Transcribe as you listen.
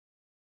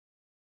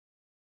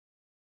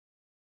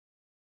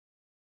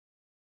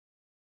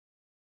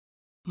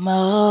And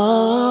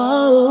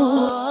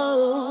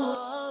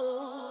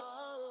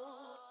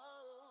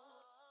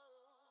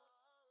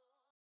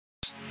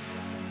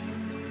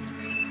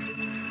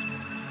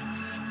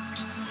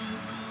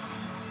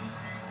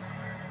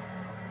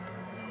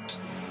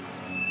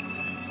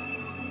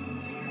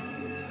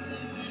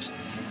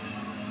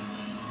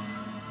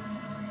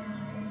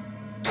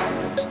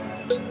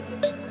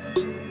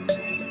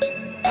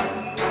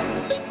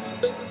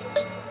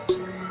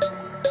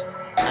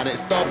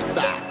it's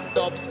dubstep,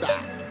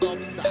 dubstep,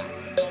 dubstep,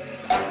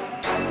 dubstep.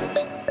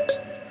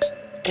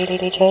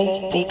 DJ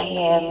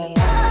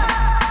BPM.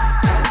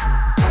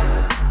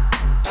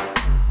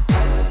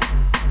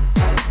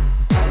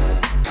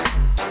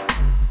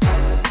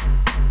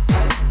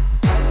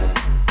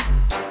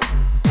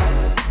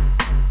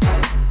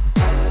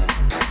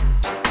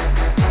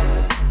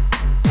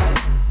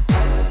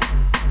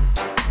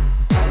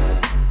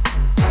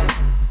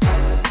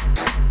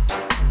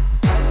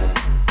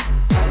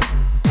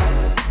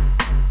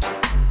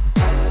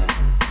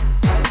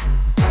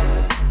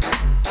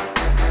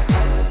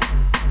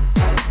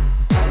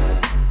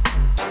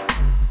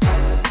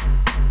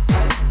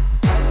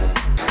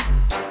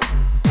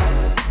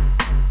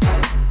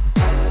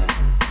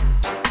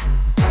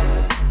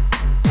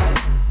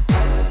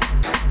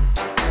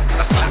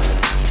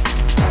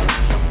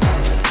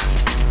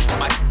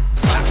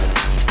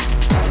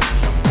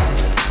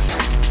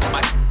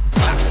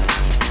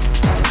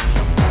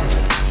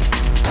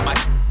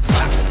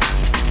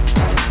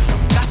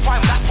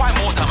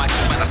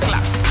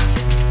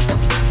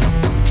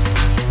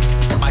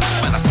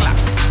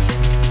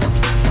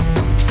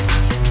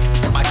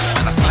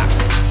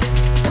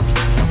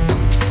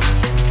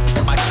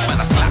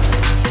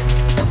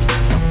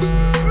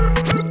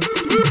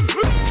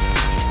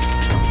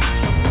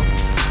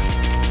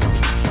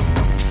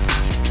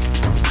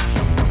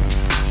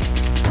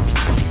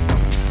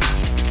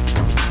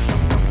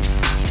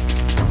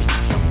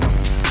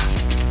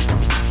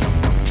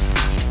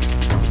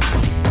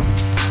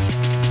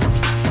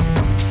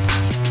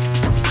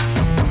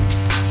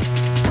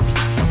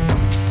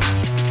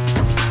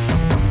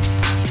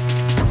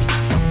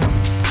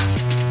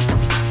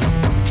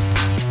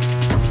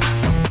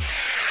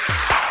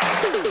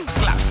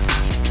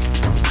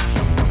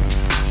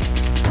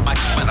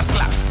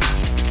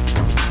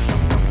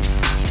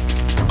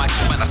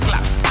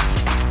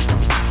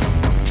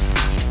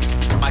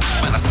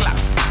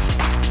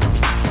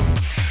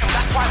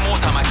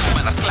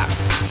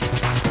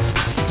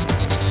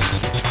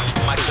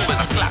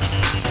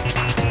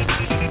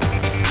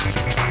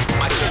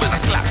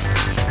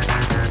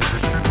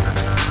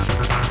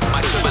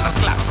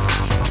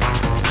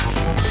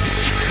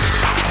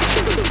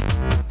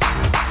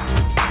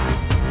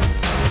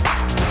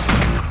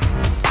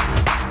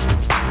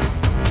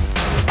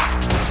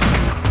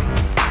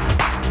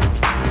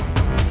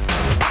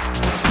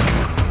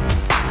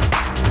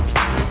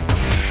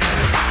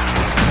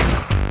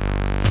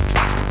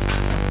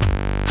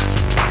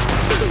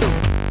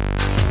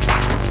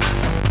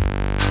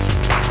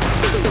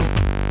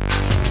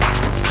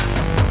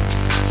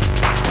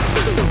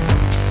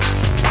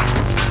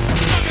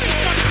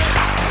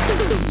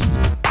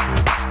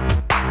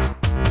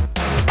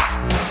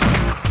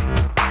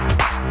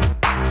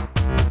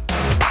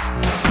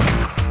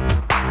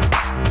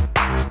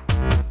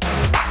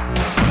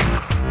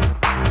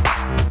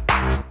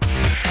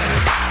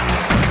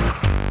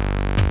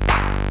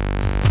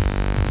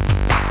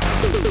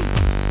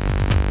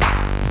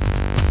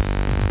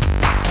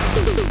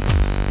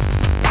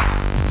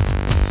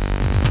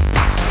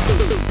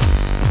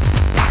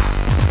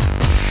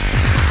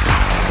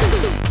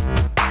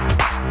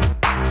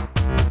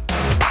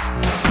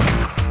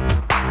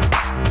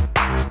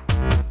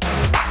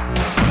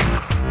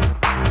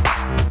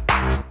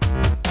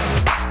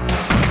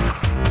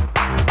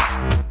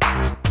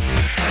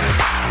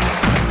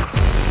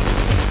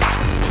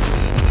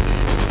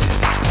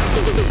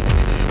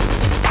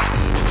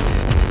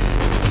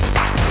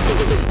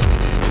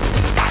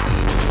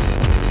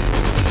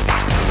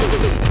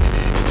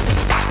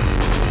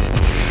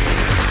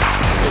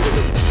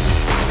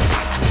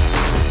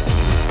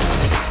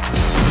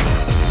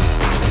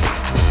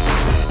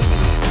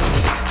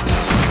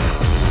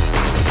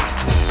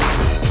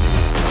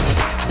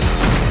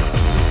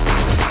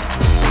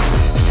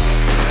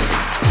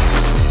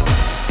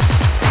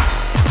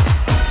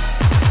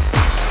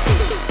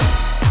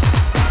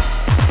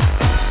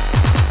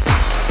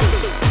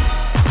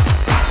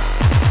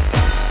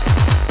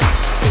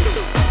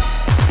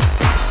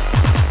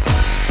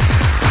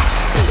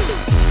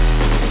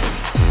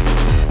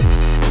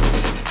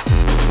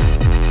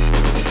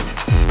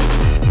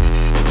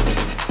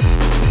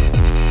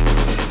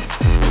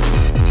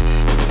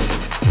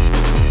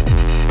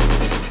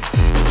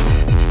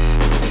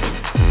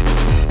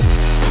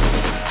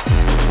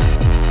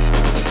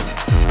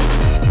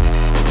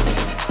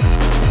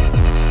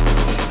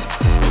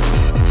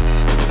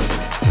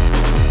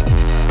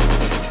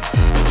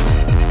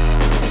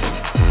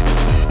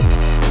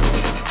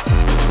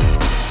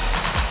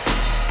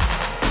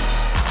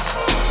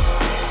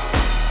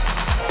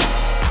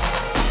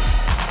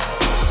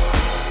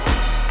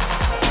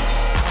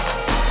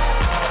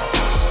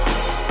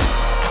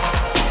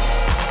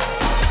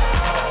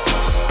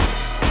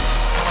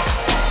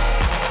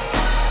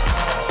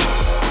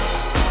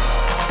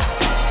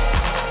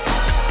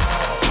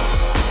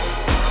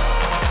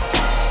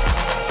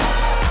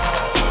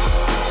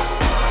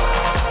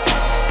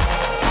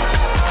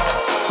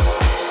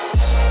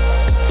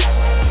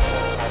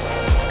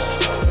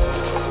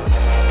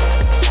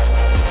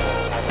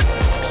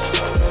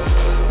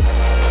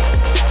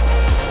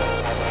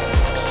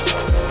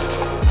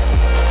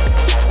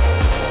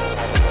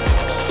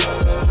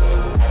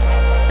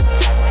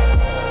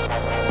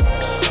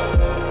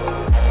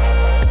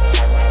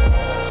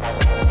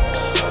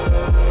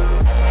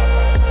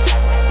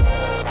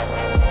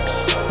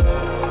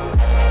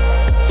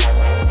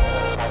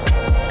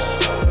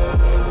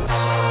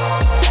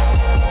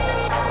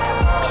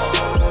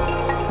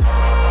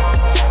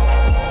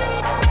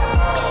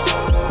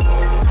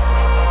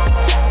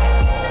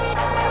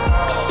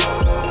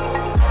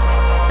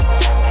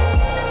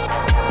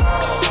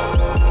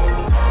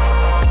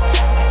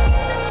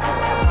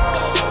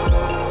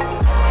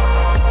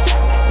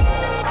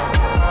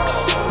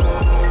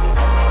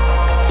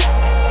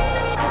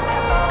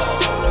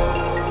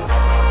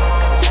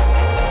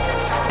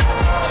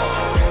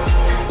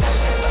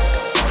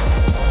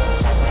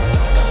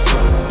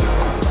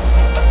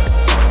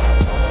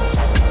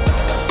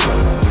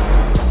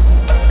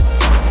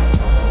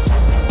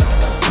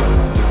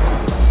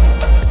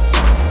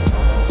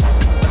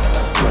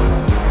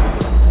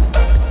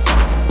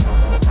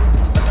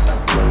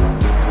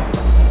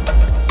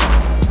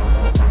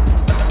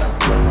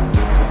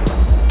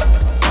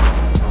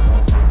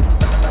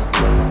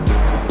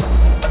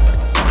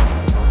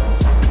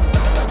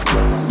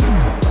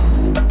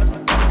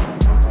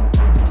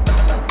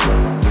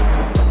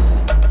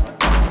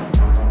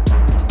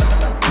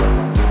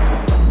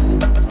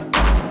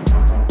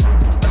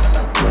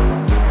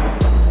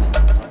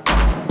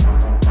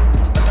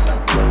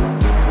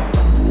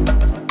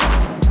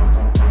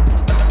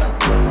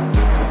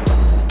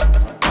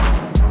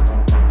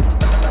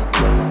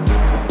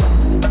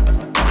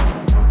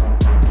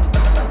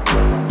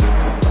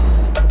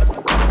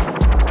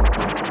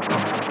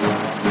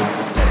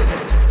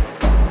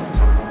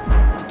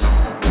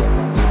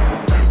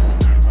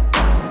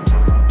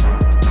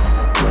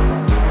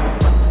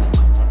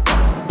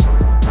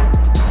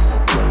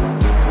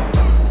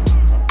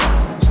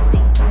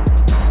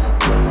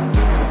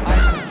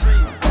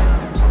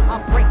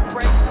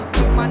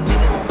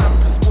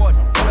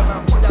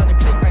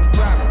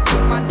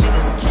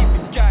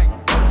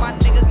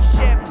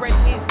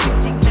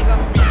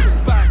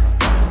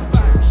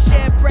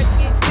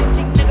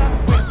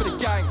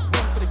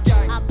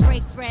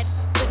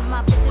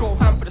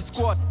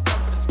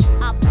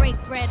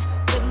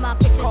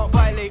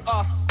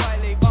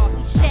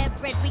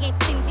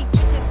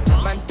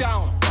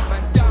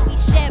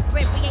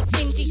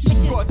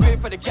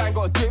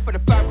 it for the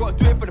fam, gotta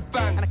do it for the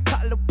fans. And a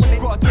couple of women,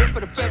 gotta do it for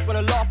the feds. When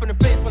I laugh in the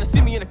face, when I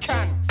see me in a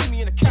can,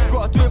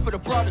 gotta do it for the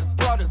brothers.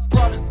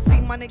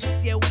 See my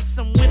niggas, yeah, we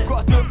some winners.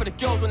 Gotta do it for the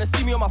girls when they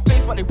see me on my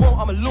face, but they won't,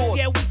 I'm a lord.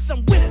 Yeah, we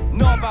some winners.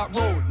 Know about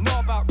road.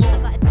 I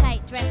got a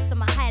tight dress and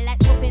my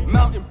highlights popping.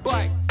 Mountain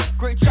bike,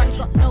 great track.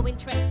 Got no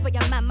interest, but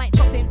your man might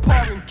drop in.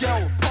 Parring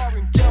girls.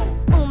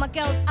 All my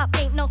girls up,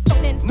 ain't no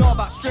stopping. Know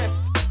about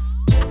stress.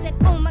 I said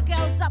all my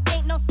girls up,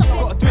 ain't no stopping.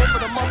 Gotta do it for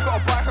the mum,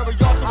 gotta buy her a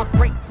yard. So I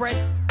break bread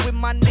with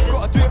my niggas.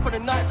 gotta do it for the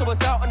night, so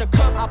it's out on the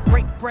curb. I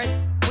break bread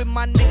with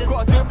my niggas.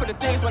 Gotta do it for the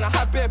days when I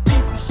had bare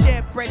beef. We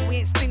share bread, we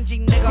ain't stingy,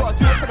 nigga. Gotta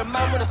do it for the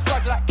man with a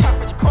swag like Cap,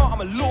 and you can't,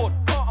 I'm a lord.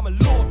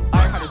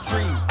 I had a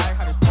dream.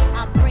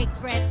 I break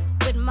bread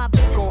with my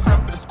bitches. Go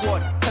ham for the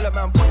squad. Tell a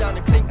man put down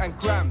the clink and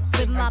grams.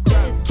 With my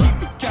bitches.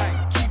 Keep it gang.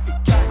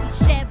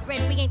 We share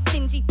bread, we ain't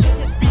stingy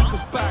bitches.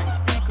 Speakers bang.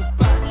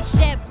 We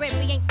share bread,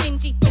 we ain't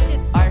stingy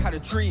bitches. I had a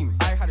dream.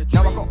 Now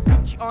I got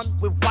Gucci on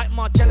with white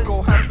Margellas.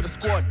 go ham for the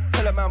squad.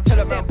 Tell a man.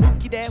 Them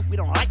bookie there, we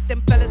don't like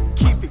them fellas.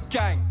 Keep it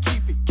gang.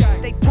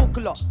 They talk a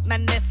lot,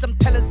 man, there's some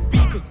tellers.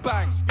 Speakers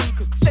bang.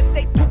 Said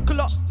they talk a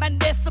lot, man,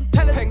 there's some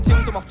tellers. Peng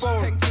things on my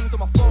phone.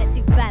 They're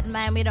too bad,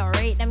 man, we don't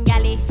rate them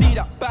galley. See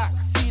that back.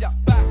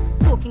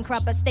 Talking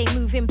crap, but stay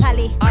moving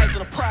pally. Eyes on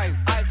the prize.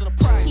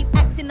 Keep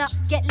acting up,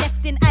 get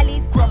left in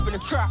alleys. Grub in the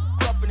trap.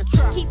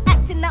 Keep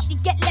acting up, you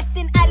get left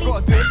in alleys.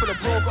 Gotta do it for the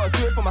bro, gotta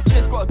do it for my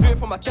sis, gotta do it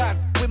for my dad.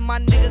 With my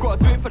niggas,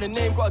 Gotta do it for the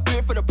name, gotta do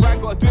it for the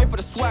brand, gotta do it for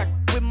the swag.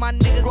 with my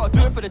niggas, Gotta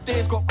do it for the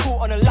days, got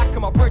caught on a lack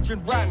and my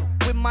brethren ran.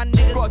 with my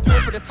niggas. Gotta do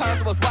it for the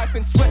times I was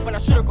wiping sweat when I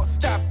should've got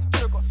stabbed.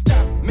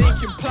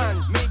 Making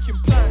plans,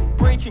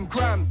 breaking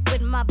gram.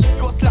 With my bitches.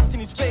 Got slapped in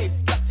his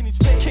face,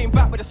 came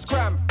back with a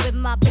scram. With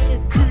my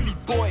bitches. Coolie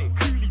boy,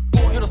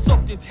 you're the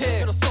softest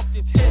here.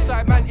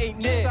 Side man ain't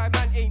near. I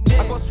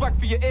got swag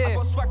for your ear.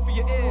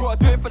 Gotta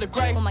do it for the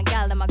grind, For my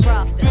gal and my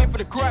grafters. do it for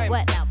the grime.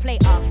 Work now, play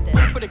after. Do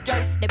it for the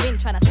gang. They've been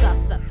trying to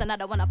suss us, and I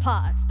don't wanna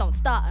part us. Don't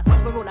start us.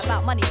 We're all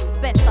about money moves,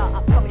 best start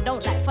up. But we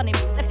don't like funny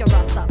moves. If you're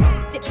ass up,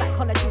 sit back,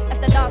 collar juice,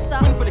 if the dancer.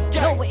 Win for the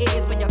gang. Know what it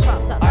is when you're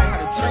cross up. I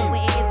had a dream. Know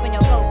what it is when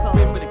you're vocal.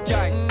 Win with the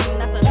gang.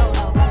 That's a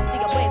no-no. See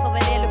your boys over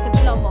there looking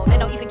slow-mo. They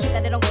don't even care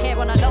that they don't care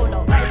on a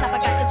low-low. The type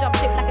of guys to jump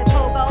ship like it's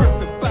Pogo.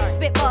 Gripping back.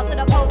 Spit bars to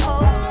the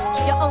po-po.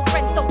 Your own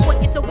friends don't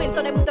want you to win,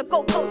 so they move the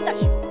goalpost.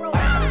 That's I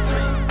had a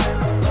dream.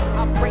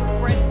 I break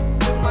bread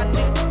with my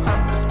niggas, Ham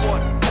for the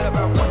squad. Tell a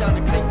man put down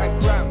the clink and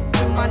gram.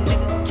 with my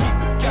niggas. Keep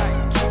it gang.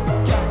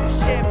 We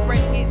share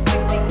bread, we ain't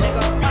stingy,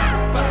 nigga.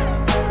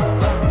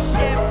 We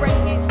share bread,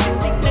 we ain't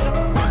stingy, nigga.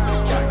 Win for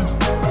the gang.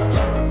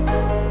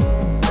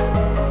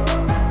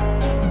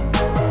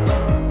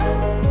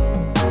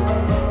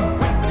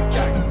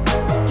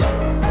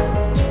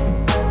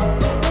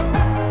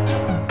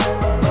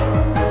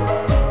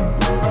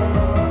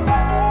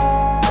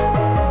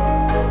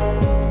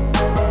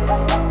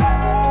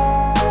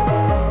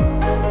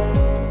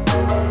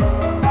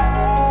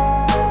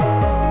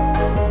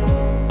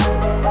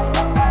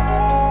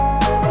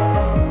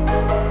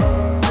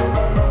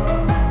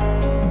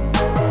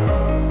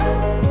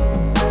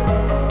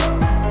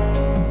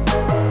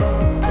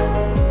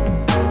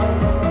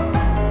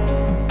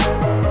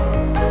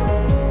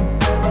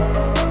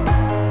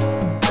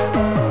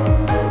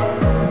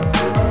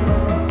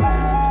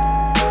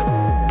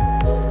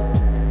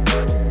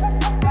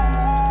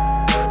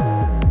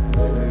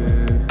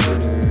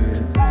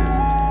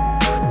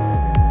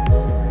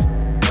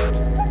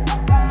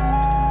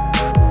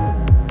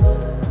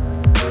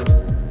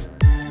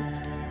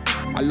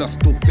 I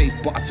lost all faith,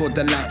 but I saw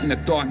the light in the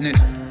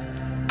darkness.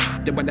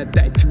 They wanna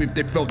die too if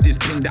they felt this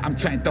pain that I'm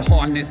trying to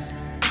harness.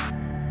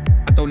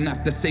 I don't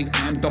have to say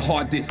I am the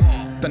hardest.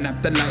 Don't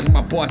have to lie in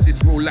my bars,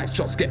 it's real life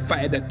shots get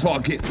fired at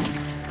targets.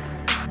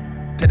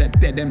 To the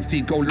dead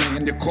MC, go lie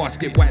in the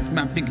casket. Wise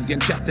man think he can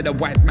chat to the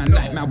wise man.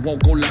 Like man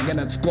won't go lying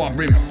and scar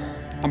him.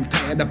 I'm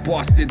tired of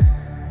bastards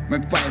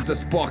when fires are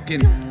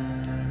sparking.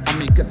 I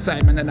make a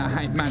Simon and a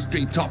hype man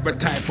straight up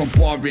retired from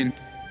barring.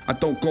 I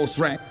don't ghost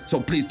right, so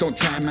please don't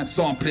try man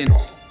sampling.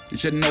 You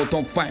should know,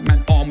 don't fight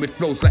man armed with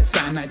flows like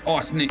cyanide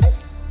arsenic.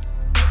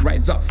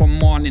 Rise up from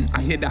morning,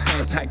 I hear the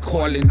highest high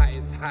calling.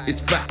 It's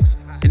facts,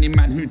 any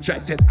man who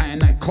tries test I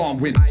and I can't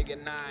win.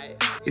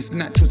 It's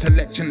natural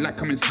selection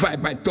like I'm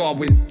inspired by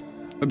Darwin.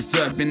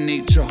 Observing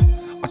nature,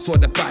 I saw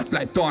the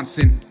firefly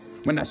dancing.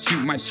 When I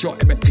shoot my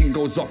shot, everything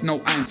goes off, no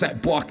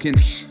hindsight barking.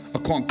 I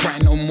can't cry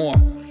no more.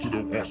 So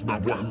don't ask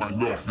man, why am I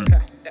laughing?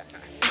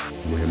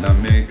 Will I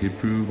make it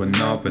through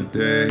another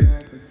day?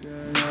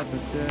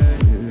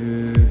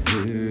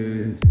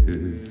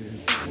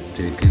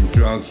 Taking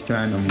drugs,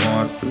 trying to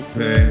mask the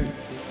pain.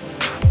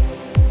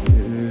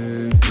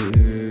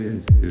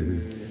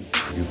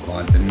 You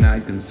can't deny,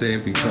 can say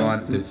we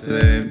got the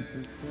same.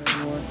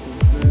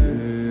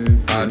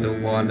 I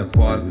don't wanna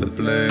pass the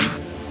blame.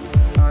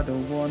 I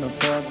don't wanna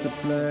pass the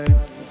blame.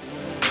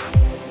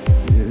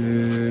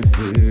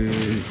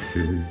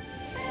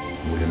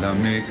 Will I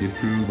make it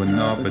through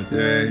another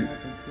day?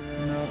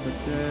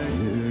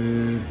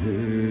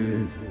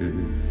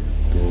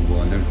 Don't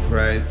wanna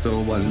cry, so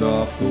I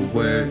laugh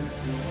away.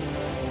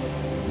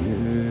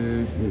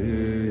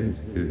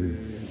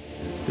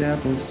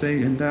 devil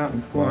saying that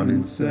I'm gone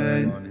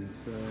insane.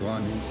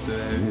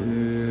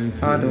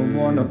 I don't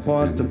wanna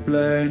pass the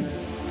blame.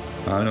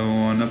 I don't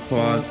wanna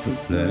pass the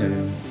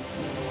blame.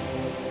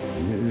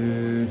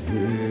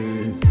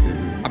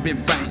 I've been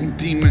fighting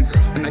demons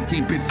and I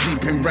keep been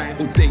sleeping right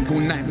all day, all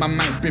night. My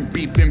mind's been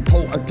beefing,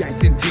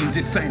 poltergeist in dreams,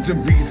 it's signs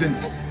and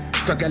reasons.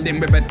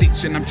 Struggling with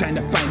addiction, I'm trying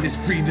to find this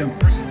freedom.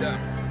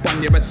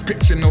 1 year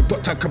prescription, no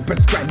doctor could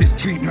prescribe this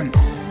treatment.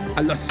 I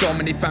lost so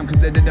many fam cause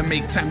they didn't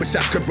make time, wish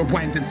I could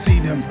rewind and see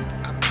them.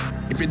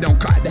 If you don't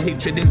cut the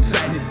hatred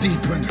inside, it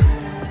deepens.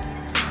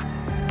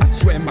 I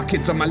swear my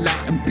kids are my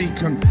light and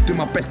beacon. Do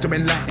my best to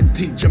enlighten,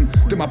 teach them.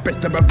 Do my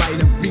best to provide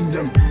and feed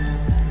them.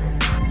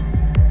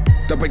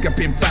 The way I've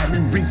been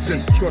firing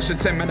recent. Sure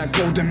should tell man a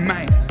golden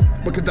mine,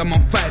 because I'm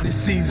on fire this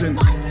season.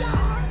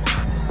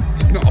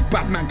 He's not a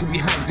bad man cause he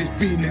hides his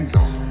feelings.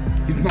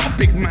 He's not a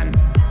big man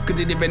cause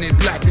he living his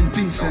life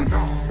indecent.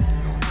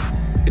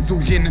 It's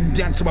all yin and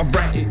yang so I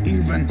write it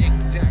even.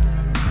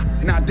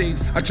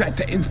 Nowadays I try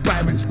to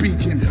inspire and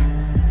speaking.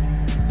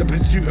 The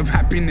pursuit of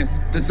happiness,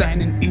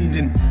 designing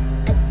Eden.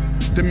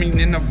 The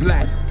meaning of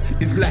life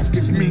is life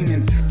gives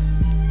meaning.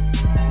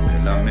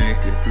 Will I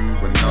make it through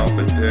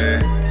another day?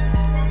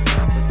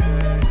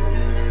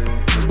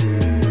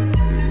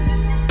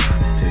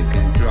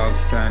 Taking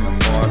drugs, trying to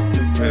mask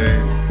the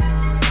pain.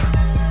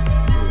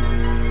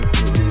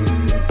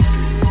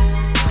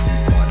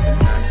 But the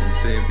night can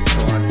say we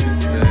want to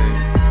stay.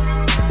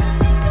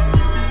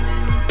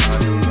 I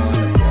don't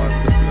wanna pass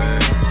the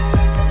blame.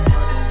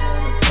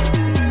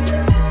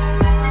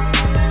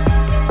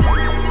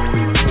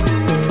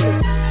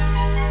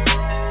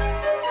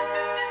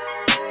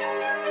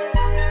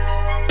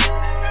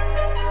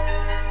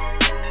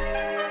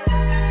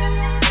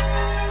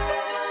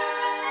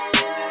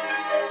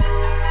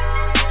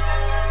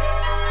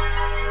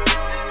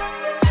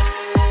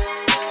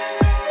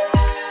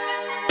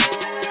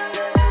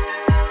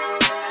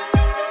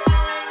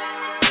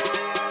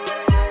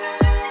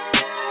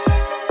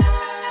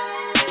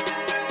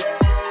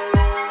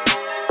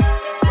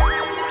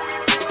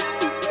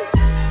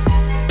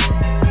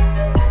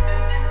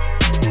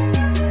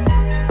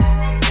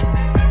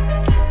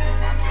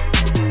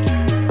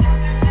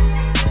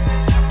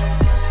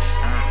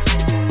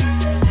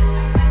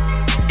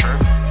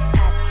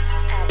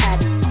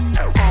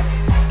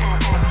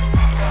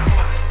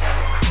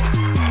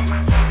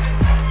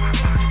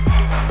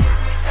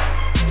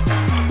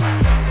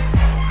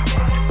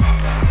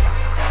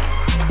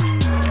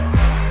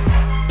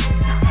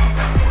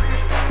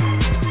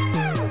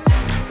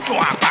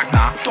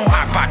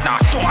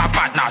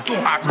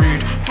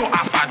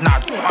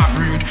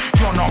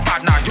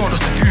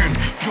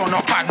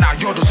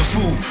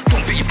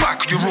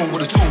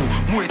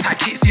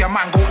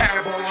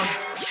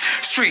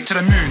 Straight to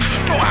the moon.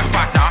 Don't act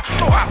bad now,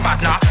 don't act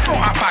bad now, don't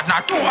act bad now,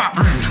 don't act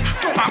rude.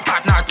 Don't act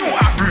bad now, don't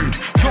act rude.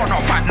 You're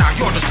not bad now,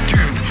 you're just a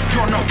goon.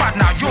 You're not bad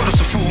now, you're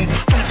just a fool.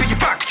 Don't fit your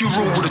back, you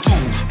roll with a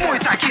tool. Muay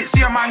Thai kit,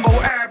 see a man go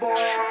airborne.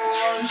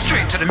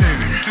 Straight to the moon.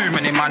 Too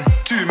many man,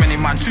 too many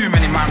man, too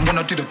many man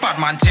wanna do the bad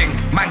man thing.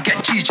 Man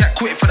get G-Jack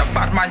quick for the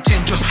bad man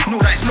thing. Just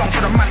know that it's long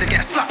for the man to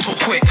get slapped so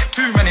quick.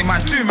 Too many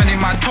man,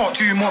 talk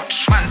too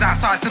much. Man's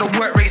outside so the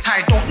work rate's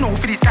high. Don't know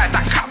for these guys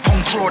that cap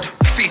on crowd.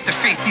 Face to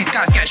face, these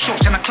guys get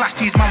shocked and I clash.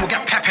 These man will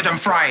get peppered and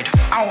fried.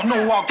 I don't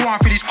know what go on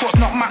for these crops,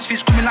 not match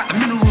fish coming like the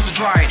minerals are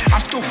dried. I'm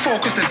still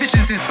focused, the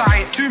vision's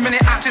inside. Too many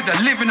actors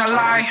that live in a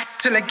lie.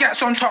 Till it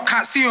gets on top,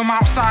 can't see them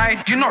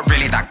outside. You're not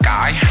really that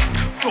guy.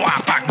 Don't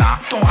act bad now,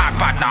 don't act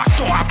bad now,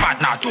 don't act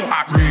bad now, don't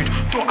act rude.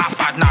 Don't act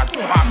bad now,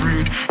 don't act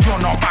rude. You're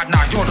not bad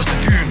now, you're just a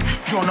goon.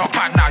 You're not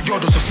bad now, you're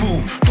just a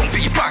fool. Don't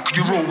fit your back,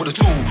 you roll with a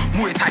tool.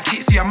 Muay Thai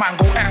kit, see a man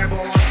go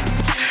airborne.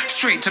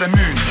 Straight to the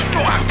moon.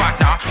 Don't act bad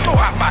now, don't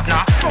act bad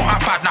now, don't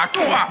act bad now,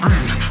 don't act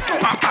rude.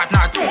 Don't act bad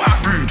now, don't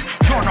act rude.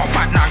 You're not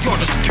bad now, you're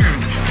just a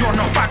goon. You're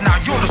not bad now,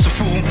 you're just a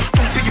fool.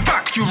 Don't fit your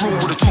back, you roll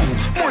with a tool.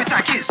 Muay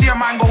Thai kit, see a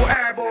man go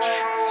airborne.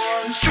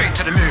 Straight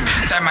to the moon.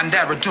 Them and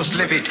there are just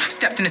livid.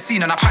 Stepped in the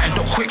scene and I patterned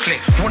up quickly.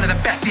 One of the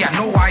best, yeah, I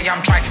know I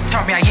am. Try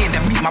tell me I ain't,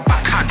 then meet my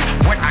backhand.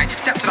 When I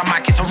step to the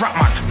mic, it's a rap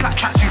man. Black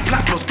tracksuit,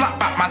 black clothes, black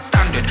Batman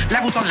standard.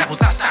 Levels on levels,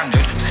 that's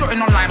standard. Starting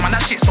online, man,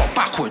 that shit's all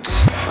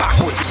backwards.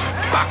 Backwards,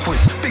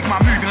 backwards. Big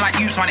man moving like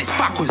youths, man, it's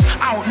backwards.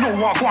 I don't know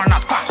what go on,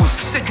 that's backwards.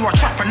 Said you a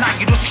trapper, now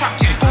you just trapped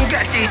in. Go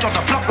get a day job,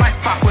 the block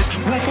lights backwards.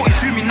 140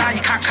 through me, now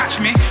you can't catch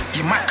me.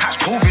 You might catch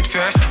COVID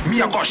first.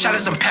 Me, I got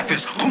shallows and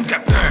peppers. Come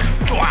get burned.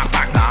 Don't act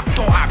back now,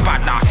 don't act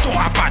bad now, don't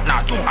act bad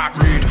now, don't act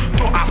rude.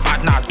 Don't act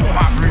bad now, don't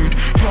act rude.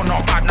 You're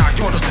not bad now,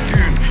 you're just a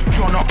goon.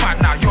 You're not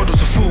bad now, you're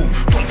just a fool.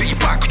 Don't fit your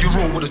back, you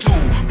roll with a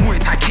tool. Muay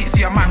Thai kit,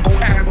 see a man go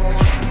airborne.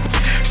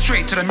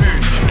 Straight to the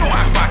moon. Don't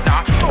act bad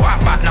now, don't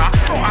act bad now,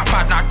 don't act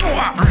bad now, don't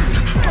act rude.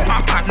 Don't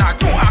act bad now,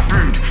 don't act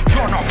rude.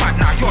 You're not bad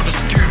now, you're just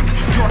a goon.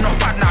 You're not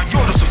bad now,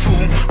 you're just a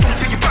fool. Don't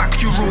fit your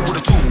back, you roll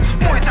with a tool.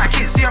 Muay Thai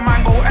kit, see a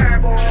man go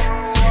airborne.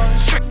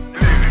 Straight to the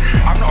moon.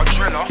 I'm not a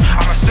driller,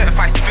 I'm a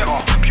certified spitter.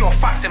 Pure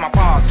facts in my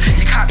bars,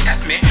 you can't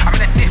test me. I'm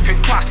in a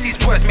different class, these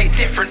words make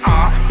different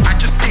art. I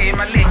just stay in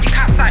my lane, you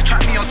can't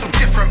sidetrack me on some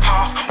different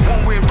path.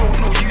 One way road,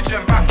 no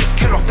U-turn back, just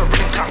kill off the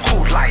rhythm, clap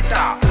cold like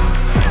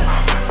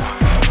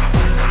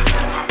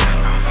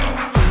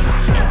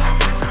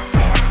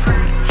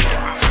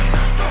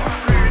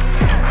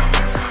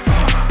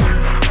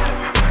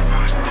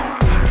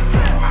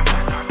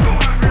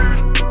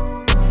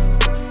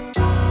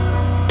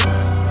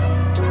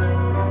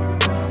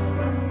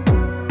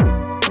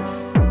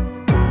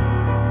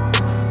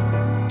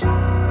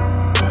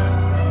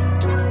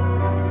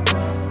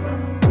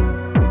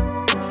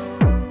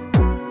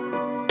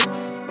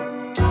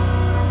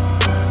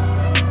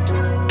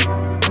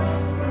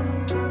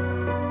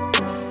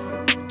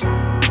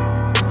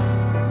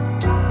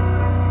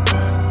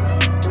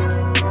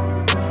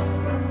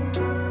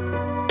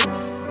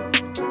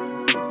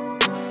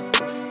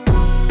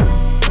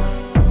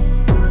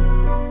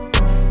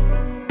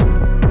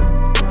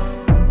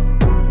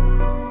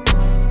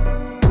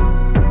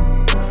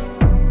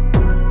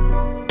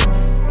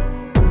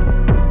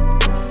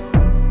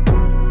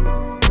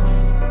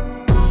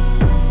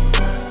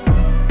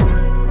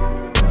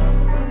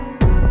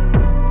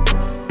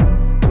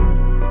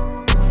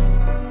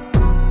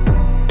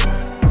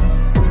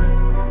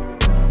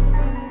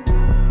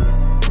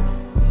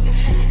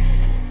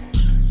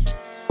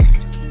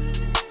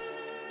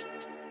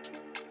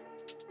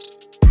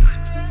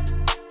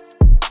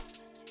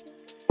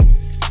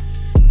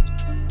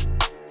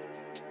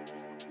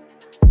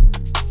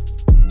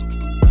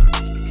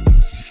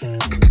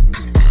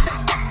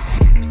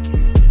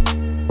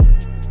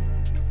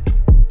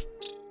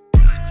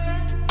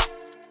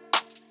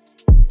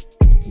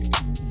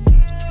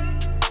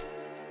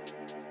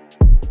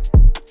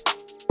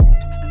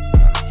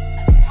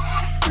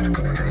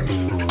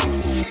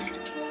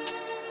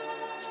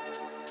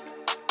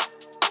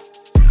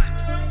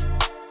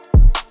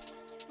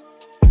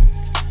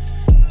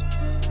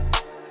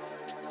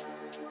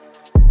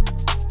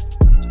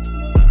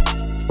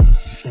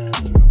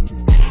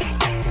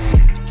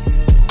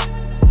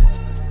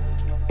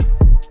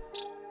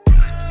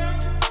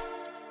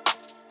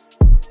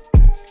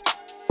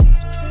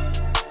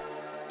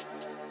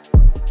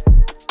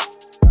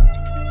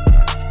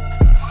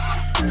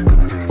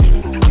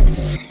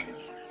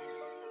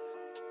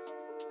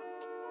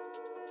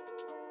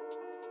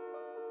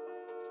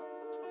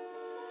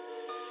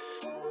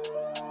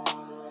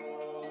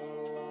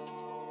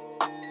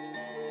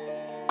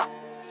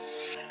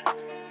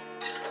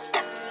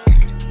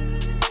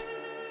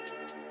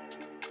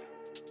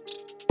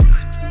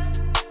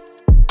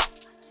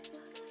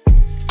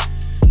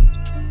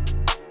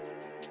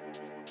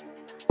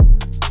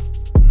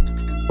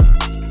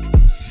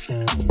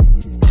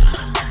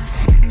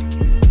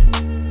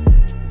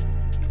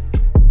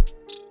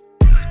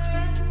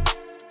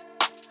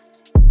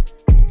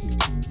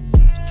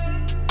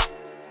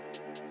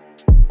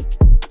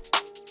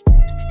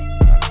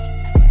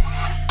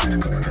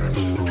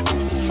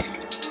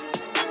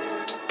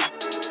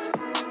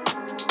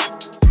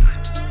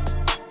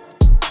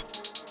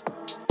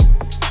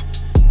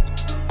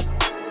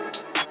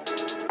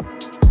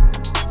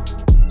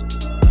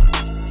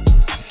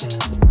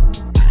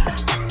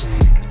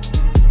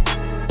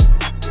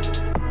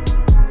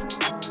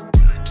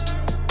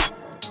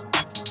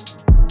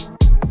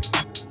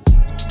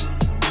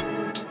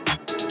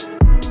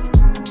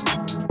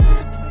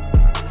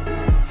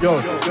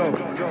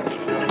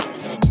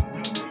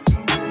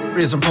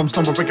Raising from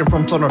slumber, breaking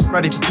from thunder.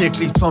 Ready to take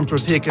lead plunder,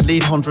 take a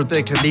lead 100.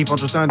 They can leave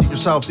understanding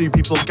yourself. Do you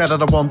people get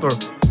it? I wonder.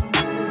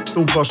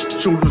 Don't brush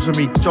shoulders with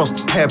me,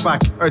 just head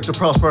back out to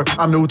prosper.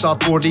 I know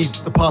that word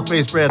leads the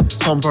pathways bread,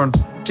 sunburn.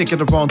 Taking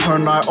the wrong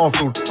turn, I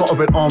off-road, foot a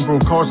bit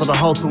on-road. Cars at a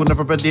halt to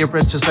never been near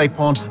bridges like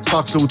pawn.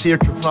 Stocks low, tear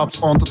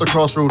flaps onto the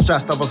crossroads.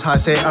 Just that was high,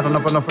 say I don't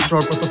have enough of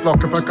drug with the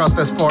flock if I got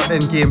this far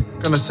in game.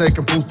 Gonna say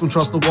compose, don't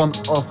trust no one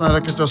off. Now I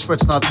can just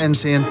switch, not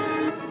insane.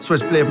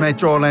 Switchblade, mate,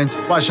 draw lines.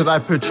 Why should I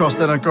put trust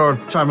in a girl?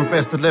 Try my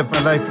best to live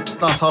my life.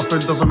 Glass half full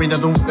doesn't mean I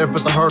don't live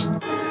with the hurt.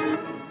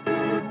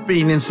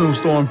 Being in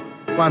snowstorm,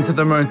 went to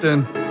the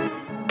mountain.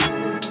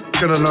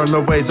 Gonna learn the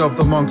ways of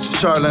the monks.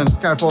 Sherlin,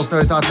 guy falls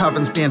down, that's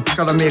heaven's pain.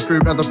 Gotta make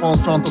room at the bones,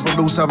 strong to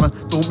below 7.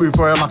 Don't move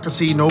where I'm like a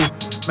casino.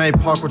 May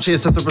park or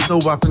chase if there was no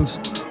weapons.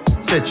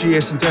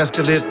 Situations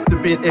escalate,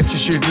 debate if you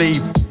should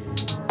leave.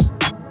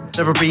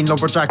 Never been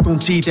lumberjack, don't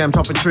see them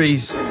chopping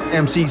trees.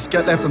 MCs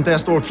get left on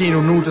death door,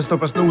 Kino, no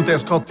disturbance, no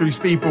deaths, cut through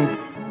speedboat.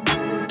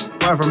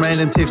 Wherever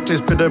man takes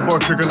place, put in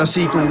work, you're gonna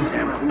see gold.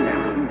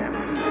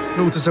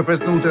 No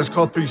disturbance, no deaths,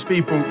 cut through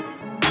speedboat.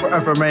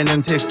 Wherever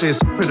man takes place,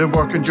 put in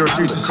work and you're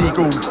due to see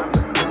gold.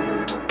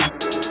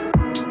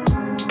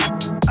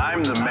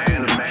 I'm the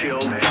man who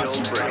killed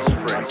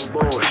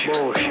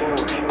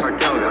Bullshit.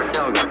 Cartel.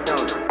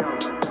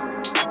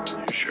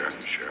 Sure.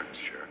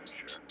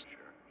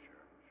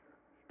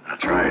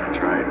 That's right.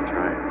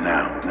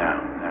 Now.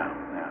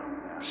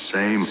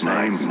 Same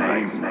name.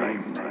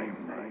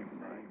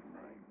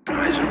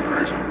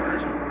 Heisenberg.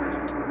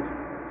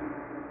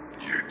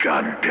 You're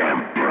goddamn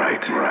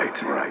right.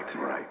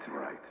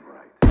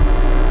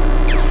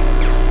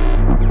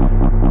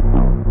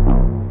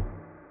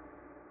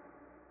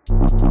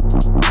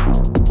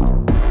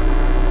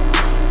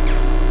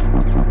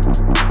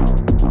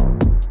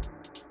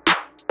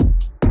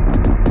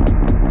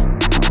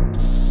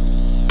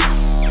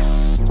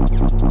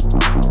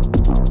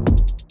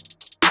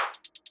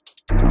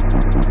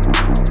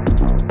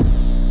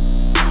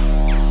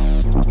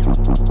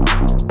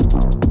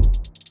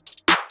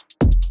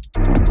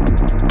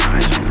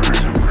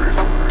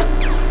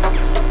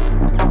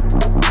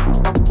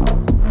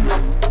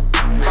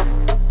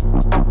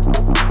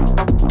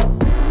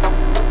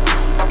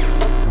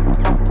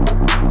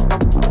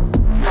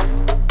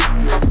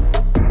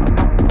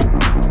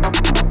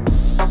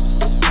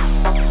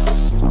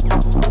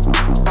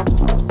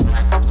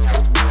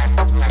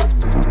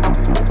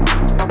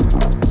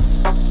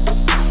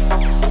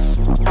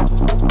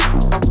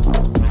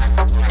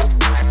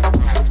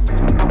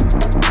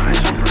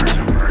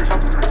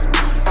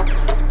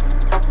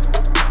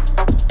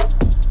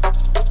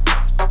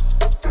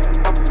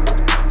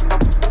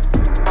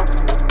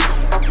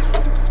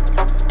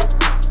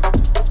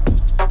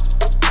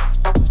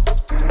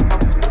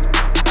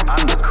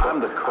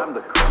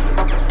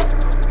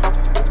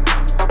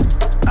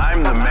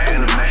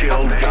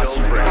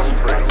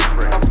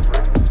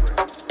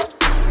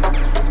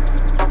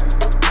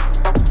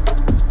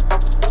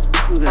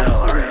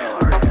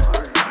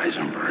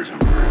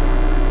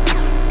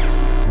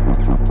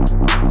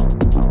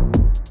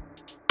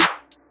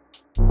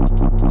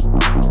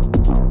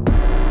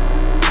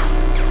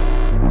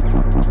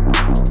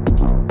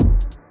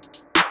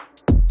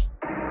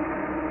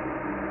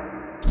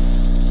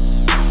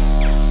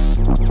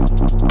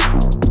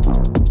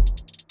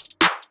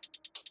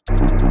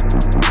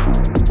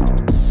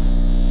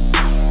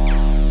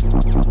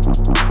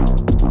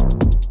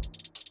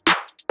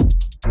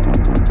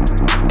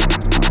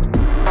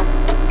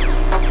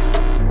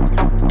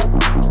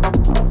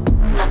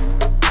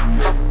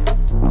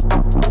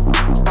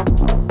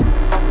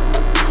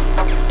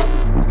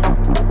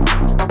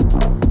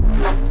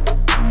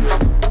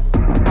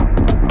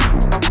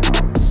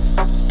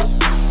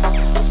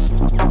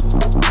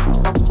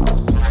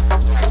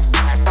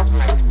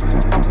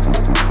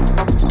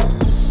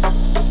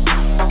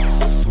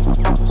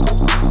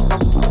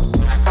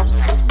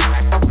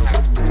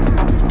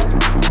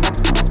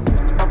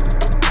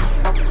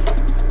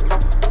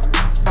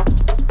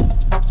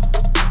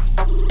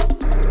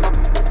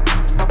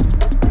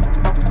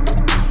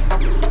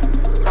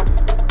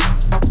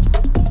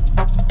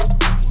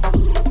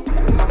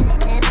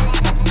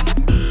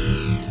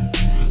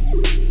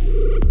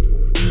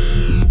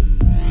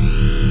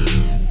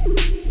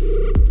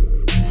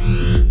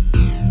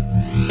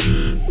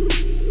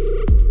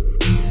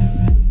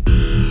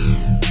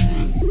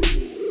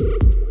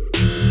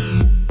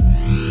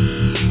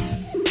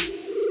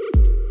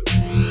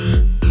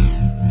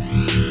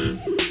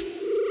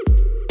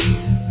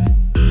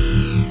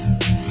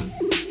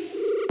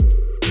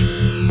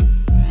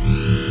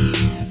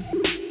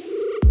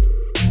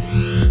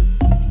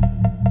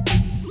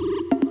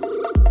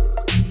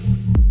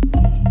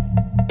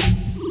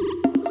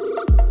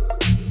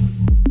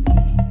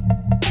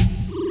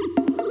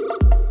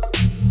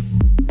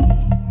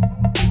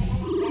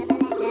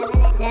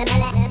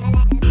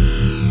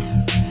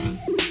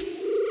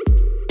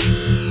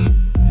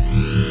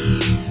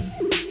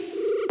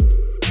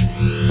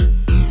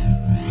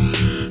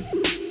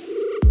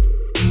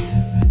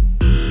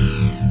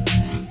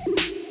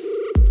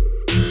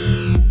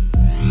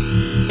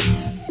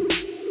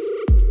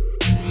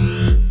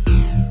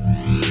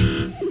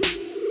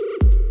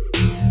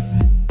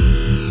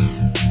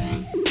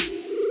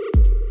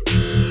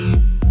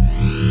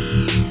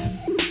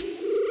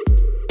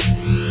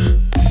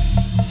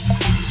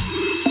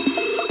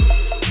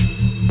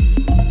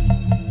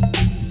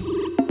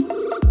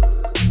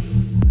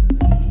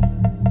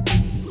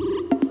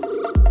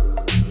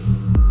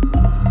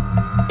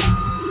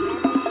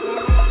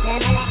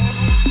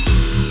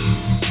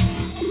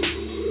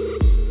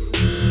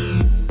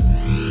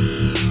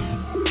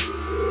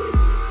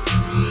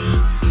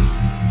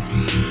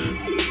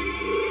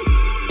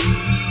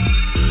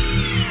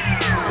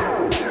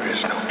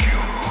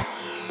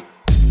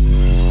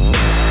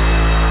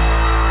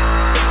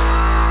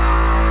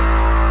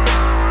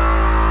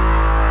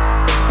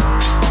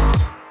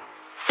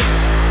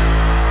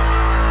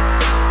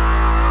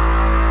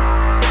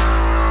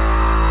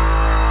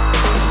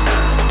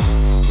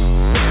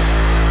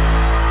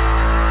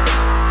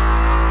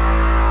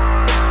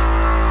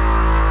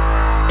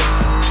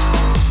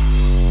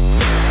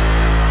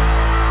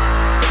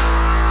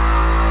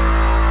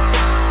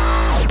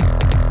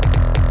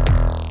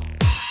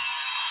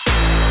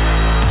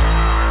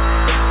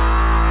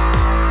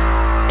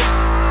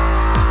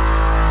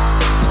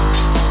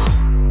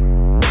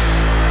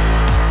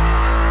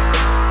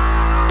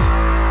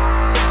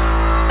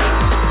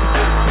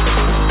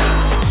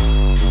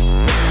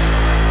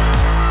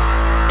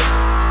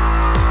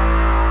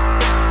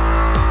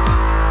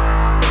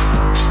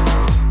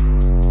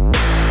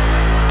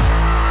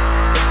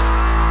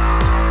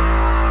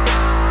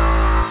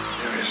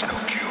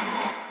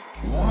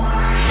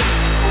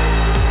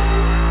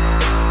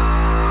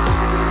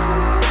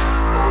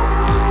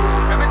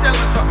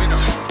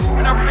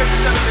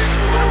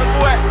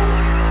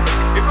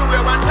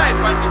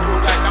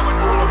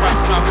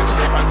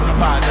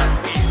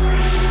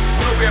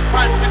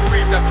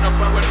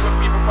 know, when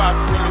people pass,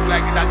 it will look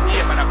like it's a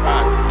game and a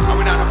pass. And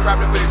we don't have a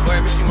problem with it, but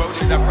everything what we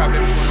see is a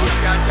problem. We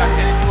can't chat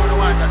anything we don't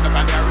want to talk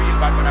about. They're real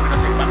bad, but I'm going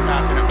to take back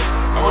talk to them.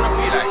 I want to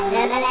feel like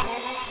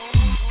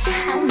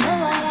I know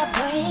what I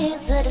bring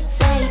to the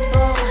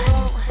table.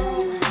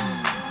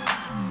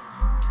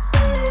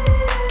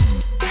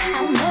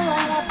 I know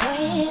what I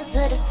bring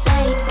to the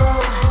table.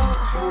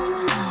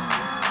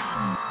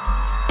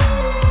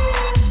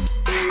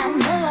 I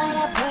know what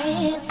I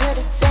bring to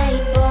the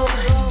table.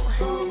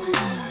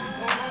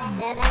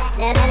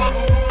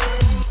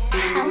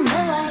 I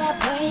know what I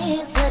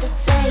bring to the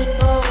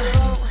table.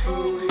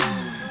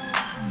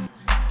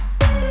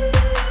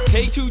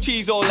 K2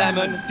 cheese or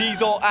lemon,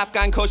 these or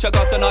Afghan kush, I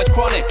got the nice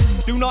chronic.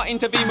 Do not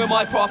intervene with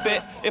my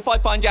profit. If I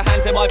find your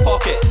hands in my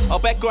pocket, I'll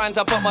bet grands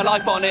I put my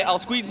life on it. I'll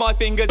squeeze my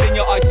fingers in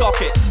your eye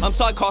socket. I'm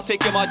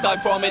psychotic, you might die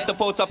from it. The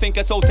thoughts I think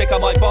are so sick I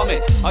might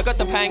vomit. I got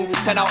the pang,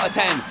 10 out of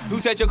 10.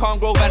 Who says you can't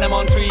grow venom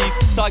on trees?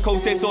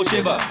 Psychosis or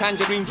shiver,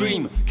 tangerine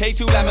dream,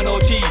 K2 lemon or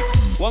cheese.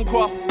 One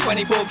crop,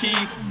 24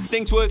 keys.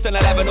 Stinks worse than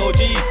 11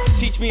 OGs.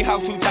 Teach me how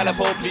to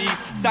teleport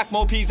please. Stack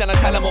more peas and I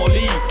tell them all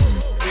leave.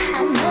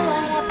 I know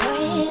what I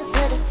bring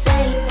to the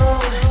table.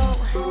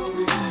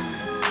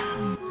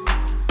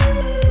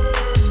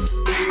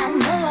 I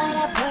know what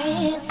I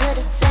bring to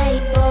the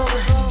table.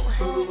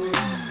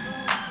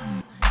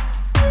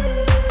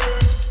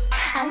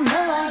 I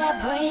know what I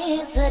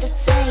bring to the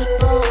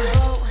table.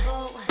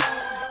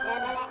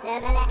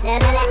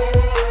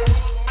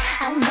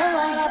 I know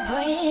what I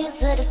bring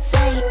to the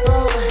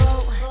table.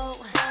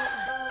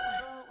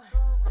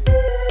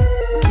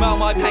 Smell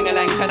my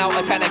pangalang, 10 out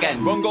of 10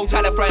 again. Run, go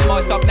tell a friend,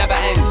 my stock never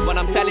ends. When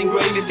I'm selling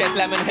grade, it's just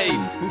lemon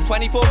haze. Move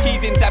 24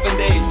 keys in 7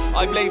 days.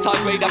 I blaze high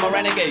grade, I'm a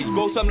renegade.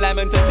 Grow some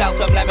lemons and sell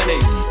some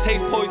lemonade.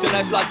 Taste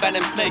poisonous like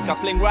venom snake. I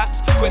fling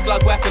raps, quick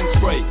like weapon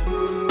spray.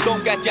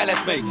 Don't get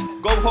jealous, mate.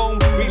 Go home,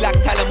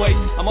 relax, tell 'em wait.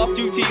 I'm off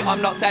duty,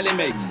 I'm not selling,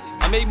 mate.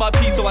 I made my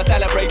peace so I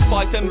celebrate.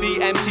 Buy some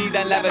DMT,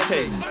 then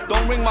levitate.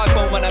 Don't ring my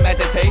phone when I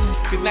meditate,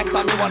 cause next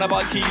time you wanna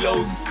buy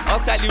kilos, I'll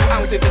sell you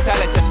ounces to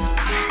sell it to.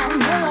 I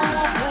know what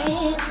I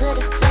bring to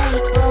the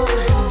table.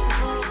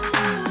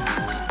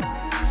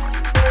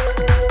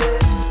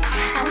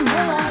 I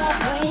know what I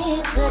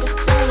bring to the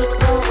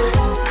table.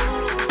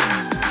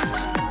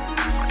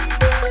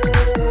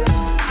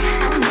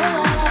 I know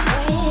what I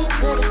bring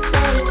to the table. I know what I bring to the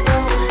table.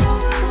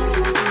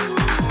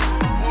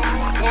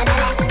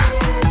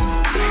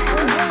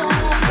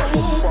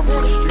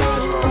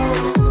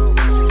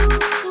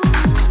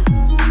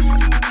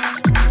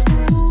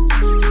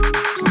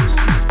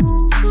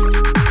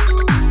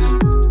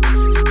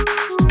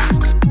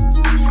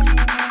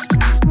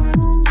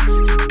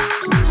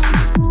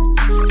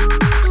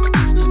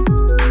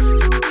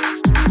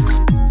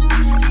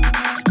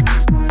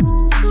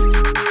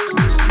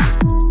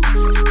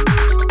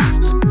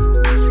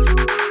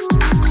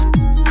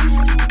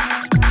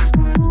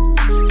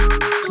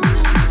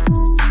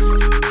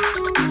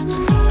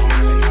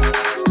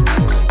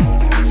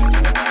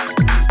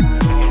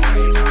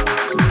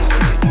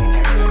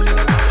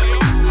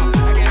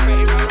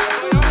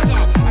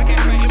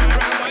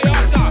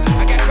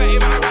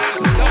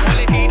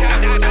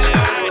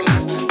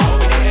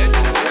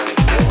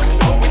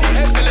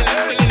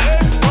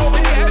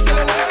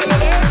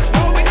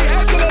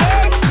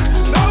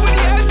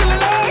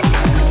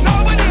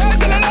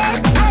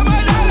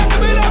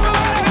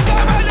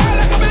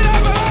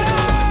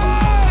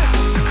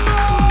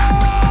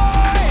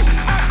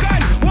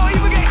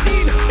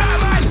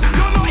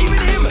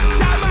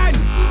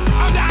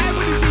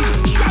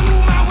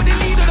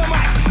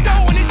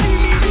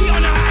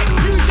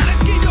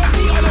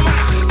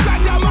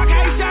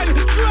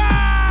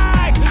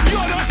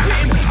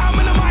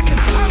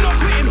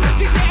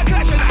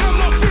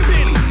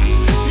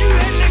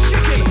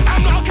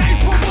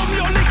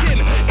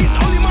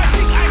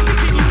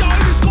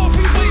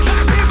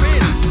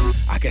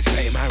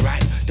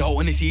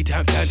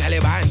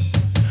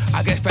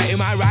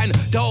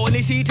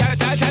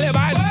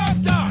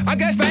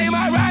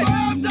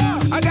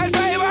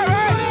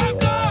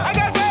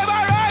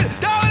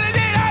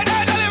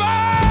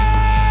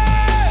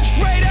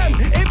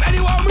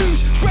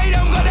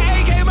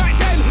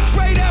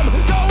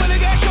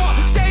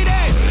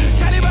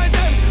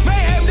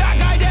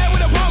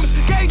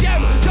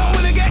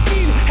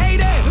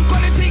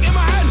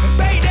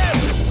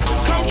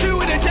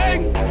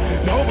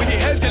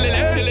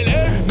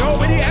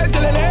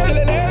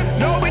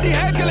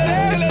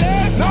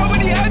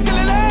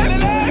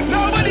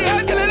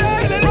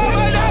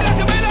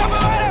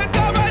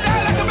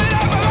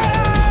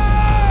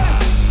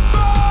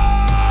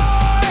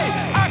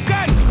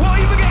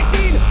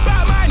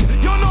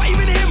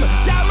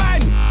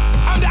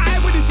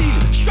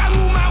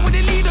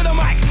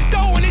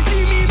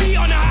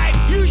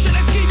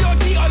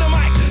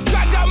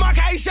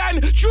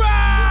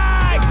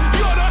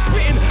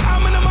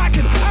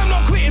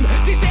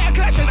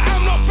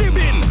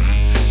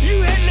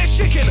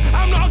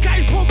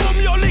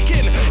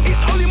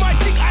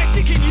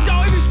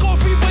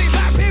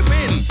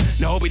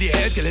 Nobody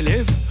else gonna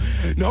live.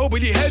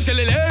 Nobody else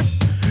gonna live.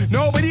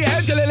 Nobody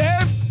else gonna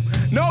live.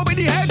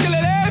 Nobody here's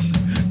gonna live.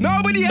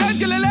 Nobody here's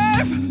gonna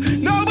live.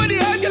 Nobody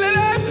here's gonna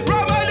live.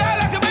 Run my down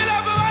like a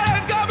billion for my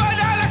life. Go my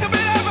down like a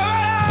billion for my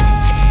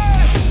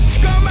life.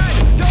 Come on,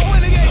 don't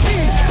wanna get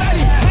seen.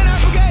 Rally, and I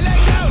forget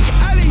like down.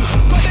 Ali,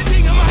 got the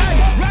thing in my hand.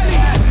 Rally,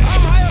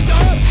 I'm high up the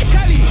hoops.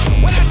 Cali,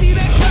 when I see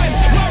next man.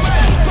 No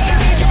man, got the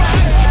thing in my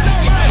hand. No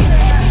man.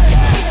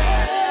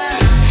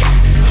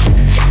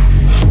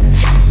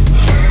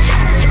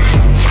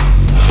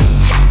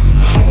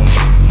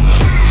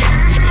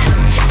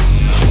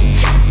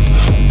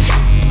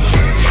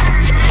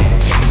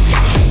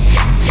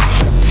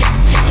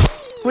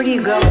 Where do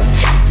you go?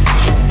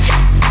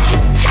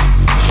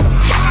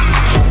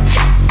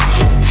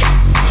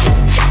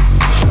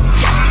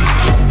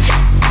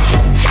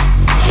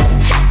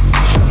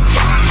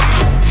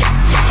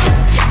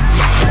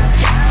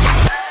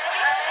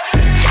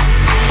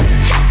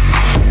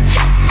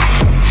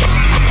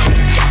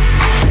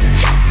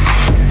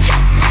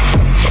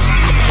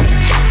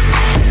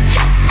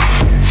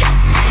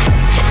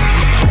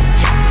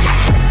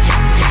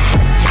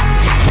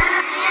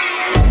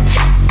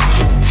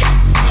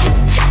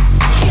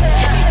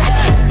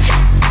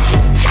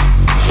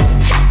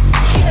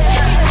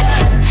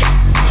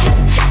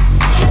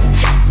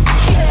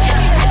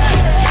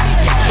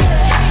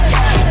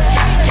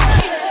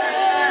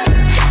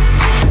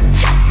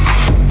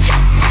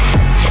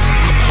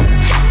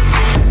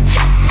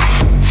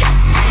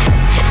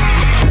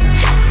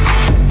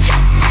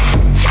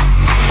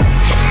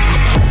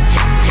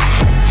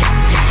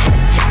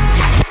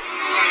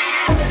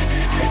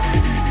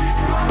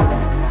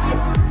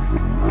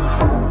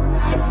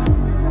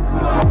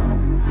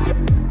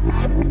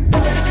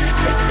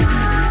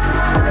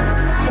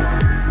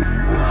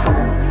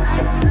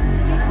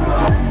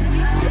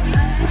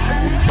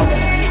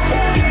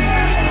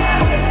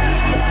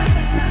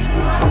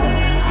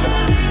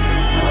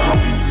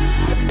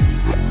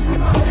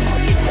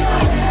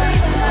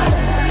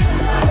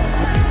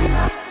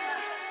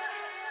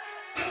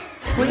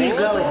 Where do you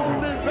go?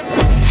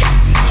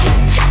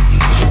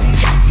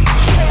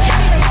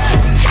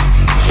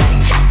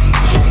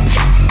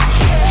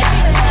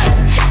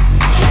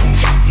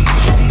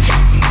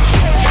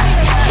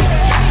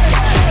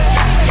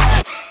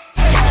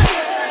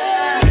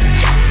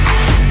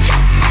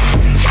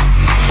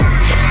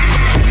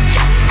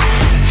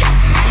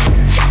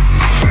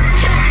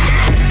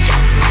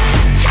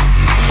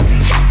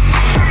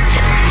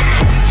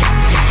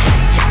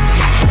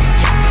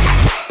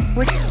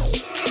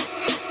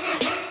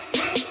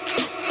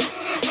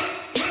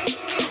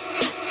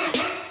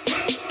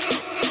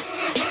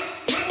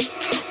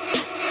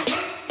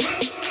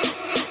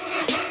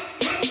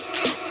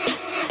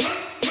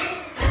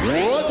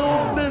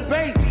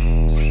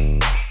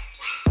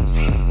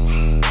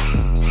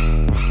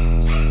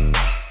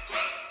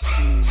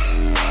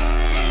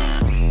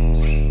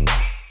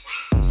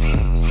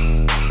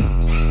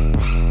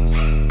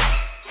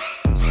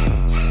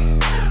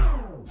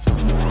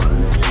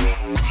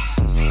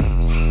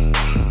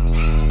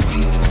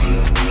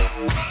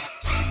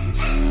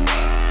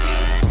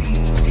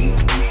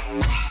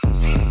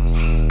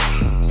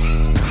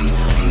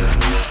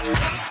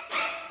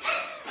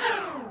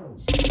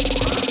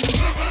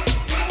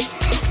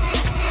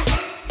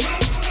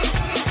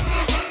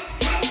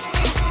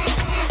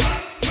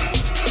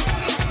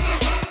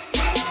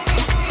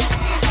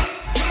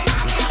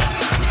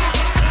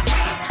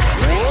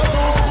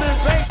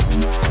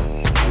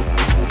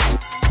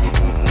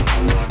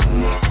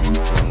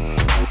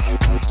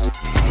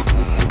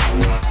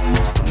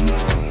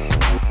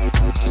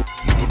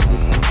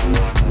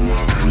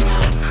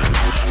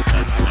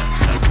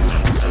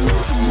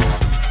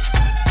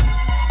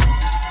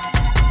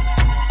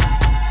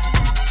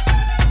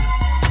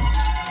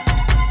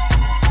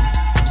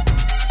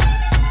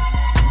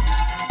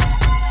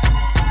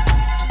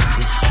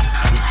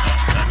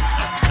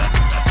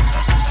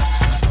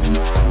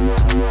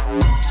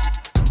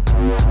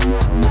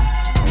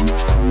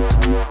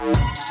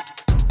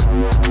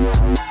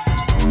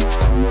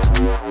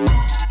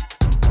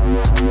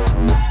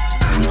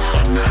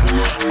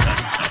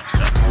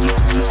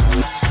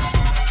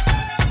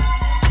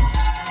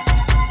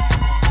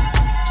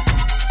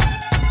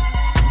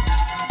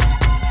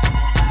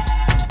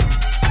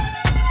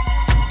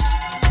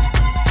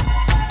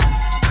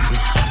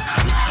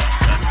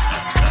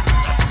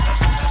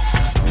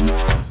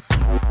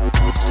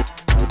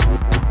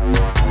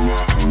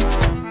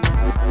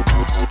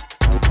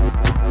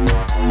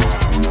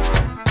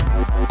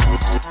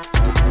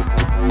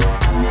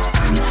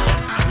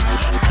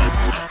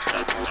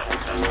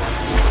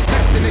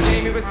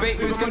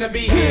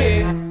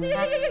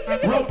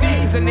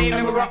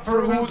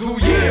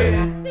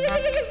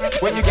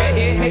 When you get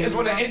here, haters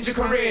wanna end your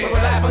career. But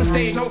we're live on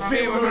stage, no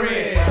fear when we're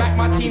here. Back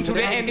my team till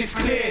the end is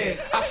clear.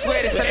 I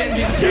swear this an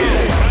ending too.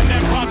 And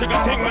them parts I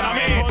can ting when I'm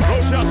in.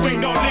 Roach your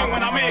swing, don't ling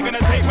when I'm in. Gonna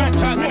take my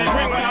chance in the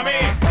ring when I'm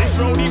in. This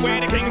roadie where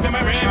the kings in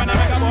my ring. And I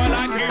make a boy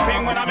like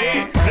Cooping when I'm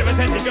in. Never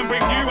said he can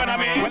bring you when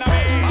I'm in.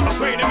 I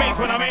spray the mace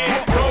when I'm in.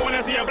 Bro, when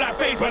I see a black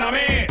face when I'm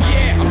in.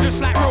 Yeah, I'm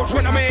just like approach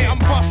when I'm here. I'm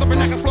fast up and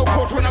like a slow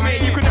coach when I'm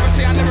here. You can never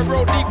say I never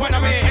rode deep when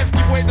I'm here.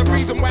 Esky boy's the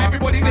reason why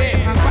everybody's here.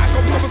 Back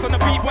up stoppers on the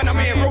beat when I'm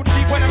here. Road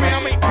cheap when I'm here.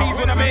 I make peas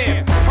when I'm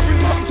here. I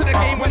bring something to the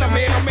game when I'm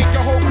here. I make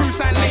your whole crew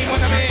sound lame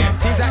when I'm here.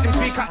 Seems like them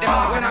speak out their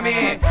mouths when I'm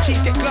here.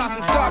 Cheeks get glass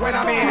and scarred when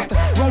I'm here. Mr.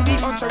 Roll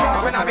deep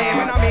entourage when I'm here.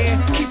 When I'm here,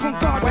 keep on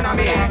guard when I'm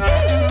here.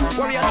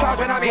 Warrior charge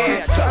when I'm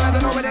here. So I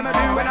don't know what them I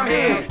do when I'm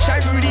here.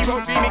 Shy Rudy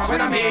road remix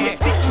when I'm here. Get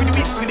sticks with the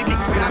whips with the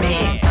blicks when I'm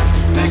here.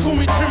 They call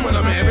me Trim when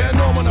I'm here. Better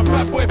know I'm on a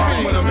bad boy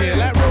thing when I'm here.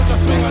 Like roads I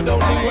swing, I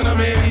don't link when I'm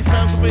here. These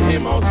fans for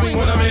him, I'll swing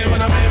when I'm here.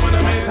 When I'm here, when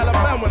I'm here.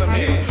 Taliban when I'm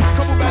here.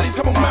 Couple baddies,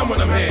 couple man when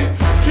I'm here.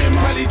 Trim,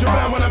 Tally,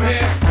 Japan when I'm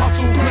here.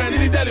 Hustle, Grand,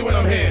 Dilly Dally when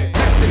I'm here.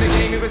 Next in the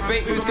game, it was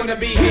bait, we was gonna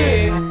be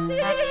here.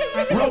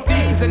 Road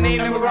deep is the name,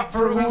 and we're up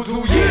for awards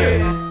all year.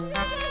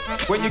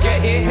 When you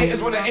get here,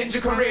 haters wanna end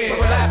your career. But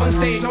we're live on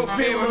stage, no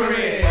fear when we're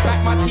here.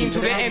 Back my team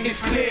till the end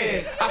is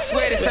clear. I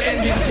swear this will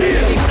end in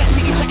tears. People that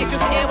cheeky chatting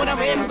just here when I'm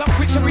here. Cause I'm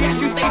quick to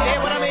react, you stay there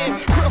when I'm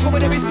here. Critical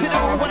with every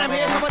syllable when I'm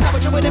here. Come on,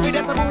 double with every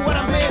decibel when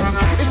I'm here.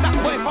 It's that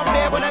boy from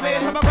there when I'm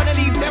here. So I'm gonna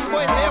leave them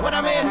boys there when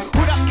I'm here.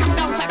 Hood up, get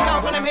down, sack down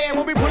when I'm here.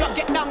 When we pull up,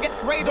 get down, get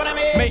sprayed when I'm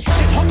here. Make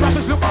shit hot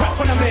rappers look crap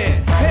when I'm here.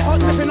 Hit hot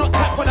stepping on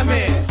tap when I'm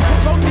here.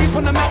 Roll deep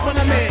on the map when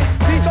I'm here.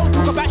 Please don't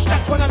talk about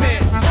straps when I'm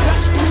here.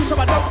 Straps too, so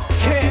I don't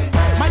care.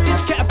 Might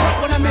just get a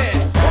back when I'm here.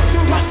 Walk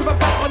too much with a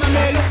back when I'm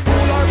here. Look,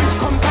 all our is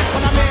come back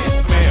when I'm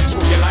here. Man,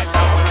 pull your lights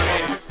out when I'm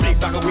here. Big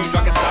bag of weed,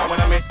 drag a style when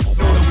I'm here.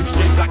 Know that we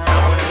straight black out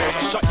when I'm here.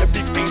 Shut your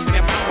big face in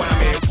your mouth when I'm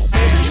here.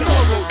 You know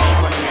I roll deep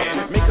when I'm here.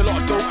 Make a lot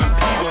of dough and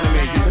peas when I'm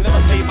here. You can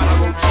never say man I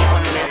roll cheap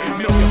when I'm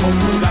here. Milk your whole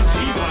crew like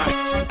cheese when I'm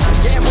here.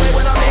 Yeah, boy,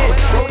 when I'm here.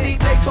 Roll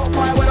deep, they top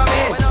fire when I'm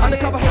here.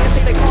 Undercover haters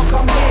think they can't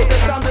come here. The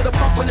sound of the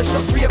pump when the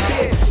shots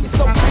reappear. It's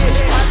so clear.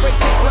 I break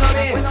things when I'm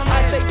here. I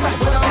say facts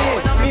when I'm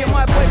here. Me and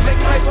my boys make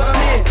noise when I'm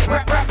here.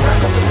 Rap, rap, rap.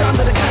 The sound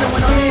of the cannon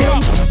when I'm here.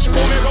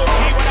 Roll me roll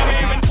deep when I'm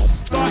here.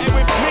 Starting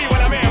with me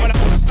when I'm here. When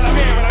I'm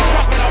here. When I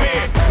trap when I'm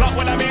here. Block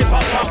when I'm here.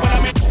 Top when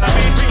I'm here. I'm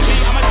here. Drink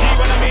deep. I'm a G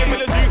when I'm here.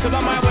 Will do cause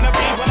I might wanna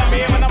be when I'm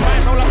here. When I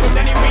might roll up with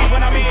any weed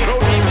when I'm here.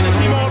 Roll deep in the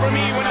team over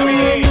me when I'm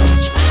here.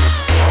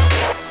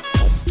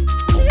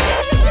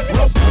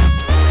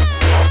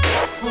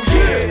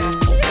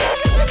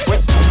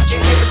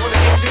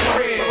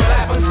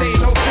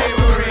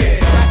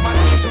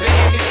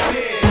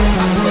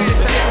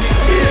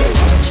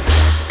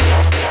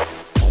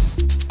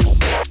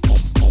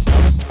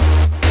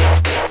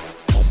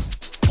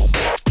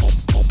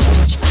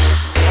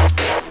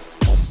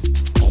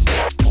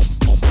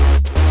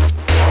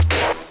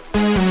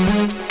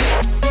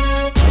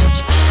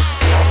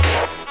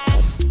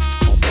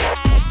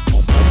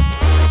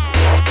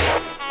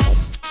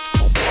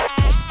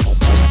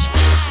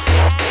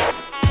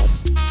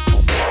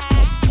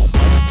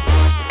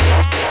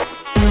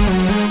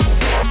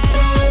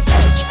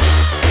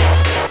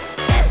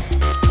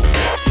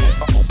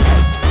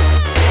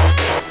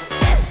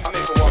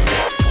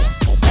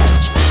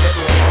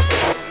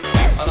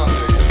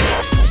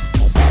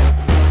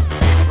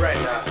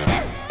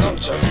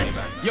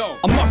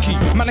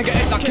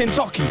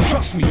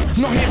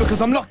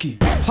 I'm lucky.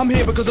 I'm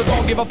here because I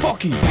don't give a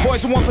fucky.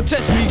 Boys who want to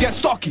test me get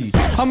stocky.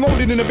 I'm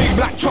rolling in a big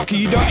black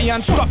trucky, dirty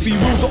and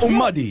scruffy, rules are all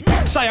muddy.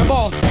 Sire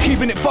bars,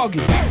 keeping it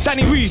foggy.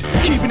 Danny Reed,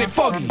 keeping it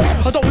foggy.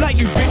 I don't like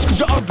you bitch cause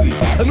you're ugly.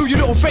 I know you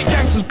little fake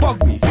gangsters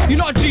bug me. You're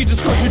not a Jesus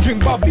cause you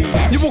drink bubbly.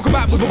 You walk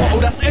about with a bottle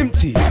that's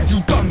empty.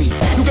 You dummy,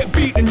 you get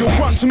beat and you'll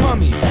run to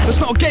mummy. It's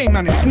not a game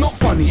man, it's not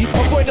funny.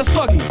 Avoid the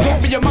sluggy,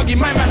 don't be a muggy,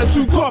 my man are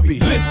too grubby.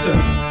 Listen,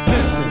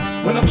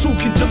 when I'm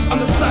talking just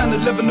understand the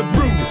level of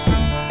rudeness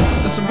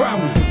that's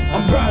around me.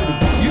 I'm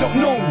rowdy, you don't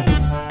know me,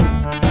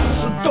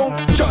 so don't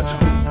judge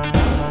me.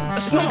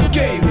 It's not a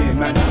game here,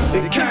 man,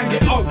 it can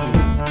get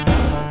ugly.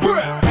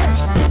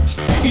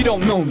 You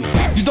don't know me,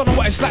 you don't know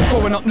what it's like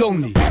growing up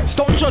lonely.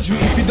 Don't judge me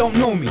if you don't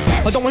know me.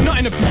 I don't want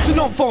nothing of you, so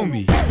don't phone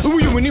me. Who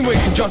are you anyway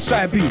to judge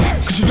Sire B?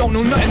 Cause you don't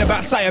know nothing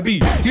about Sire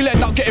B. You'll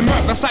end up getting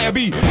murked by Sire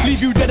B.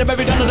 Leave you dead and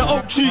buried under the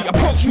oak tree.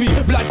 Approach me,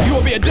 blood,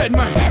 you'll be a dead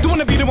man. Don't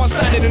wanna be the one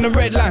standing in the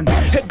red land.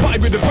 Head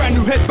butted with a brand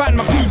new headband,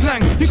 my crew's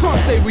lang. You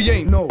can't say we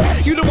ain't, no.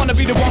 You don't wanna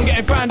be the one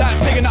getting found out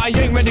saying that I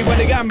ain't ready when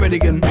I am ready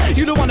again.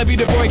 You don't wanna be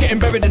the boy getting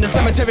buried in the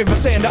cemetery for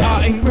saying that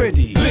I ain't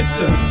ready.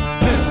 Listen,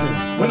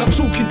 when I'm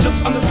talking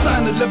just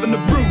understand the level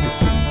of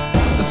rudeness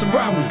that's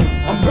around me.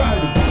 I'm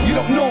rowdy, you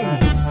don't know me,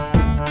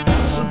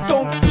 so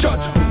don't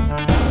judge me.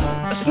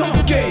 It's not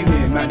a game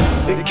here, man,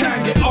 it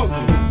can get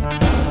ugly.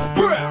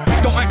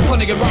 Don't act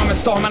funny, get rhyming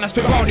star, man, I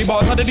spit roundy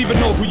bars, I don't even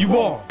know who you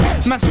are.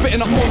 Man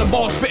spitting up more than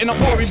bars, spitting up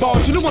worry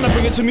bars. You don't wanna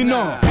bring it to me,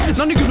 nah.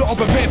 None of you lot are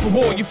prepared for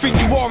war. You think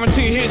you are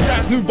until you hear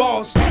Sam's new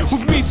bars.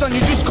 With me, son,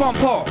 you just can't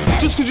part.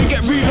 Just cause you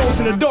get reloads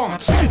in the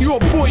dance. You're a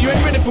boy, you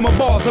ain't ready for my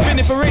bars. I've been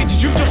here for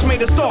ages, you've just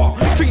made a start.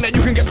 Think that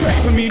you can get wrecked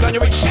for me, like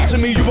you ain't shit to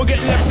me. You will get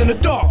left in the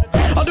dark.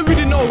 I don't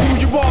really know who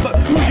you are, but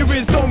who you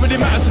is don't really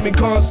matter to me,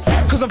 cause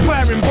I'm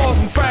firing bars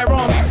and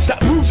firearms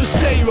that will just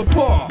tear you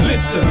apart.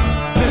 Listen,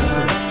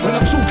 when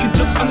I'm talking,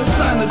 just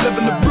understand the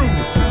level of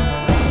rudeness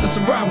that's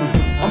around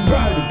me. I'm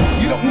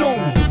rowdy, you don't know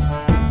me,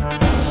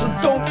 so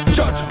don't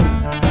judge me.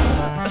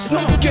 It's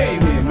not a game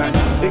here, man,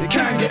 it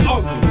can get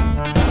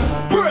ugly.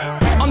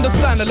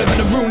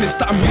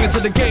 into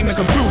the game like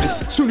I'm through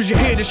this. Soon as you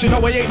hear this, you know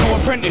I ain't no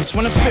apprentice.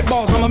 When I spit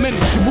bars, I'm a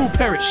menace, you will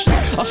perish.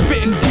 I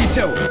spit in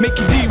detail, make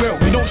you derail.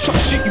 You don't shot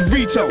shit, you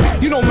retail.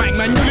 You know, man,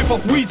 you live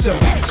off weed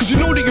cells. Cause you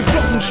know that you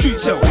flop from street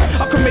cells.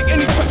 I can make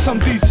any tracks, I'm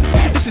decent.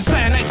 This is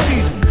cyanide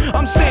season.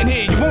 I'm staying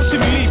here, you won't see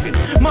me leaving.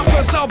 My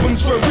first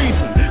album's for a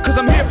reason. Cause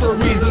I'm here for a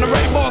reason. I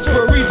write bars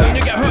for a reason.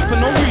 You get hurt for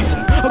no reason.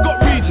 I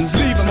got reasons,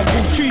 leaving my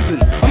balls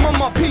treason. I'm on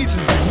my P's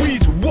and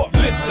weasel. What?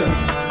 Listen.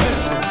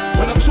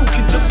 When I'm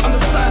talking, just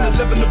understand the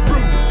living the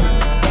bruise.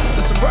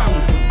 It's around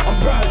me, I'm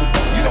round.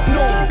 You don't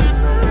know me,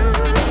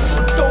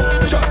 so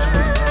don't judge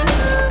me.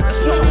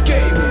 It's not a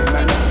game here,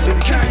 man.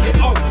 It can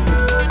get ugly.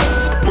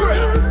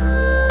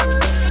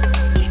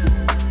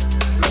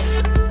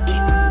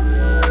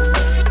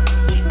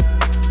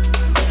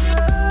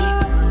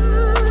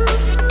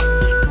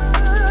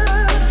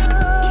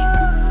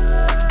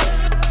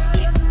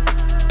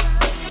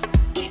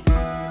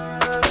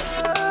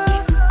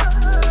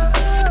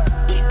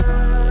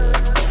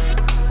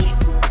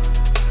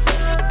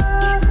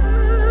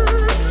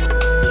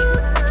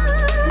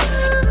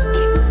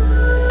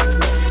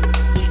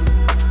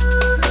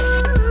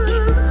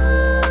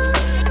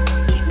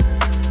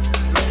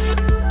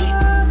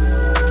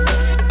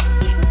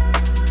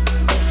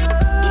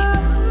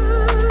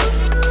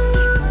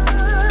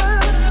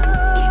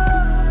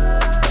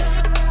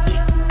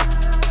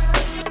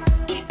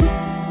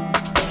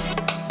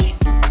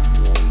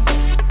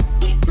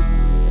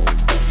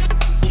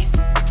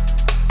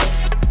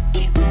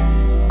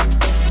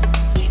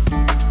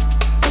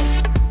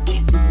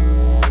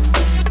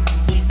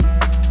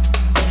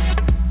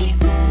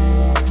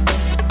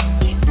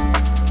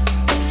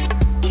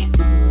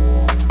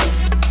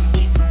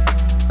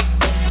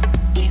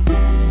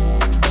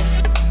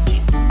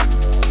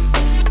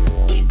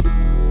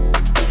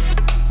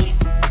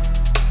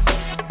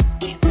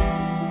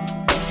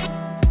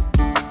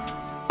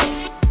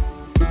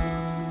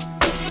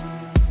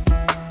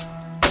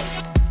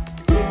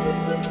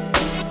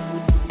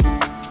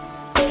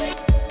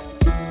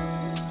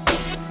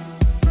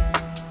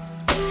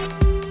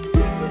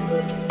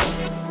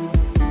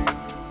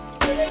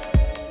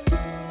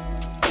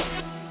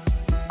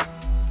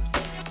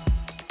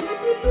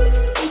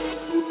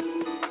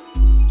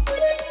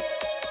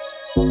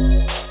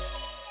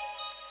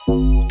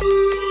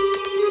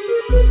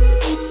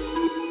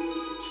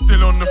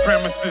 Still on the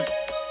premises,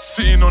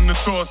 sitting on the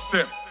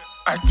doorstep,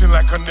 acting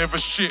like I never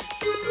shit.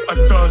 I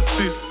does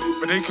this,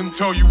 but they can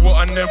tell you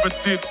what I never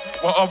did,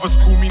 while others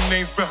call me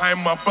names behind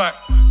my back,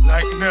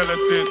 like Nella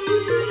did.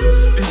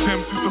 These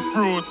MCs are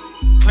frauds,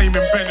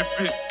 claiming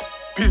benefits,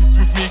 pissed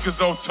with me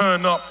cause I'll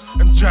turn up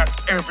and jack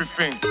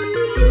everything.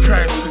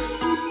 Crisis,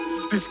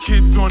 this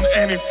kid's on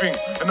anything,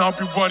 and I'll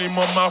be running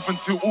my mouth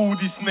until all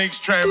these snakes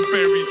try and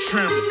bury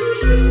trim.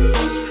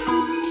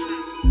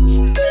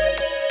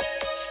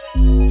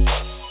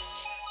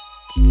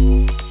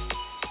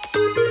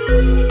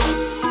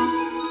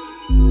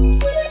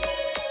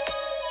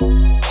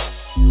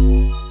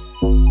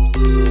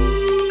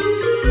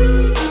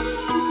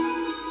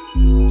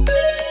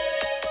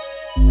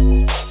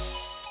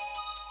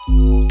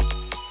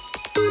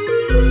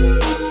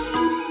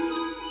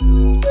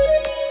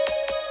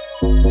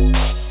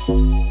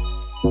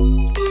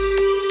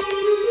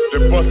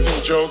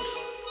 Busting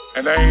jokes,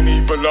 and I ain't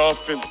even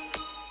laughing.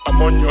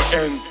 I'm on your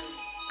ends,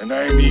 and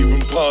I ain't even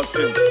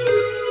passing.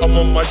 I'm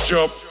on my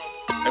job,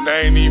 and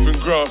I ain't even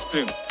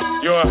grafting.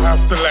 You'll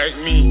have to like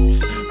me,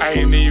 I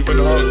ain't even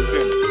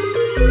asking.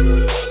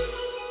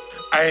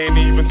 I ain't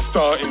even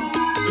starting.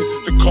 This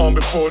is the calm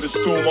before the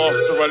storm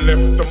after I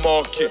left the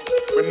market.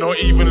 We're not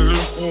even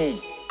lukewarm,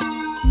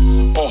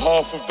 or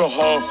half of the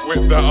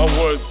half-wit that I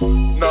was.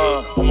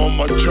 Nah, I'm on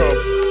my job.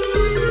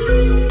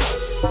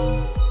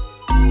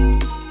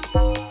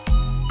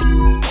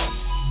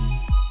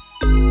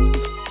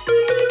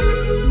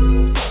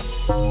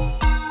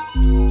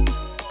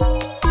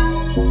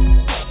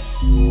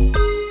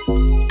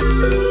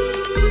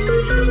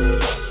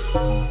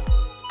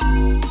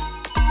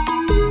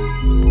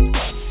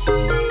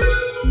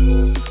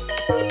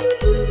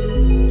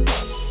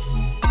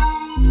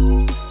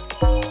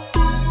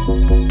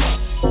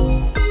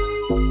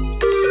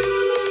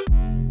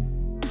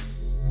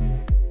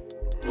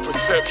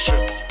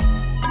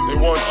 They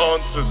want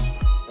answers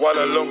while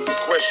I long for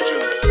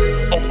questions.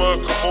 I'll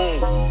murk them all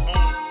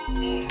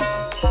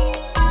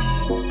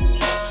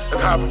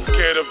and have them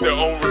scared of their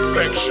own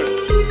reflection.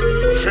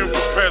 Trim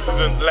for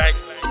president like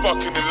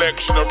fucking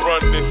election. I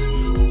run this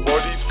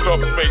while these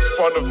flops make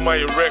fun of my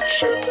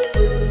erection.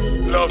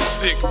 Love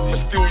sick but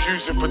still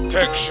using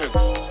protection.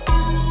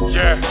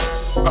 Yeah,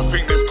 I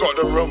think they've got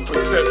the wrong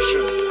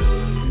perception.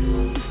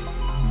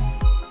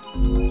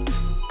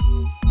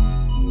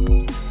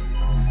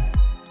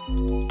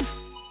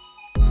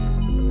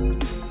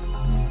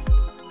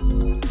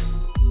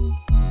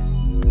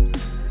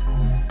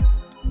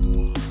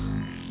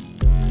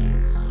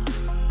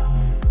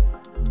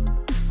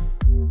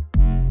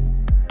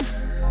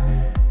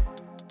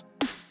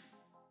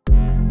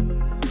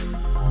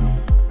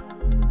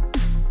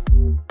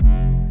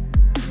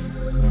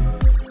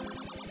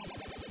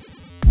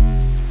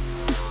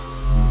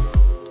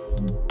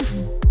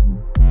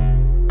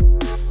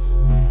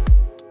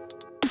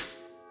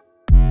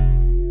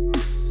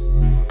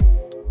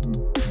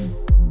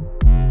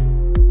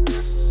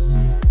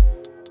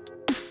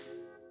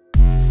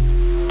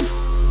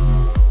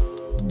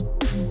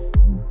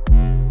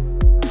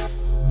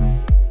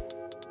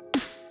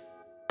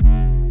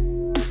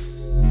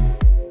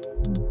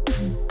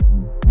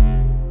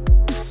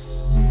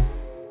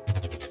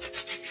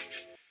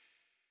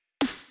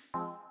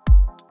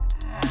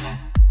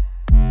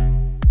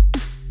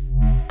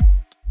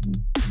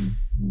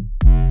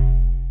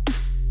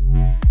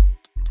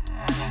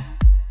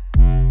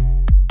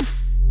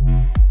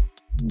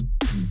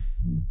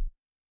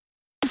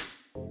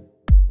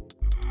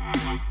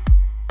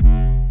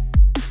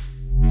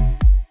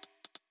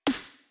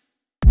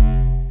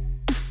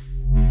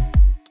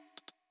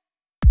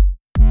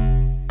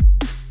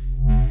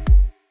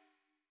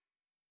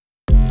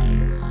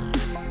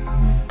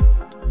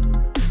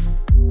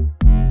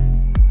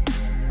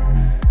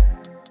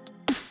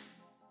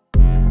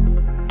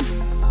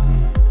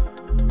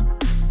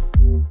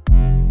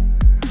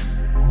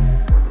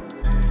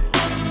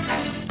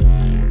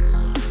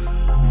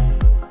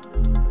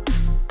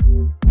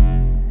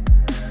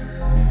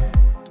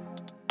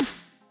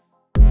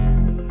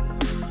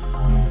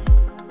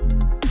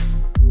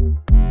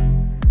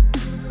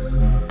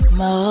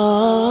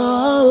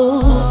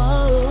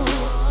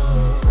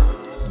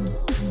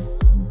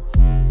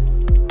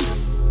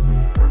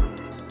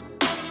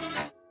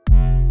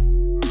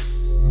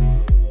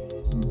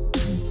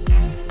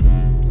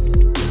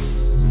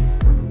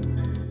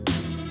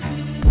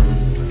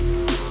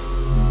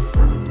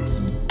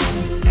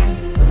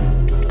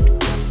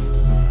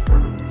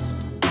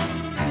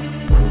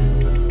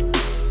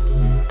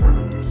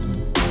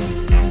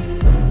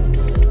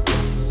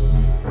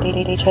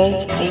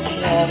 DJ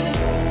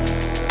DTM.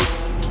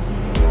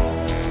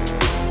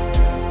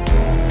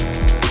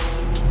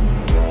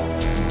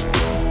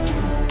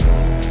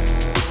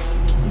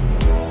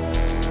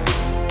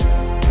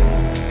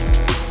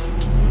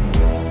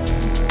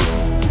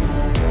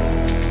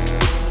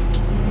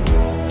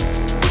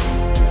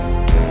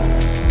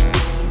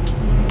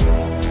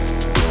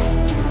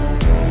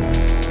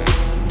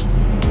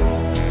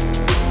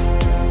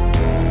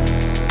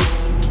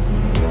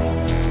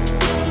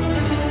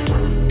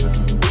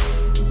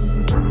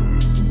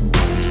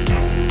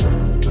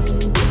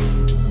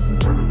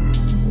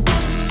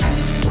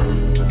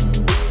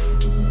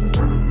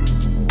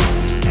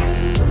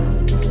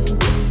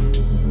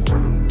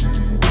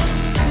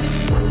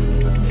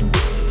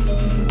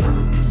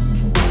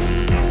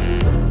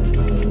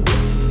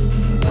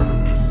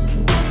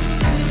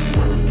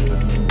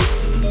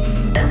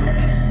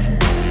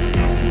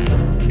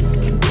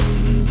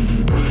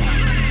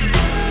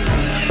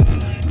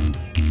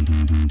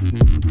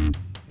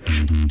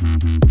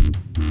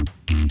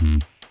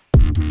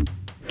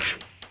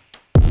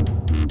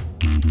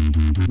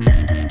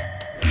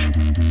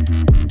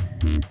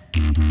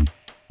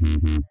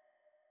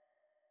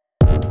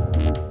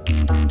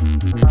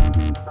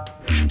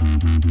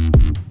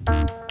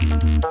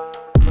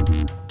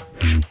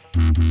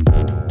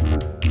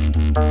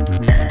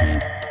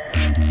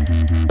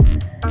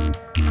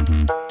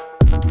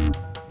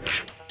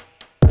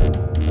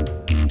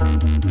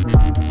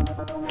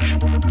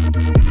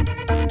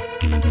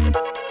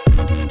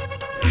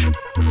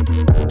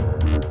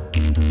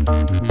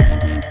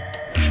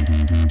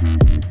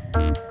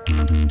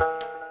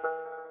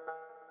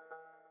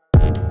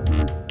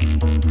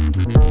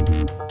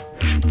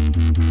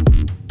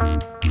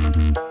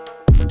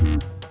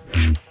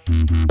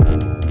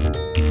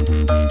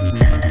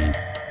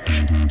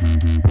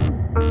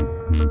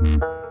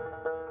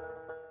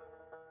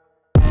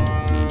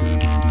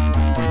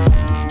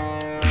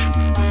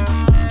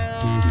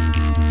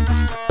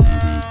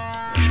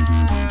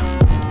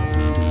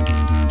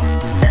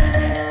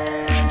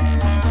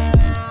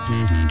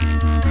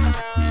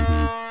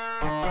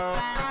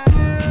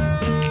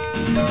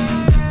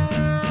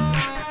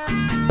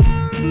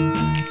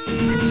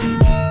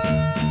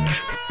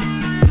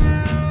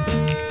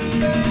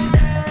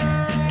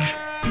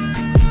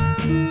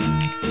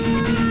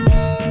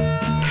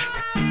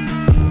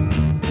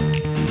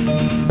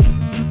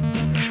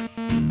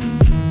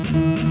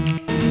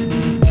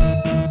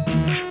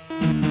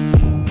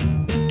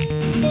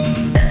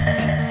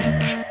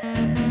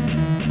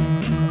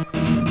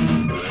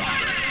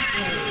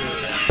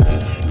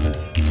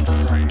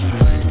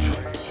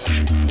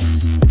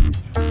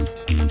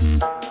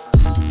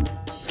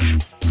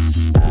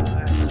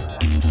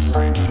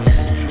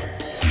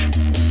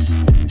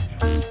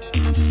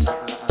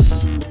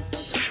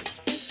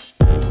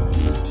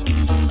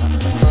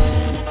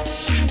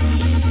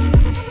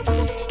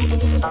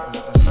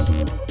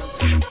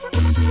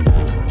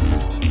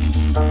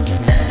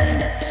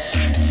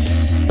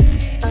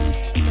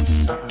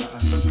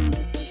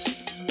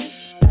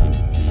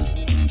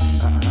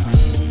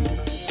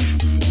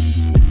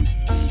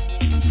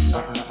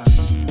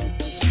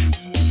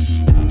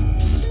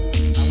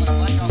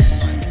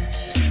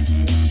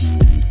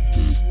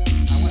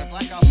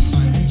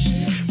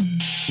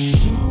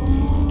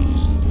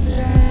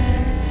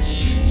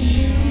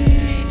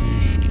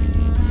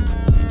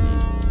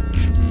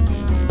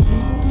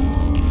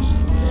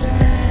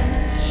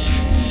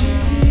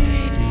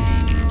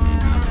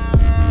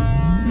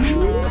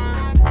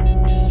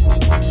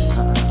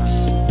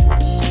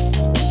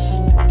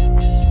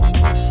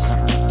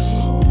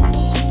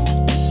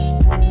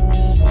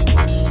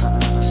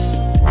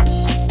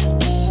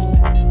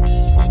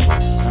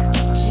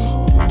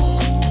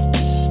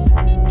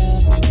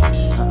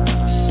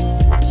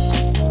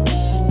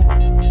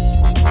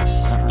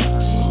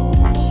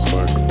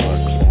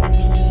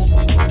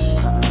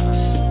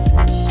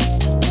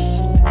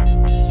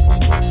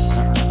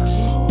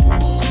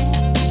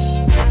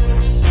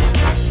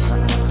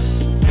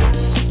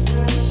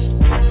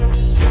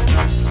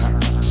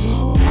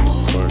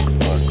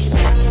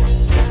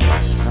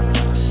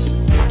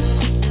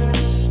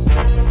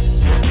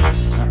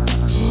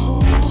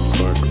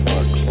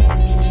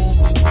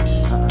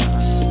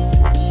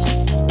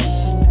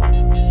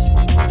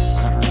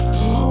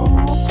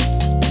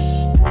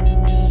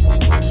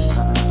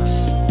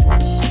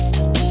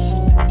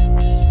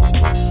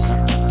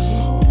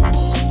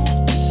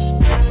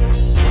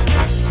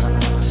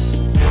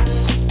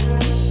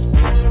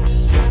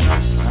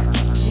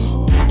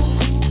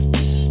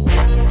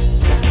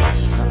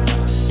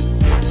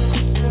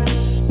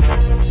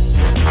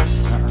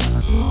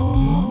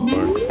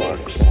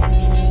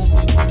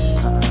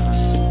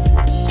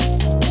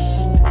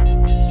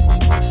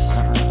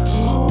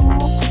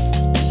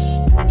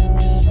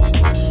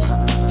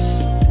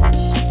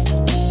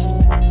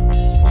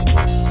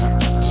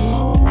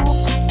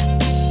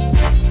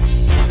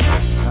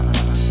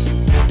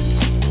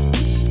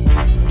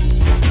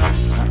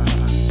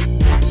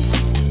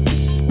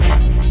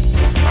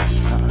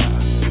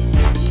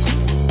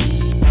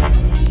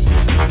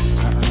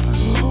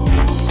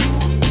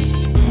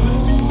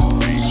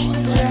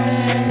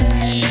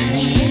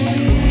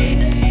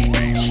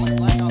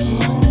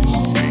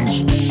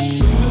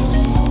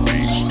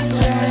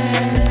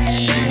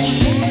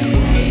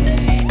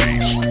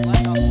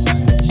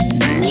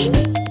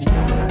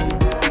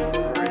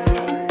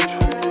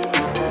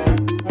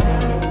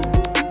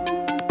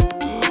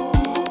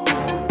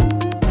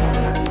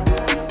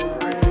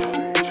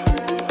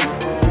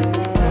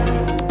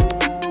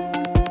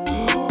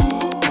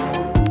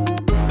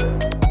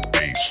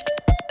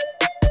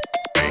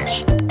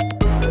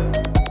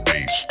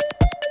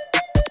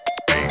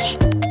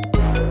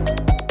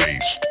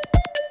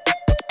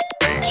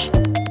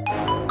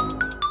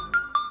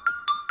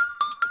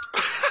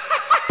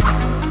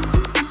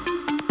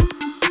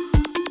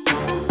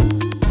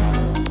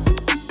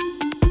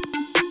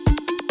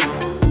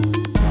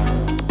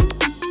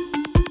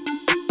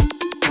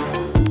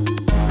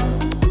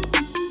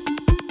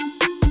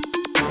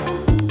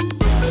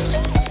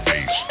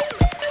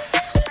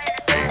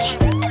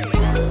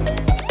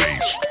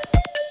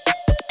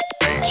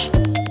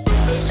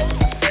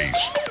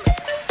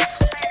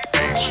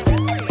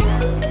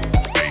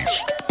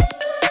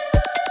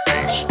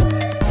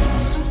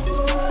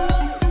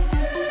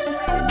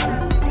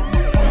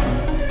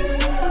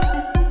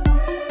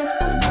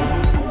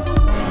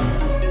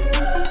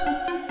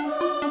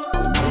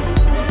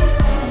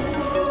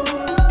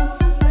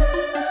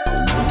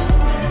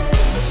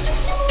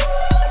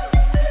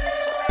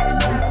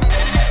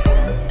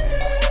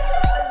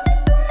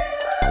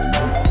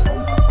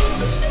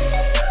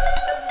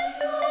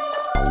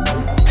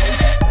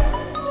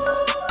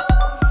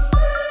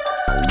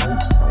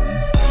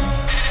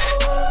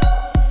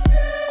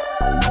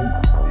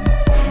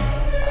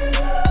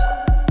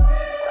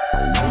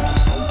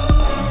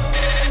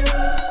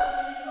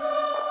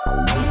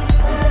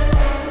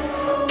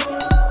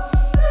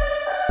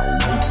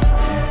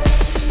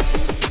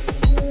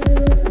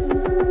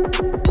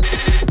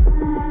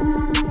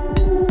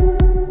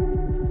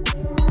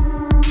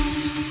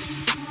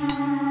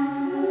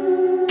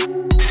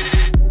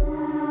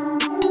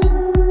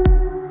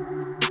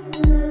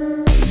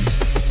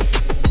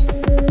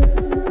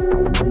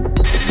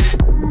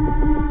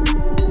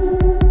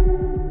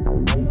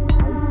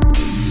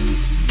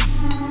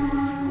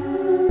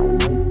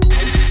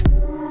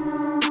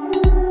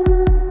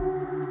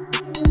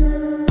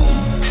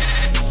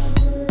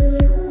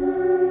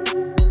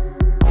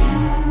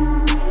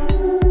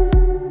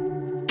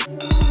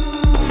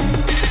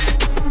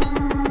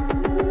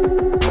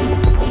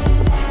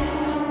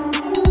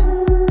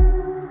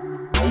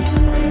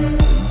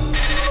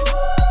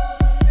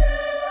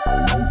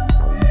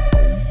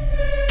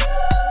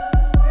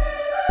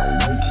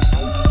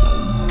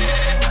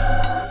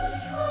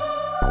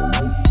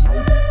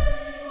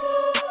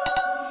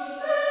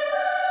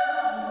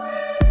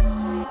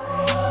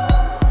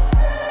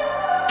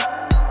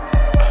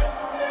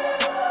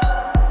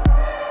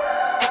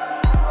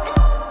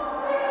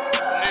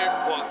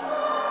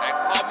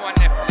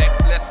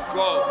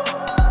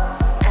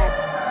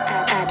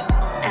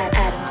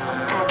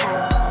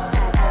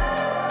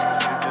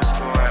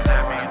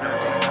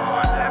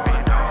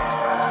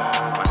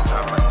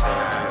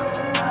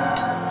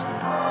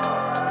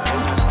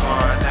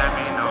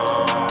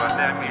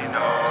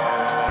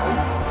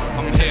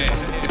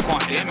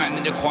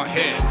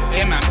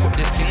 Yeah, man, put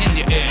this thing in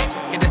your ear.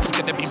 Yeah, this is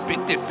gonna be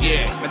big this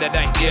year. Man, that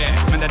yeah,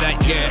 man, that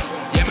yeah.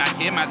 Yeah, man,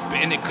 here, man,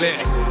 spitting it clear.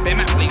 They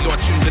might play your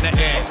tunes in the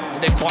air.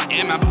 They can't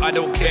hear, man, but I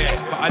don't care.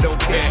 But I don't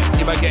care.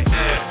 If I get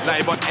air,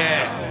 live on air.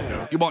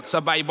 You won't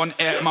survive on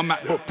air. My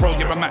MacBook Pro,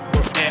 give a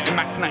MacBook Air. A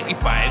Mac 95.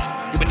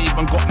 You ain't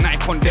even got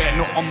Nike on there.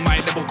 Not on my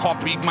level,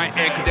 can't breathe my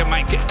air. Cause they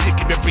might get sick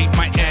if you breathe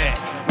my air.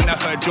 When I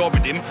heard you're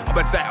with him, I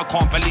was like, I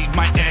can't believe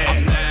my air.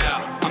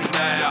 I'm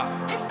there.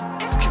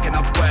 It's kicking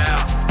up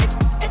where?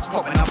 It's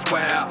popping up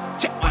where?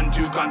 Check 1,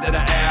 2, gun to the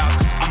air.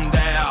 I'm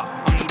there.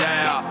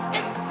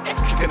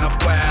 It's kicking up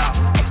where?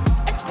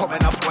 It's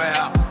popping up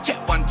where?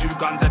 Check 1, 2,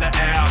 gun to the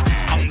air.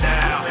 I'm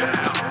there.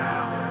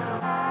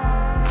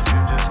 You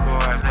just go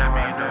and let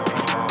me know.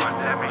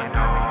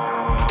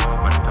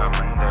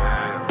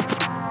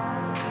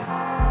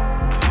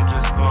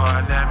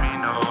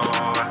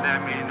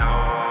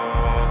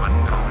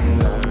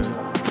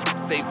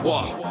 Say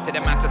what? Tell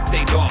them man to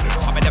stay dark.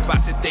 I'm in the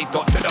basses, they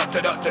dot, I'm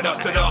in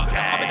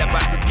the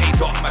basses,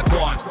 K-dot, my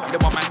gone. You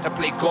don't want man to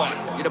play God.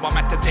 You don't want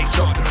man to take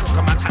shots. Look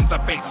at man's hands are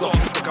face off.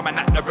 Look at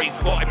man at the race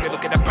spot. If you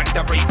look at the back,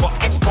 the race spot,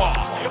 it's bar.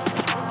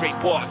 Great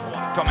boss.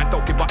 Tell man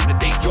don't give up the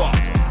day job.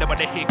 They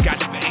wanna hear God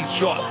if it ain't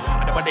shot.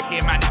 I don't wanna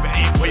hear man if it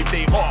ain't wave,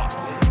 they off.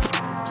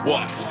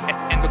 What?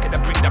 SN look at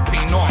the bring the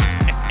pain on.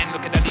 SN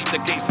look at the leave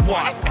the gates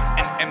one.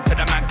 SNM to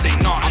the man say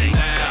no. I'm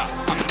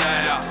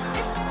there.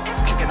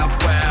 It's kicking up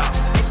where?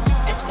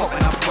 It's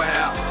popping up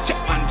where? Check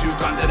 1, 2,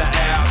 gun to the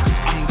air.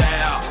 I'm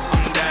there.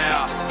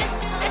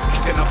 It's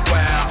kicking up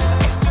where?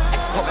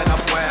 It's popping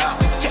up where?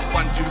 Check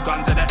 1, 2,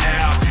 gun to the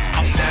air.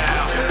 I'm there.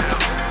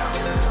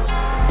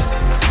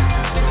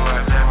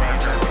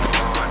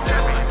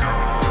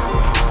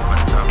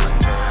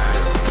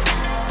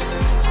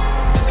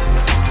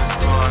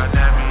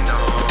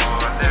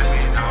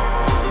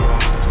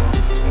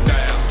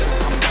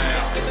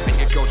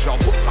 Your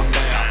books, I'm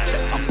there,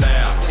 yes I'm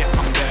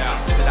there,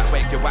 so that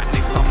way you're at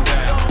least I'm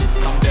there,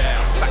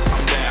 back I'm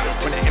there,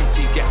 when the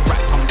MC gets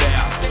back I'm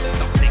there,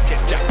 don't take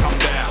it jack I'm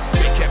there,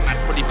 make it man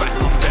fully back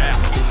I'm there,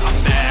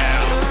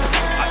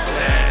 I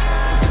said,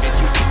 just give it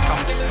you kick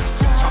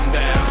I'm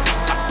there,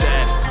 I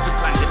said,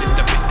 just landed in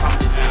the bits I'm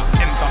there,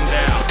 M's I'm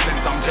there,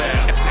 Ben's I'm there,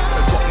 if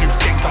Nectar's got new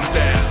skins I'm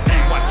there,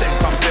 anyone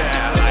thinks I'm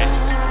there, like,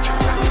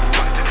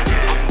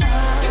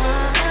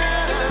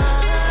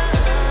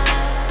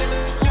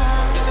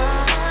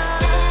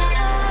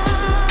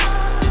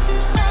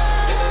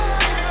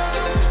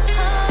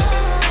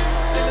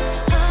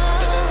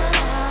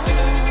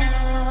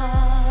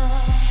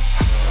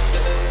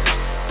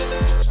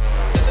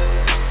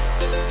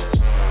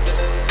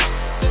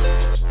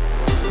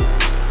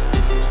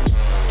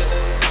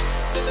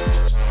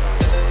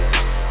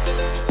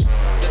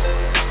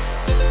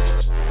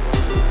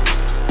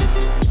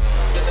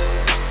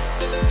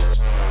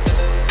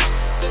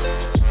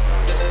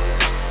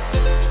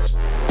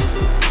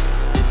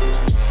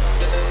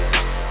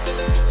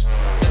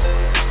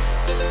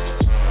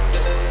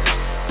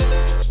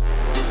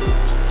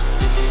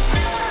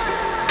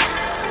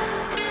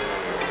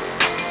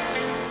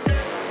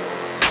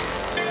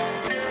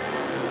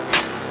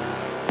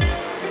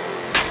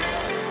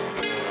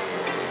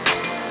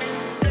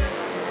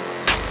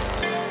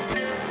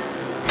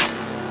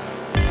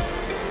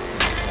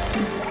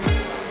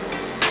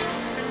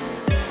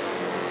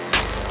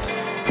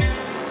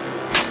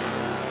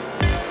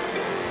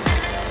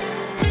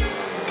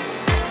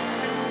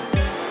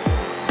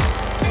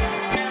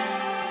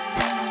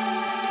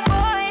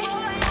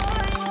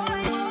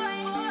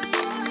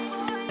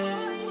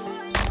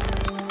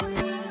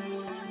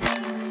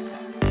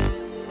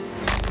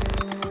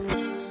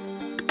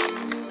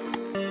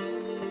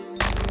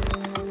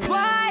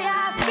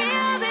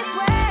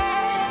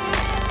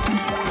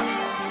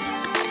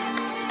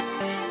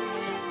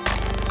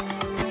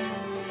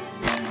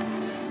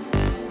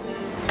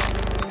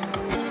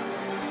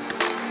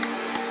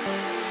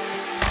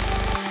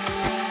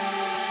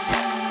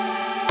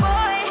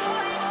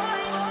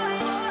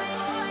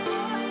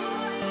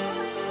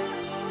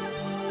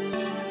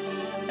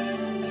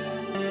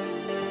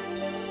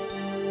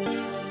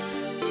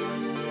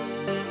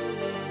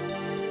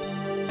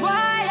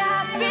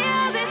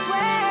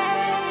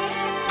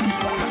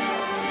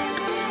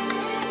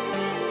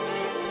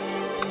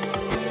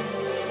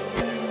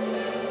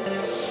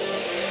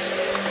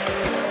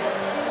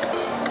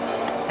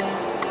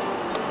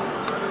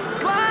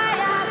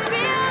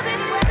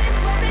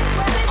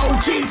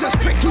 Jesus,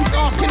 prick keeps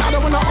asking, I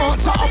don't wanna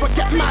answer. I would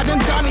get mad and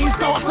done. He's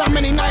darts like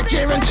many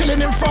Nigerian chilling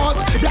in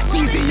France. Black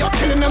TZ, you're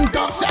killing them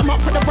dark. Set them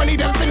up for the rally,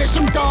 then finish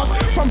them dark.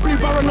 From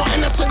Blueborough, not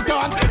innocent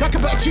dog. Like a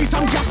bit of cheese,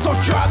 I'm gassed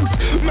off drugs.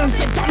 Man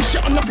said damn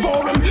shit on the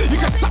forum. You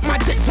can suck my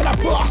dick till I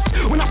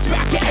bust. When I spit,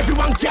 I get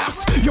everyone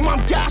gassed. Your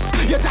mum gassed,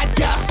 your dad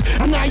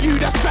gassed. And now you,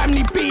 that's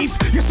family beef.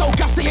 You're so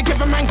gassed that you're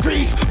giving man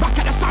grief. Back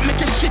at the sun,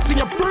 making shit in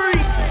your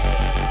breath.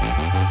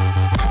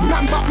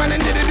 Man, but man,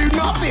 and didn't do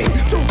nothing.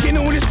 Talking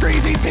all this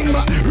crazy thing,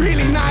 but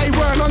really now he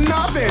weren't on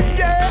nothing.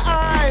 Yeah,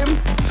 I'm.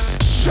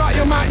 Shut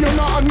your mouth, you're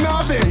not on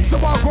nothing. So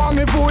I'll go on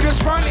with all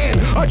this fronting.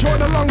 I draw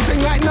the long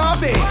thing like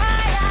nothing.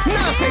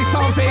 Now say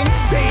something,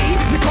 see,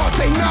 you can't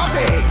say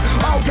nothing.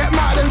 I'll get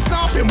mad and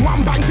snapping,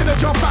 one bang to the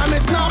job and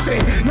it's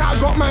nothing. Now I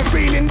got man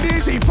feeling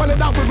dizzy,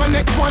 followed up with a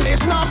next one,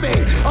 it's nothing.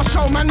 I'll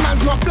show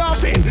man's not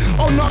bluffing.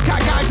 Oh,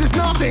 knockout guys, it's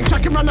nothing.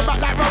 Check him round the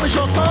back like rubbish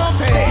or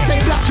something. They say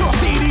black, your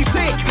CD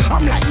sick.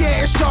 I'm like,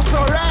 yeah, it's just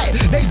alright.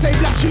 They say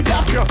black, you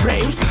up your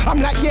frames.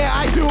 I'm like, yeah,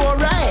 I do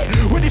alright.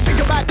 What do you think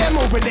about them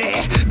over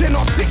there? They're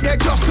not sick, they're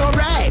just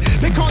alright.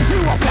 They can't do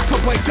what black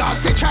or boy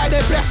does. They try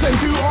their best and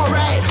do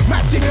alright.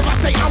 Mad thing if I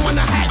say I'm on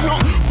a hat,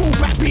 not fall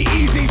back, be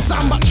easy,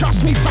 son. But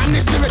trust me, fam,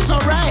 this lyric's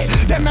alright.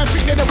 Them men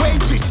think they're the way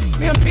to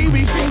me and Pee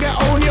Wee think they're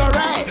only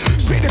alright.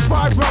 Spit this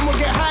bar, run will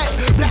get hype.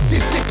 Blacks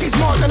is sick, is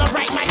more than a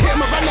right. My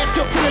him if I left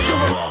to finish a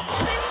rock.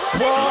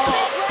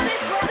 Whoa.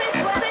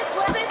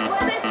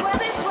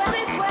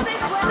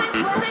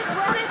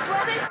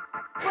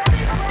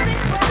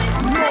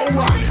 No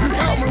one who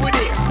helped me with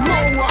this. No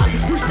one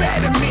who's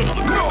better than me.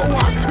 No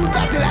one who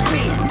does it like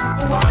me.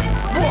 No one.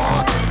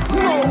 What?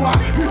 No one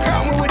who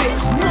helped me with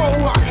this. No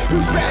one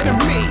who's better than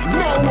me.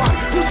 No one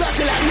who does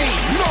it like me.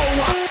 No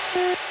one.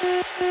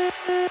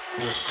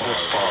 This time,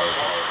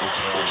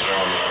 which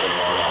rock.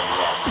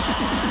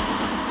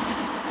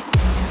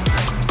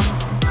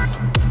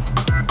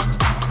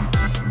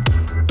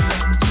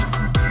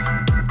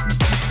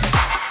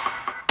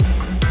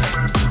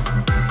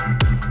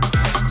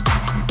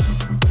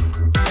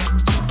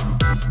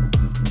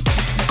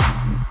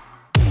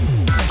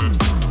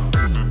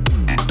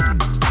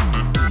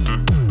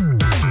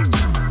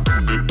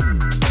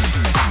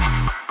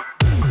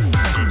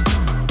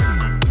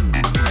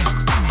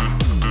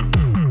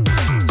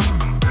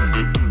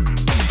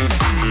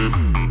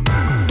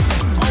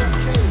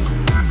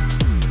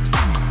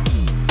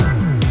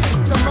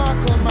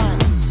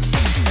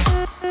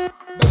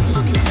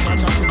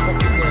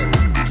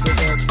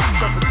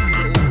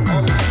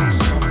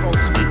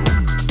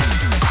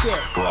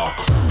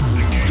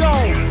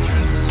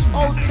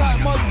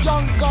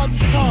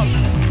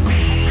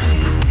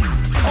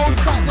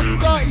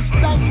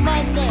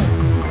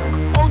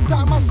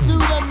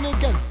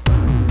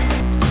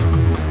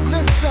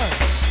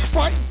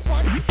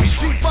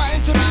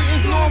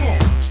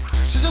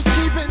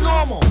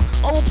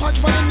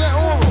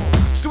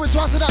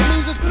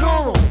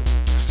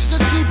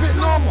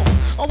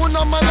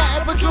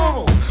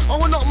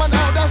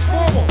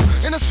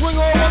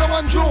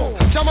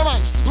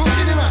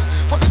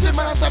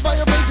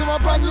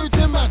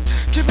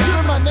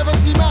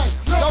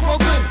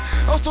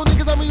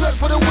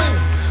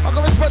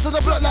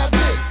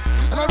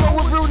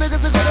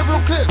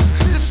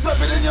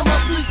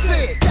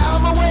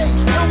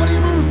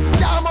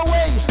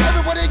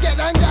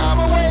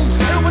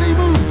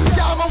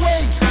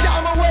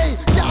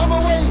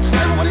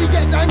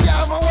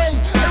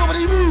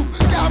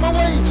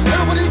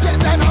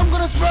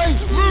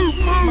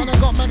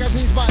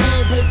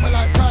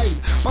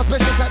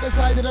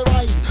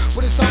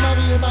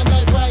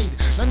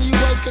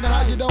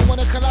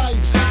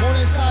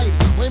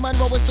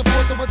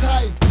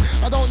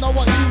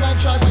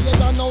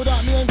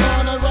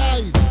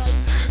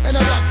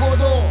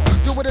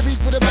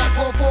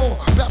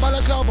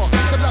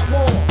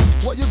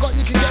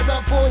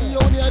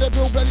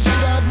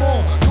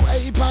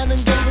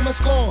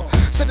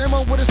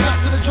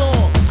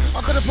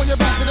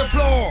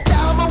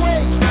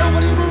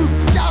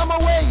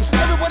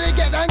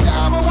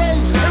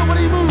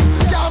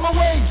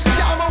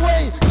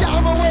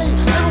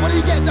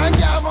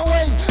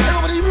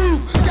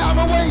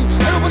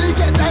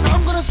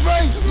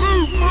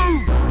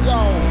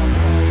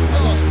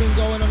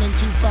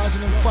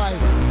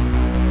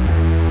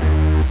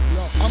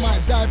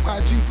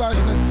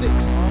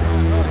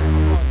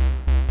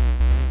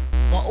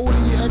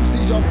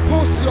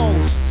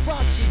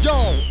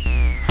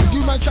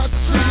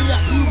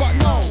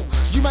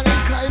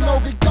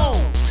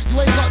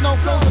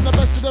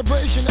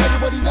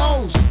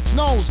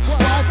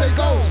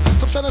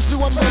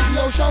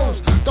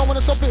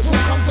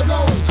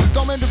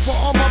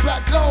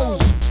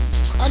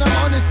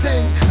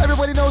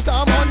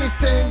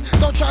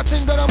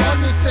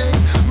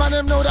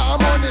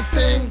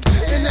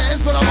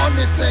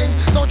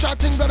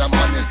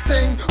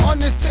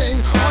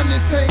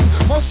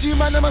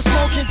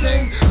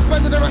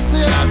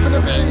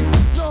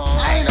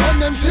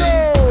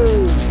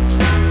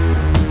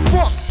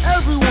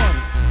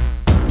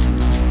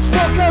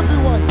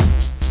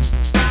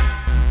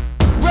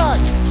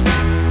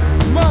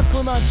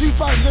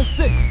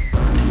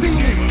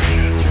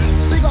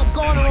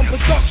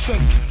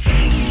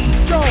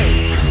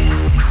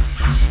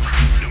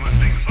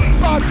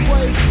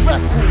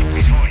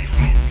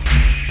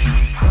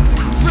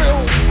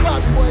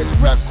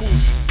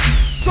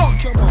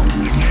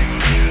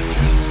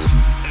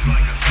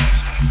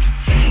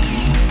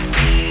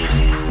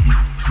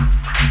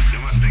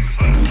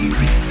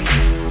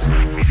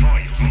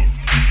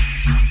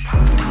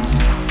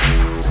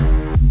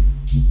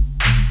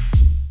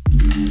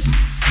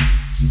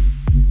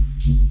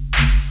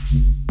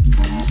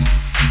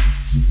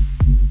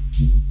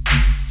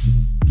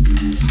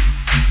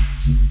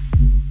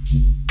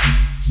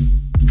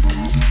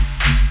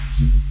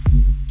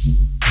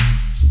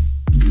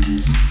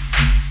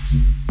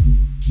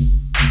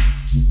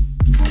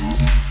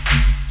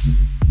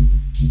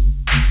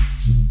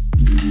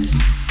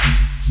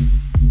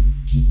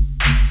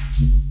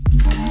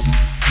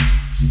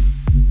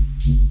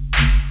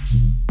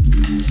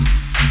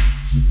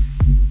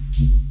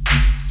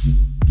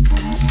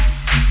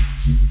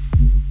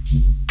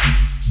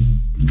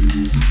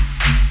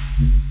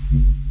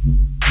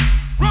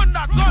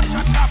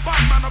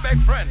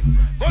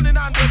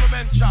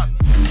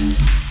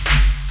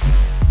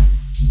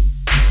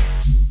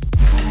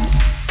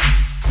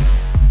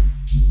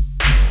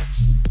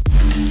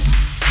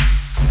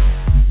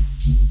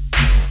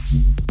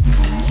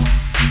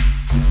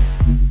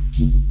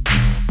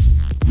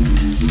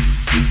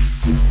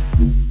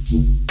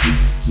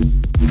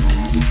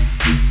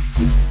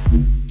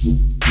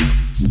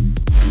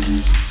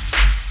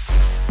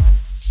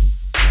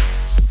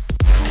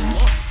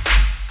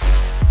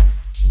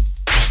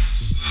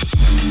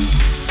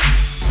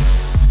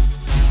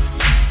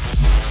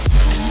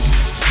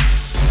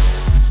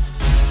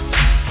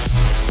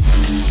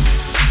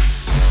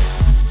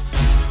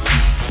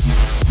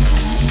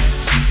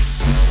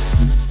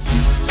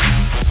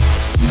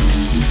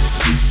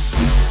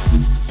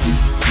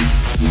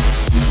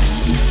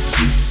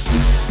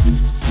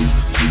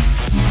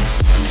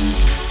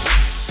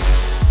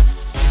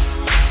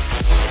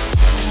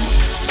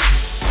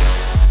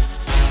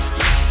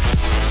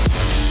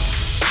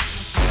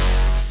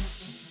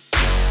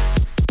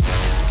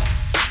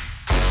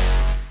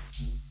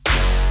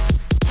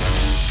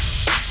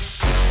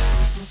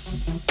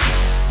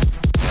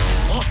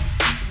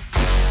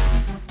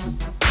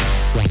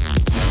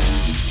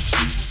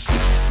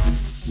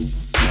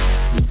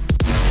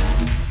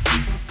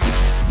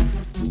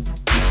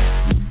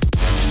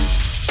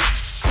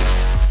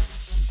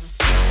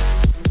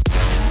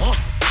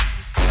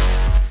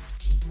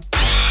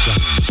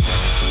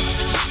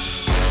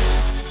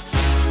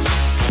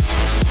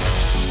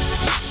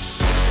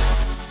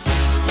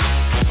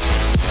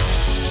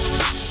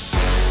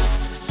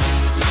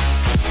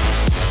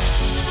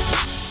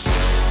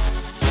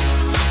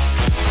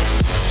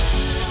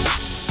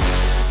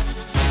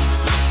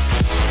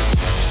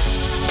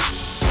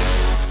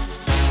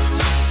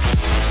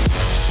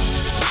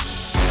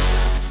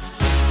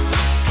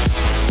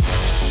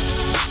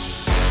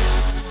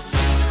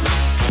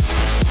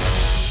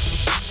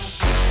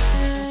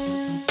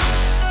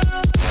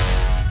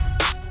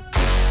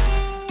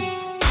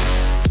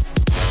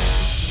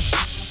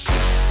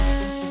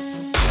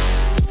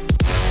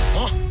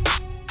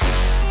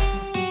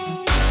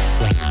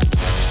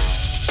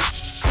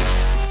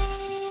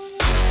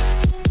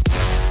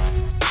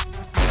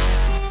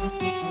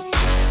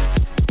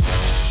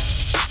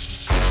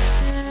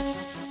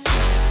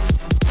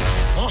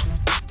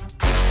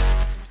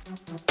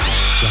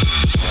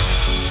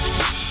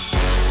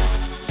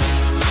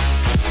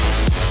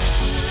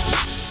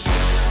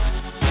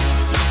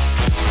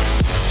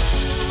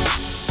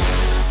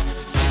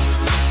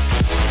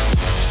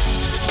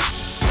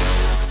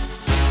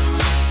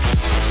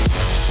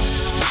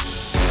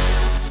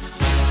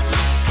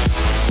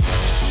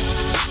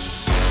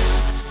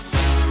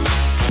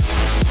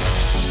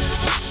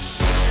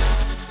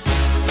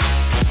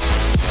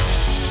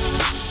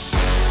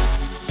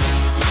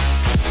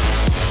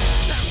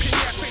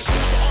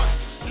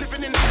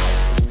 living in hell,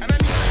 and I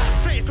need to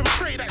have faith and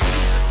pray that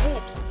Jesus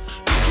walks.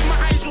 Look in my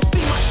eyes, you'll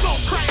see my soul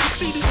cry and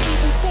see these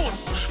evil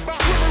thoughts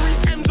about robberies,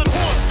 M's and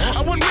whores.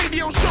 I won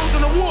radio shows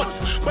and awards,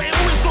 but it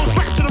always goes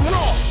back to the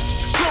raw.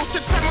 Bro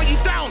said, "Fam, are you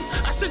down?"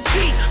 I said,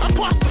 "G, I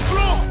passed the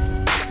floor."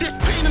 This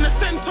pain in the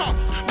center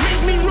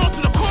made me raw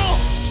to the core.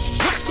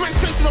 Wax man's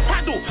face with a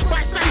paddle,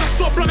 bystanders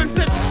saw blood and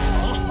said,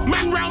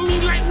 "Man round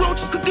me like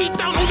roaches, could deep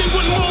down all they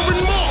want more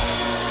and more."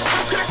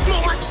 How can I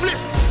smoke my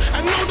spliff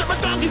and know that my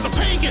dog is a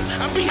pagan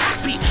and be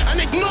happy and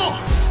ignore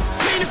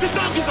pain if your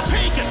dog is a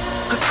pagan?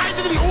 Cause I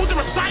didn't order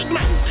a side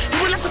man, he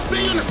will have to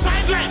stay on the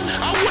sideline.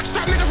 I'll watch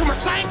that nigga from a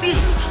side view.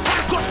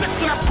 Hardcore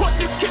sex when I put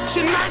this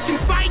kitchen knife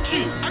inside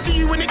you. I do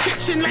you in the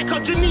kitchen like how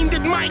Janine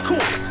did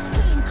Michael.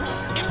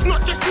 It's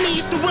not just me,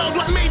 it's the world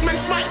what made men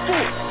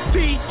spiteful.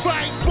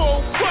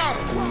 D-5-4 fun.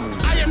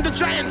 I am the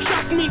giant,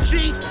 trust me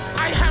G,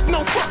 I have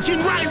no fucking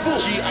rival.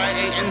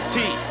 G-I-A-N-T,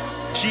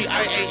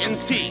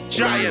 G-I-A-N-T,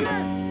 giant.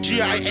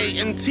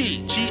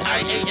 G-I-A-N-T,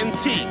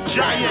 G-I-A-N-T,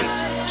 giant.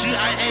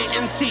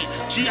 G-I-A-N-T,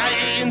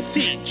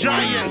 G-I-A-N-T,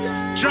 giant,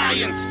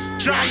 giant,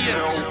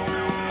 giant.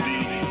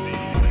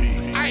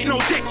 I ain't no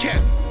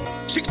dickhead.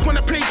 Chicks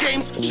wanna play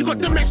games, she got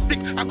domestic,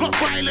 I got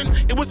violent,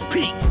 it was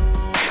peak.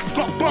 Ex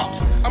got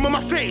boxed, I'm on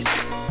my face.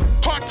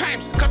 Hard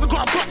times, cause I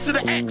got a box of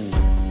the X.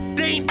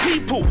 They ain't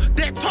people,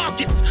 they're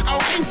targets,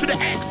 I'll aim for the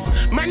X.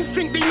 Man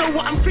think they know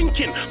what I'm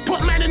thinking,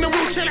 put man in a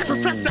wheelchair like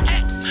Professor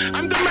X.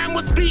 I'm the man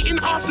was beating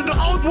after the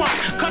old one,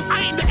 cause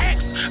I ain't the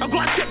X. I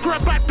got a tip for a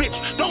bad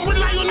bitch, don't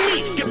rely on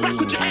me, get back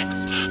with your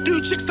ex. Do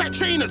chicks like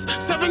trainers,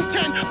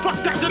 7'10",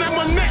 fuck that, then I'm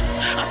on next.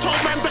 I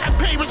told man better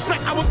pay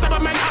respect, I will stab a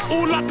man up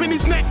all up in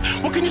his neck.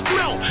 What can you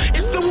smell?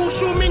 It's the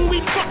Wushu Ming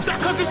weed, fuck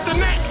that cause it's the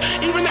neck.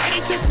 Even the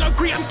HS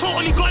agree I'm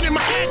totally gone in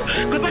my head,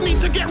 cause I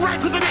need to get right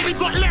cause I nearly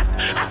got left.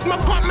 That's my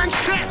butt man's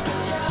trapped.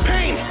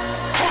 Pain,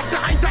 hope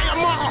that I die a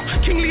martyr.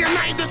 King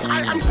Leonidas,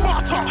 I am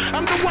Sparta.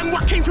 I'm the one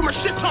what came from a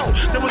shithole.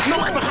 There was no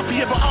ever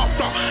happy ever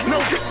after. No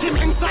victim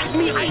inside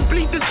me, I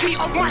bleed the G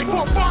of my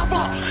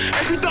forefather.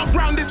 Every dog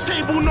round this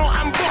table know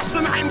I'm boss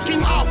and I'm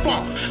King Arthur.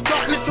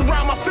 Darkness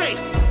around my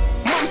face,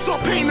 mum saw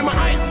pain in my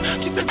eyes.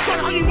 She said, "Son,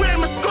 are you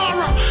wearing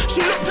mascara?"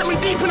 She looked at me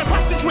deep in the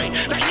passageway,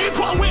 like you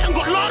put away and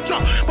got larger.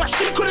 But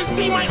she couldn't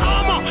see my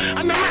armor,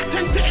 and the Mac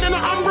 10 sitting in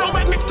an umbrella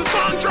bed next to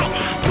Sandra.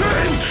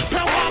 Boom,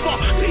 Pearl Harbor,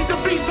 feed the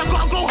beast, I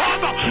gotta go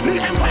harder. New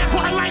Empire,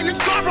 put a line in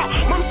Scarborough.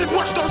 Mum said,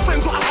 "Watch those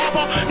friends what I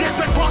harbor." Yes,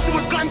 man, past it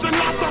was guns and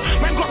laughter.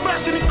 Man got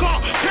burst in his car,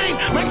 pain.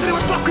 Man said it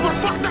was fucking, but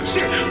fuck that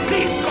shit.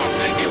 Peace, cause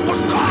it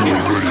was karma,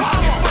 it was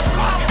karma, it was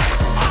karma.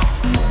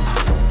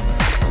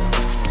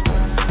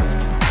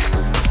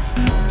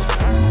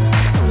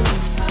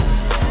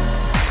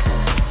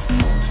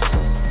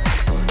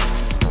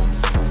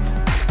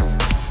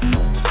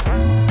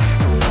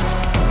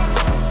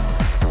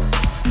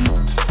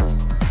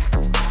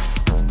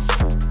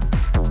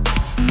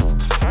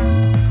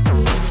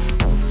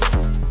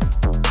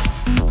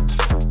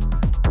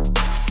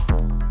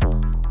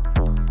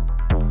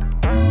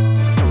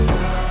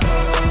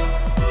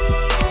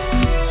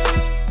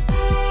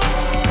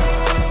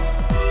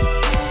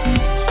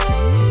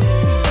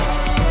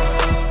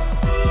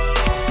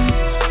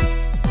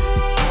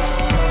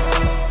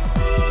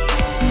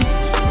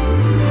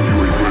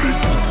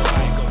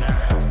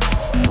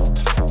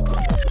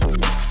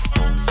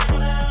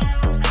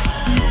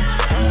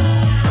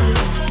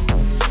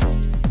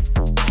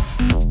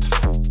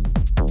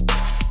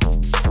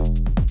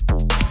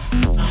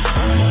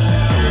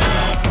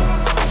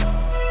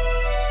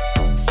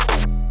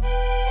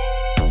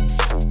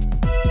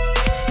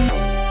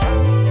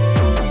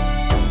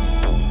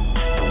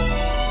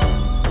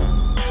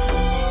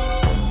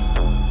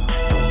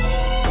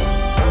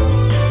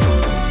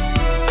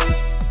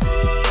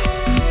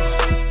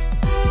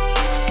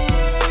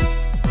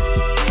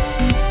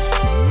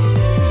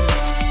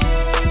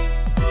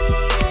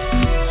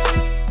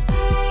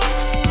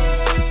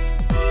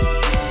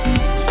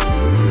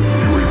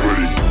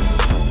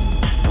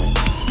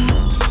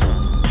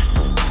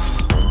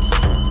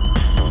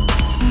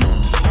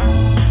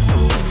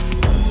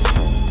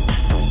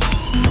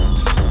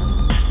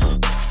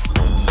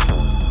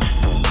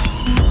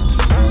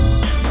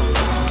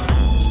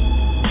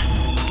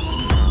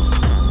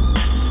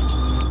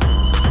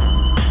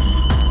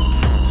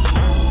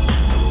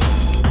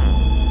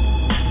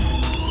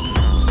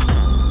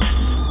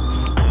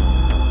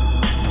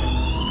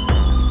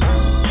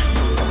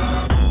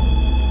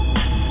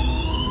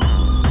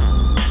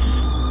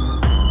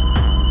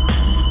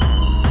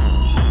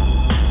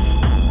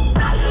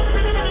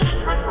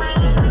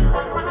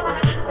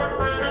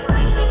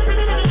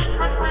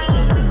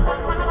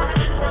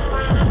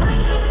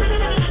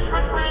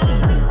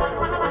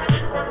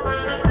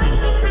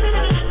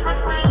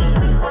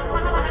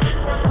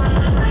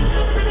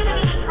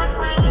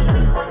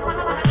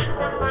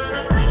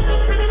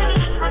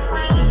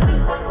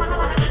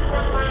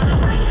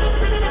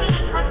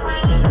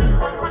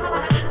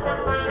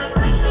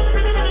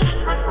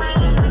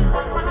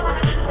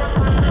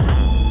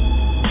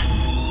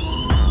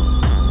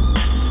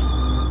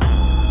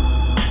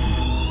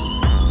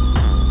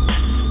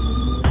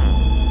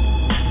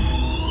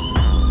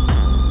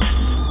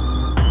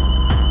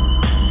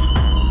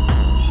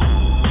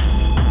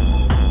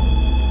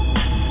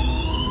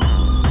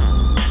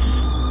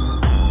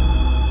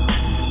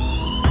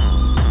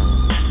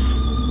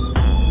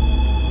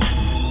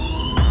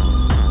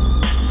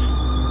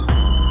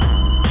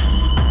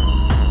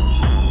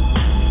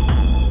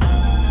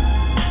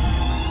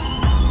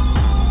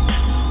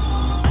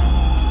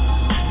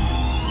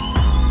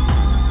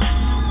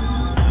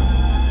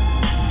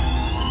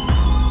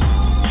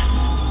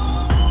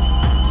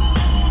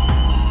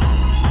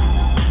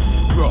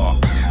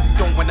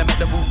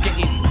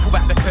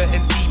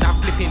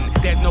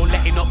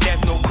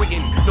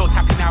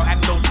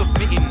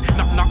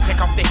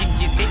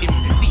 hit him.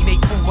 Seen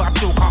 8 full, but I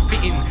still can't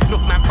fit in.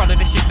 Look, man, follow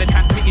the shit they're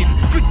transmitting.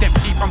 Frig them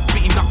sheep, I'm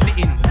spitting, not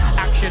knitting.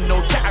 Action,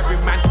 no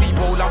chattering, man.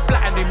 Steamroll, I'm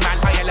flattering, man.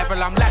 Higher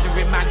level, I'm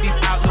laddering, man. These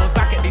outlaws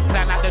back at this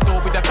plan at the door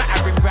with a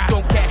battering ram.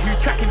 Don't care who's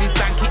tracking his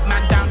band, keep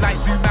man down like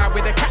Zoom out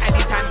with a cat in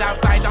his hand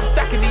outside. I'm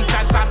stacking these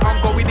fans, man.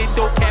 I'm going in,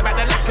 don't care about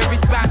the lack of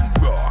his band.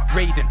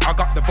 Raiding, I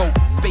got the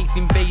votes. Space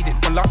invading,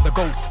 unlock the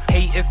ghost.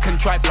 Haters can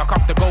try block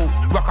off the goals.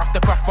 Rock off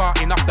the crossbar,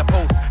 in off the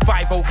post.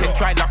 5-0 can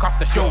try lock off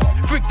the shows.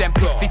 Frig them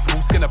pigs, this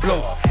move's gonna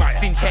blow.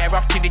 Singe hair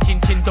off, chinny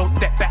chin chin, don't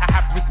step, better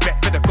have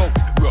respect for the goat.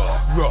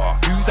 Raw,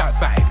 who's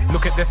outside?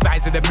 Look at the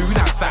size of the moon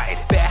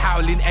outside. They're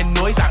howling and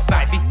noise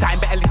outside. This time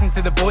better listen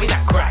to the boy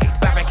that cried.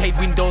 Barricade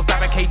windows,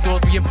 barricade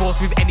doors, reinforced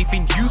with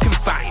anything you can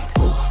find.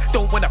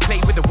 Don't wanna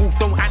play with the wolf,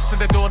 don't answer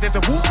the door, there's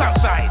a wolf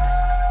outside.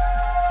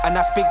 And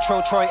that's Big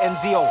Troy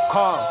NZO,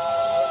 calm.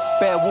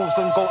 Better wolves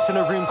than goats in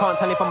the room, can't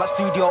tell if I'm at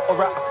studio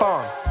or at a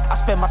farm. I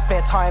spend my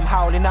spare time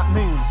howling at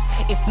moons.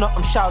 If not,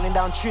 I'm shouting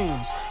down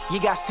tunes. You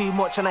gas too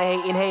much and I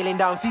hate inhaling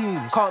down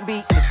fumes. Can't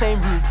be in the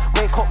same room,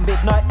 wake up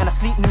midnight and I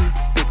sleep noon.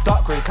 Big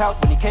dark grey cloud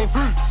when he came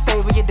through. Stay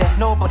where you're dead,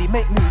 nobody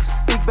make moves.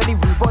 Big belly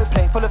rude boy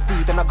plate full of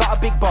food. And I got a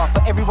big bar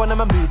for every one of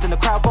my moods. And the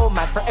crowd go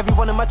mad for every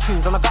one of my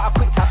tunes. And I got a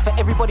quick task for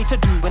everybody to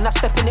do. When I'm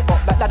stepping it up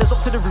like ladders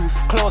up to the roof.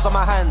 Claws on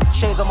my hands,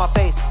 shades on my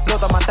face,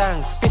 blood on my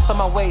dangs, fists on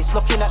my waist.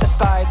 Looking at the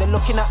sky, they're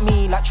looking at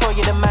me like Troy,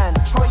 you're the man.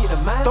 Troy, you're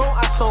the man. Don't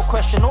ask no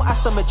question, don't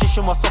ask the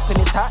magician what's up in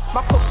his hat.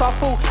 My cups are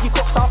full, your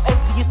cups are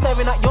empty. You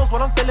staring at yours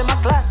while I'm filling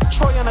my glass.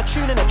 Troy on a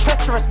tune in a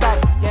treacherous bag.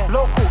 Yeah.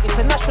 Local,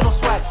 international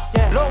swag.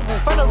 Yeah. Lone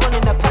wolf and a run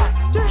in the pack.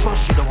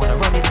 Trust you don't wanna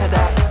run into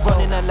that.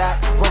 Running a lap,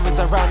 Romans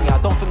around ya.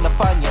 I don't think they'll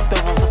find ya if the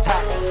wolves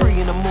attack.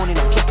 3 in the morning,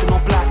 I'm dressed in all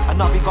black.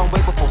 And I'll be gone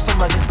way before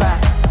sunrise is back.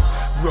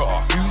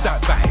 Raw, who's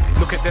outside?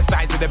 Look at the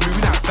size of the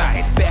moon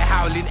outside. They're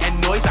howling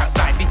and noise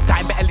outside. This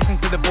time better listen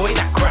to the boy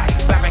that cried.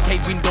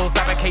 Barricade windows,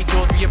 barricade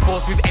doors,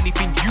 reinforced with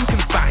anything you can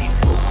find.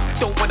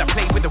 Don't wanna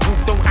play with the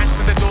wolf, don't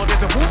answer the door,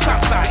 there's a wolf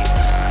outside.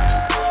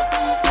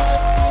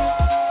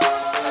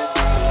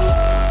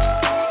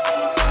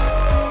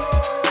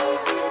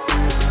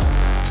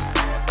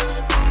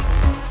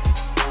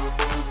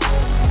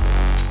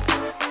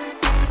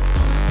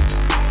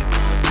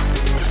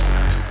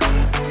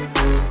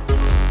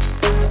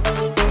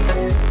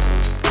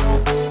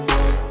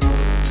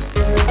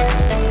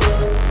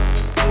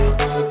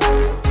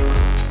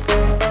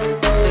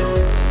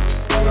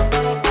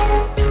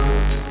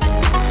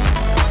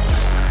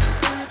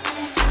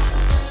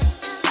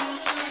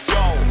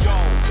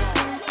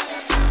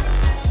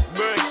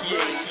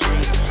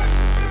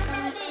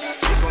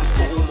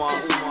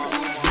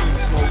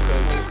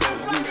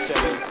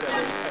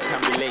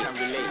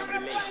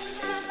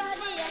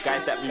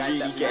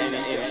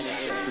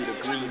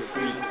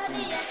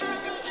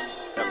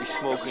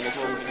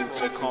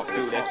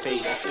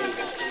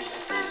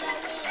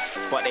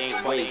 But they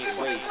ain't waste,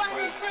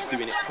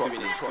 doing it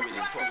properly.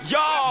 Yo!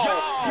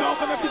 No,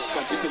 but I've been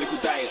scud, just a little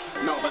diet.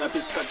 No, but I've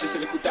been scud, just a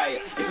little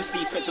diet. If I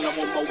see feds and I'm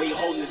on my way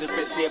home, there's a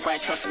feds nearby,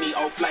 trust me,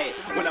 I'll fly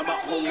it. When I'm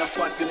at home, enough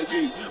buds in the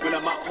zoo. When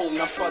I'm at home,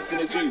 enough buds in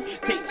the zoo.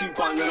 Take 2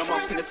 buns and I'm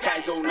up in the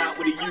sky zone out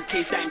with the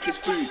UK's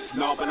dankest food.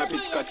 No, but I've been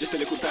scud, just a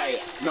little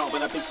diet. No,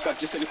 but I've been scud,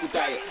 just a little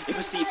diet. If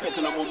I see feds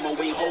and I'm on my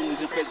way home,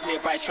 there's a feds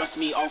nearby, trust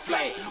me, I'll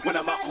fly it. When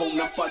I'm at home,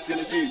 enough buds in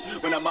the zoo.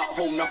 When I'm at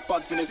home, enough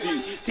buds in the zoo.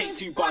 Take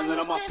 2 buns and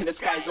I'm up in the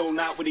sky zone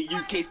out with the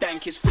UK's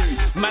dankest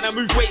food. Man, I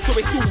move weight, so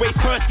it's always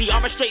Percy.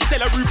 I'm a straight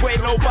seller, rude boy,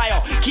 no buyer.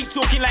 Keep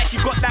talking like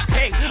you got that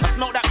peg. I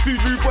smelt that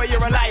food, rude boy,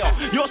 you're a liar.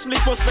 Your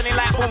split was spinning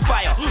like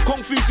bonfire. Kung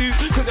Fu Zoo,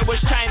 cause it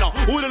was China.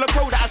 All of the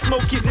pro that I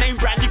smoke is name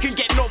brand. You can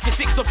get knocked for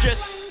 6 of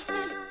just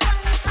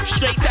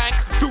straight dank.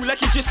 Feel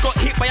like you just got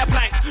hit by a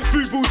plank.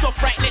 Food balls off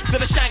right next to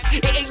the shank.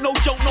 It ain't no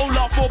joke, no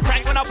laugh or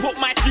prank. When I put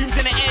my fumes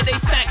in the air, they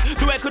stank.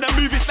 The way I couldn't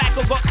move, it's like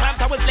I got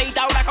clamped. I was laid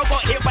out like I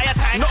got hit by a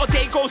tank. Not a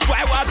day goes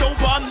by where I don't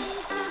bun.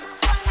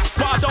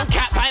 But I don't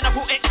cap,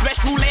 pineapple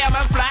express, rule layer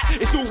man flat.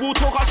 It's all wall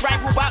talk, I was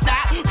right about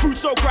that. Food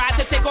so grand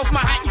to take off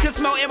my hat. You can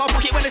smell it in my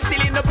pocket when it's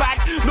still in the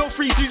bag. No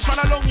free suits, run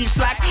along you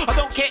slag. I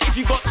don't care if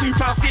you got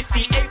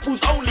 £2.50.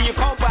 April's only, you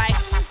can't buy.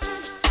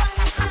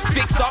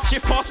 Fix up,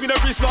 shift past me the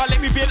wrist, now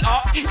let me build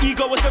up.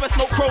 Ego was never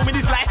smoked chrome in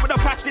his life, but the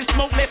passive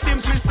smoke left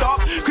him twist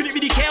up. Couldn't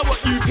really care what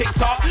you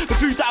picked up. The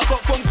food that I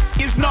got from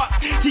is nuts.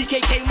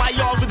 TK came my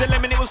yard with the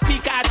lemon, it was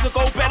peak, I had to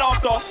go bed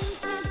after.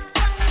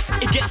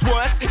 It gets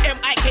worse,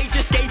 MIK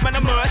just gave man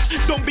a merch.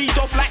 Zombied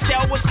off like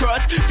Dale was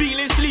cursed.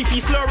 Feeling sleepy,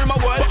 slurring my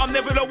words, but I'm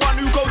never the one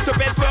who goes to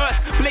bed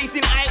first.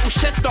 Blazing idols,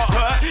 chest start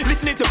hurt.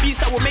 Listening to beats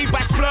that were made by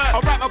Splurt. I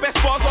write my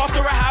best bars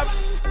after I have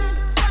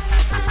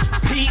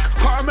peak.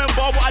 Can't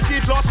remember what I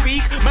did last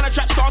week. Man, I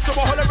trap stars, so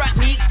I holler at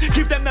meets.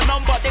 Give them the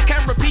number, they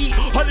can repeat.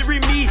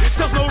 Hollering me,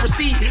 sells no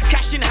receipt.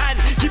 Cash in hand,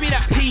 give me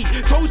that P.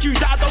 Told you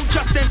that I don't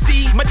just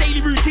MC. My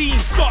daily routine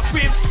starts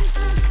with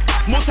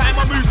more time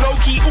I move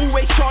low-key,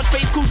 always charge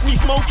face, calls me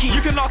smoky.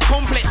 You can ask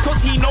Complex,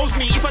 cause he knows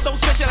me. If I don't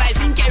specialise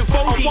in getting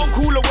phony, I'm one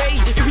call away,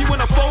 if you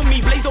wanna phone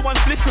me. Blazer one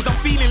split cause I'm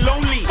feeling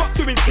lonely. Fuck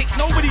doing ticks,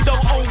 nobody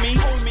don't owe me.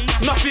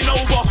 Nothing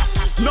over,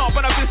 nah,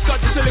 but I've been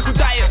scud, just a little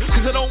diet.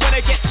 Cause I don't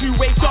wanna get too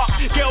waved up.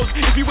 Girls,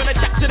 if you wanna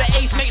chat to the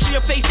ace, make sure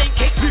your face ain't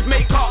caked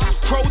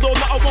crowd or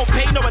not, I won't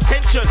pay no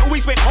attention.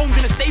 Always went home,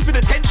 didn't stay for the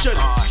tension.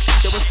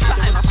 There was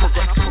something I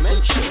forgot to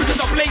mention. Because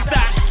I blaze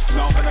that.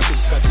 No, but I think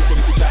that this is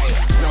a good diet.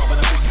 No, but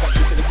I think that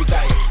this is a good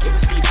diet. If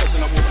I see a person,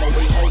 I walk my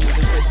way home. There's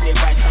a dress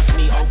nearby, trust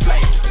me, I'll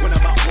fly. When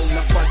I'm at home,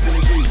 I'm buzzed in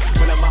the zoo.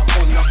 When I'm at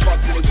home, I'm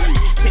buzzed in the zoo.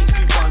 Takes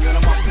too long, when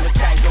I'm up in the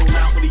sky, going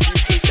out with the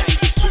UK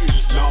dankest food.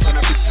 No, but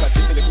I think that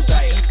this is a good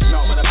diet.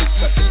 No, but I think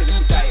that this is a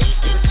good diet.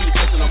 If I see a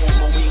person, I walk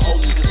my way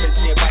home. There's a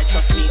dress nearby,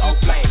 trust me, I'll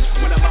fly.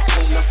 When I'm at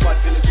home, I'm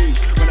buzzed in the zoo.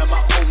 When I'm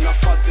at home, I'm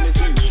buzzed in the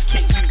zoo.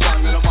 Takes too long,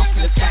 when I'm up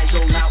in the sky,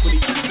 going out with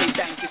the UK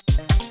dankest.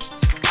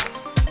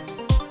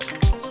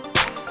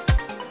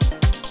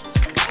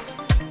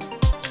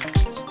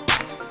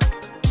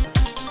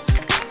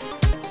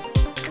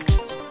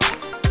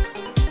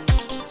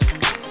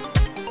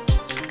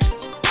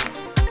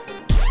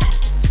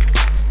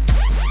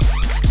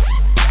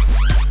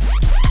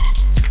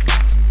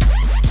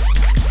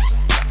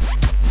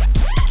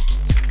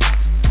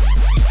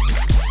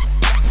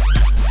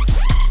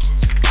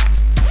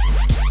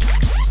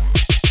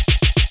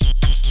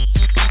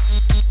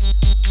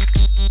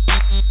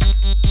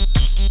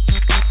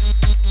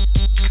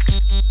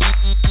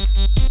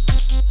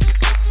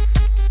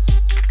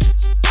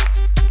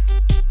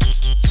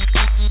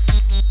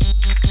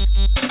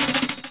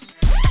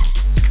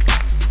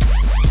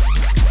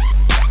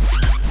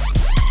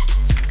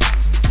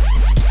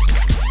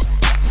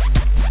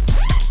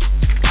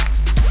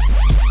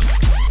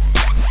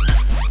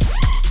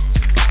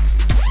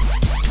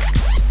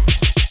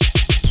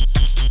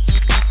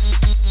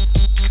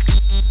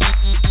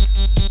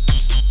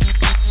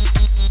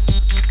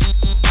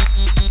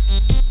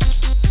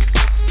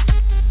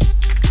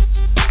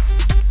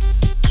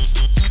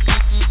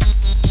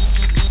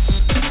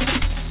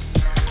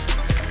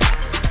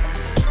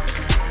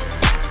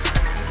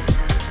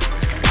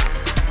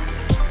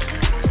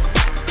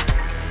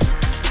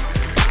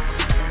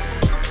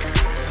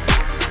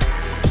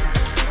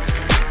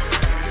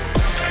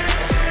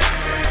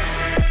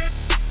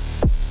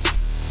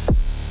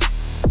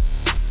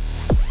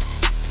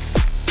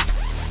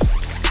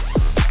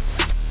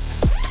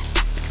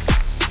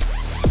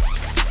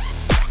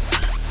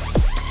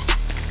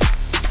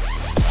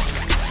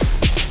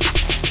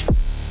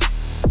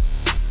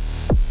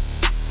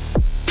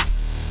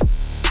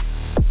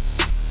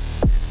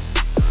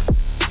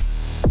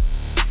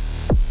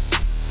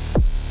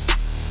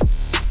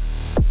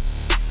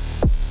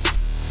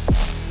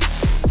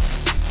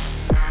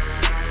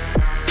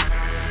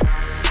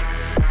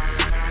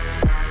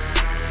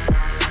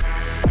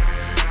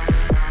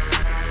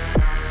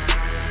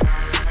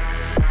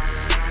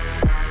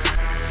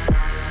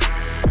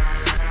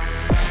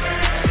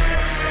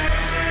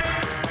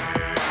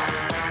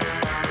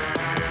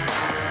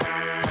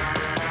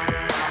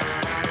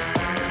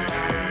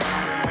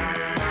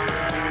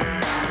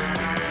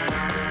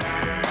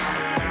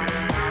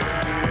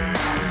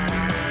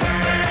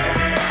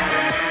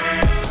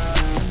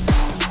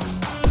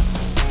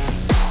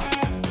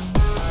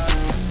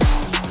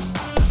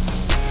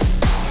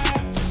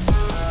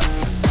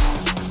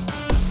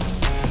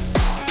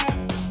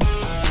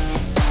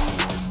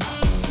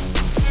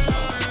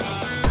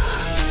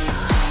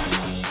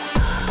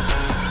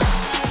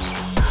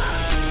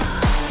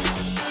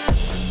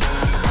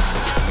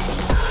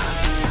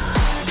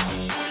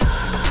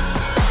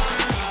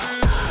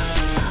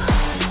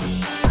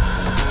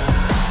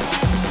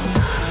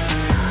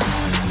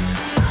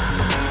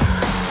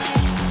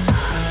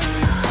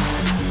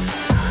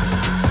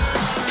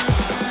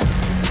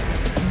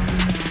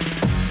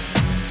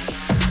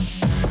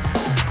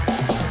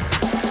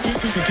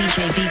 This is a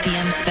DJ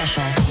BPM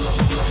special.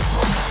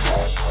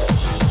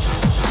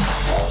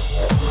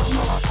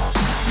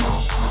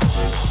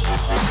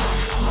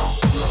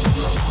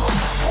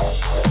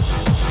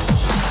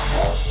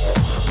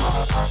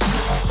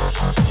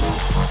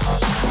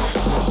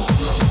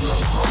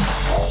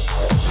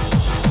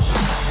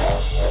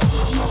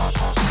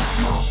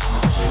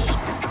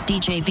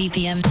 DJ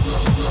BPM.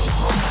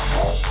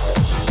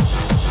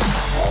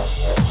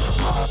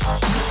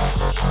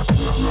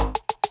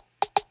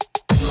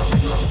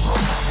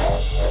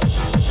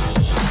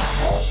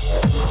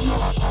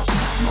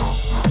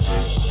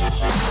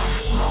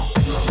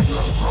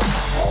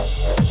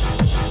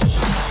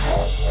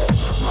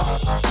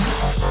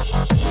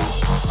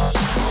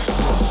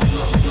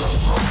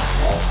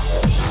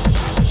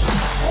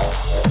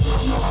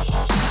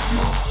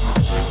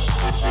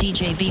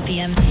 DJ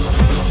BPM.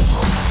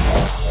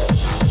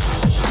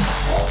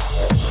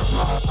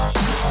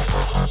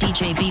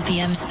 DJ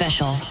BPM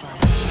special.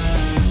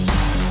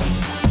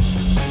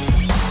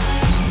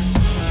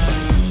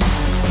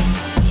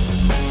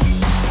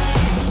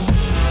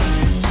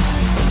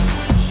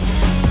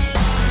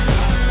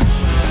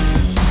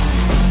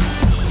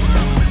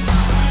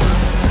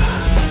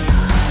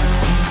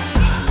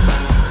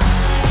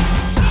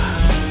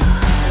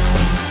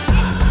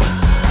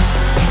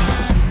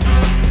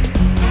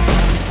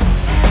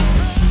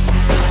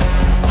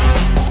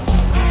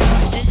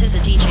 This is a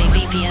DJ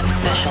BPM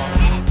special.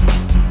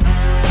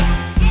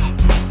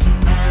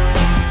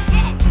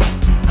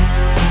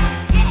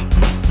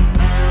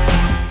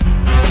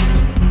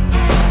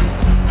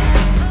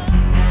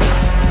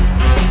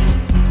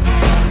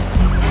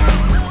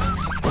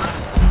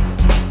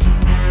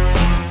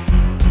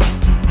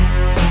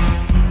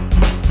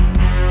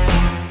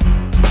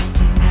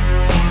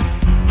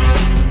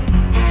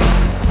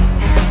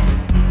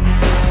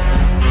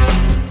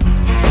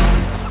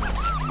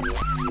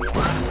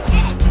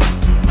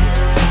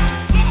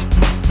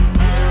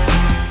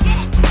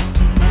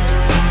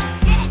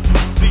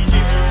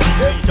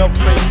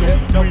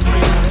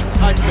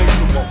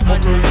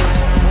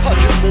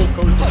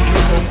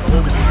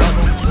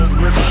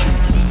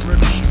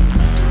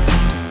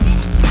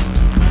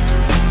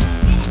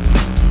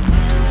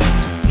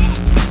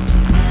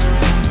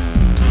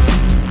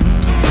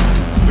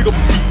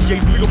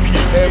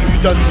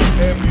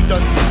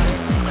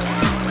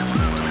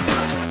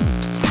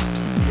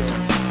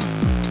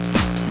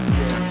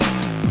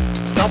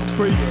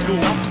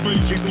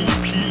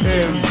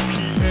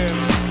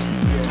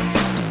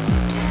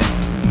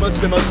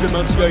 ジで間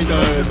違いな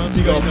い。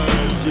ビガ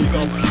DJ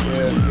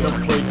BPM That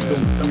place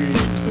don't breathe.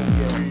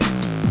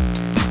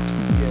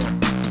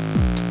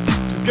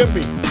 You get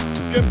me?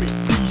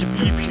 DJ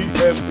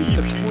BPM is a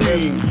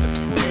queen.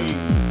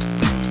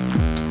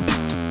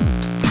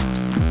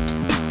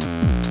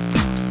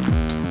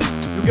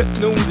 You get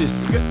know this.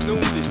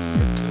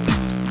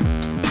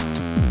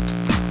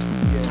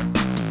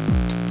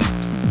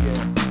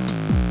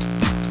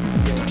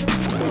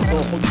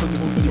本当に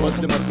マ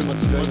ジで間違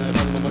いない。ま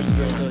だ間違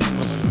いない。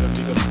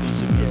ビガ DJ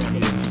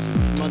BPM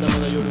まだま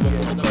だ夜はこ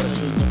こから聞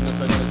いてくださ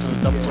い。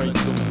ダップライト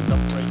ドン。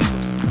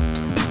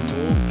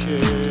OK。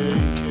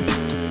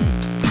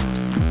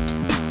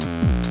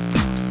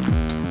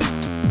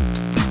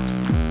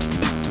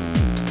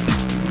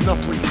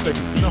Enough respect,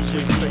 DJ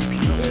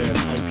BPM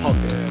and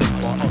Pocket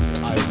from Fox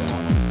Island.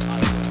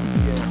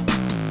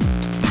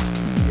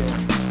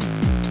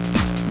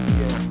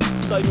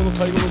最後の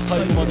最後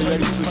までや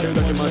り続ける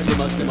だけマジで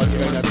間違い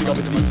ない。Big up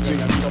DJ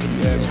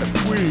BPM is a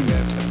queen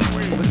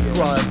of the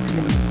grind.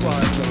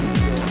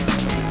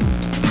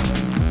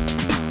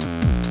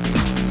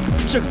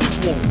 Check this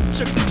one.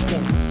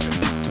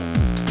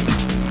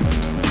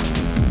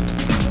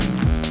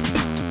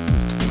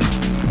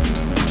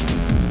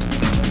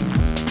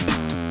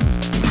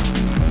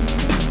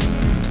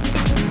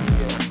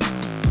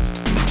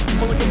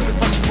 この曲で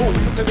差し込む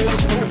てめえのこ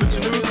のぶち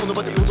抜くこの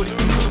場で踊り継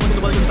ぐこ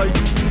の場で歌い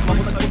ま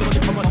もなくこの場で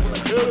かまらず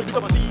Big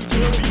up DJ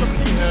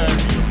BPM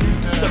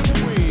is a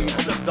queen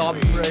of the dub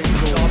break.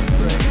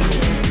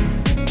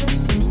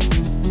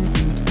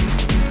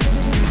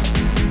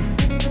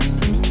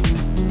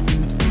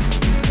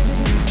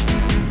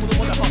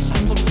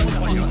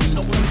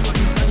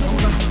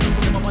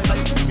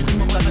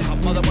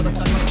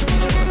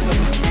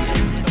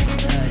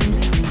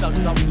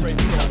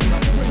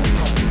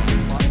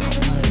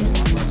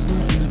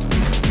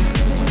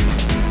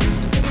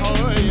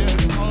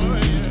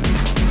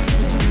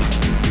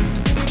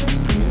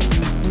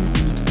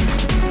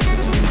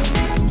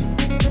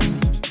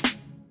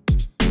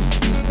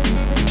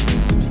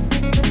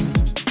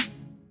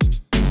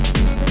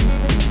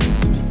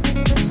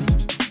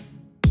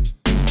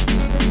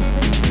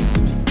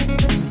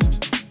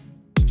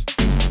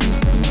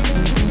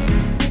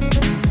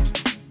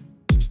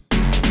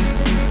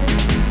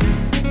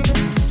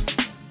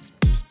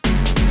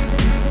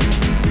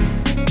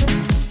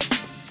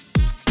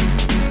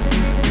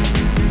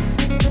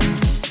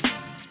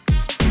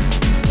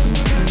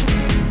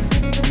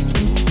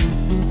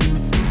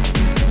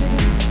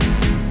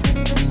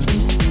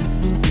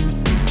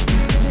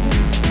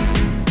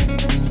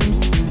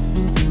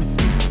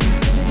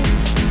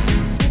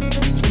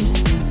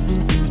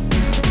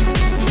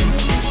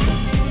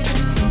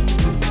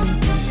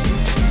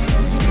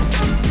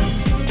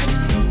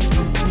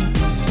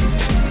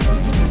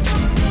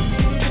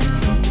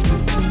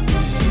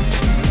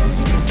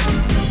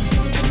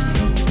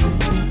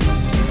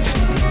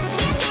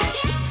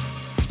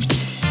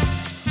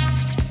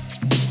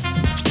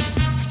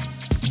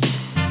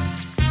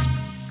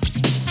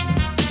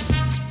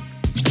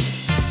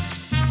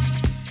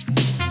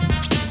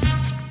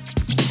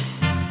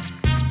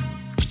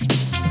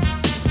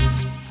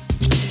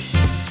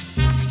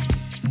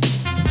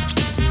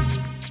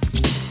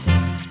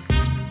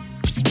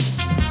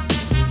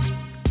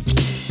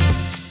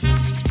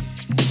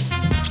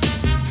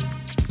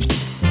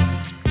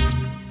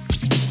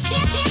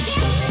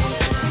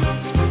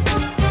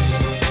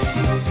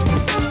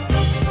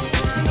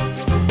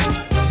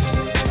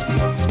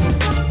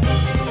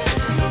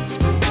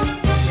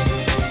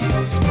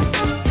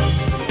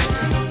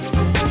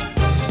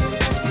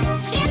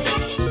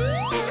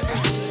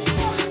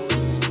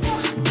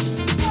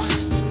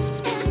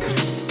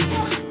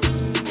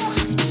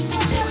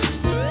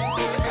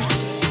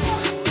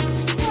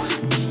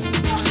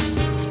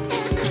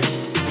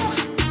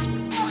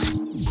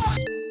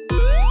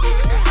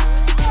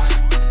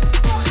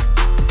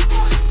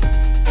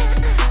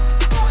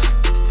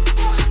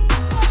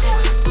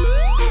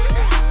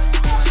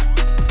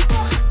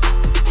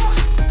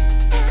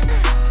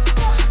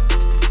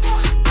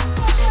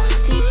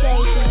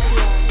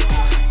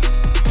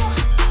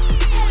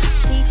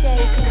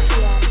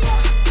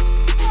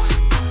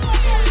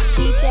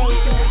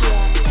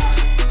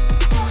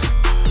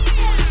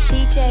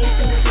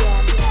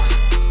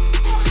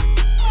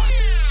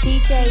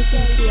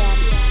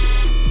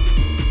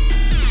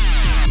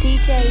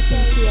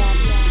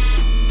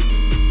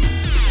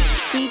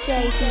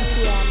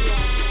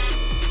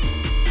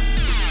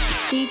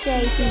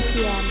 DJ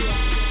BPM.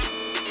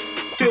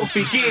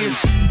 Filthy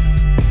Gears.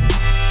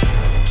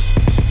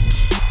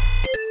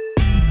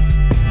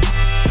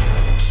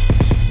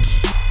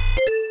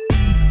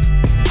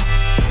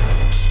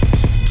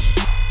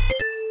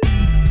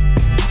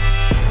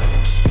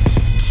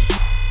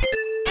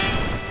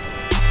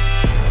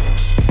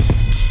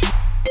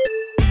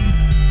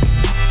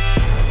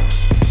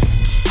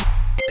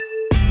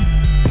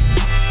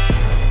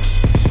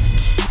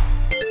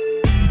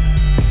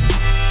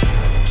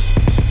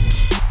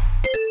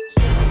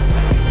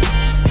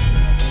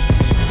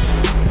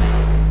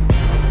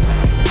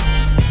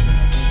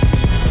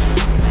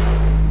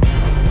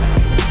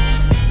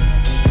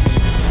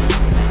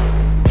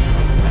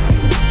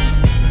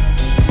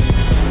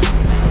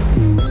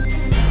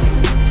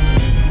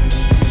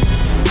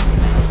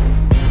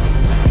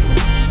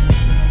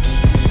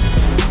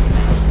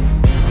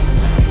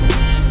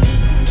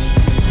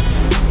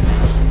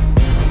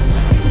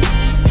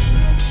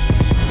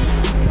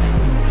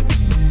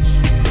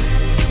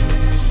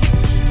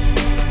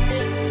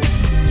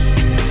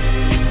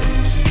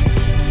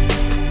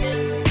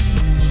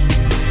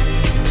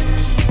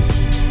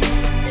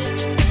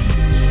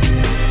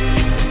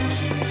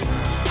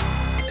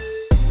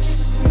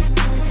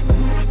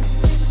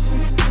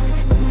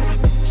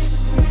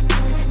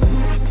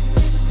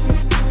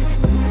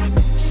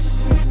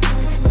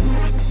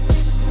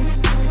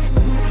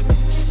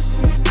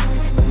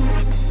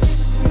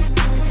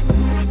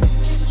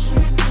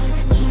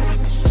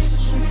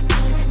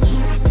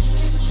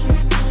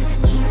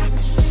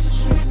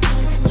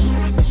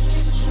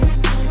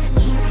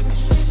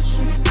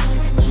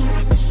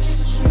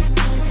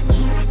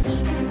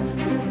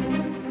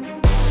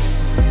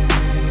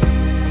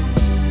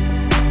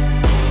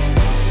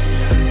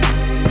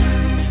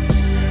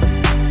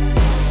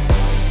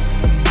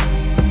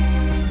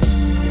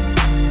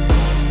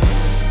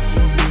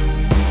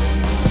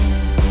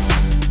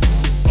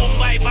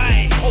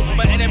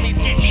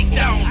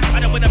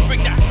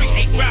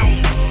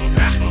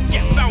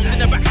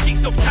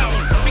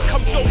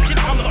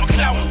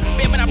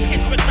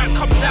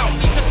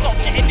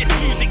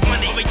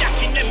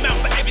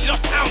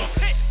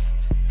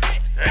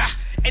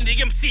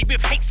 MC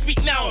with hate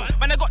speak now.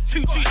 Man, I got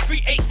 2, 2,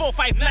 3, 8, 4,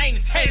 5,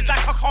 9s, 10s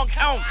like I can't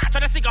count.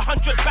 Tryna sing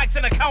 100 bags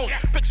in a count.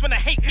 Bricks when I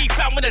hate me,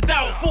 found when I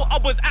down. Thought I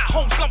was at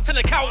home, slumped in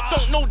the couch.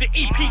 Don't know the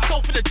EP,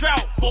 sold for the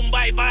drought. Boom,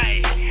 bye,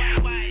 bye.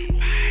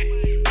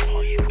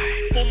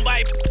 Boom,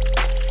 bye.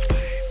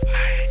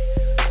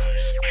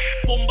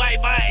 Boom, bye,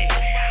 bye.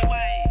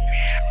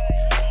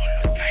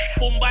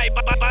 Boom, bye,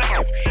 bye, bye,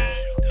 bye.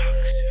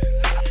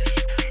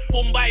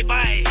 Boom, bye,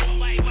 bye.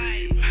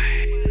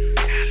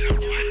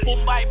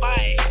 Boom, bye,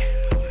 bye.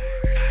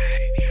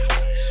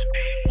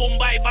 Boom,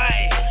 bye,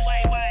 bye.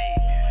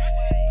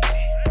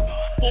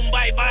 Boom,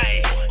 bye,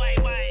 bye.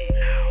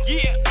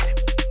 Yeah.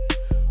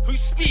 Who's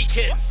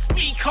speaking?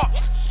 Speak up,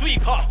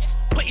 sweeper.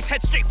 Put his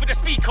head straight for the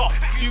speaker.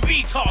 You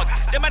retard.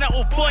 Them man are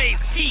all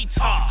boys.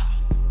 Heater.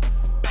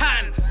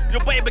 Pan.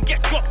 Your boy will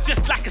get dropped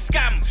just like a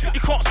scam. You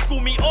can't school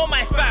me or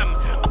my fam.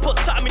 I put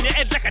something in your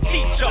head like a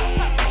teacher.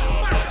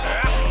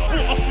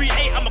 Bought a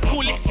 3-8, I'ma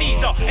call it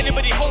Caesar.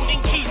 Anybody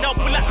holding keys, I'll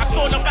pull out a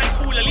sauna van,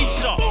 call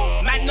Alicia.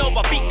 Man, no,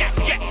 but beat that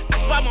scat.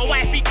 That's why my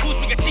wifey calls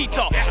me a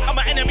cheater. And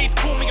my enemies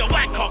call me a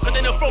wanker. Cause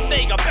then from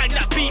there, I bang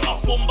that beat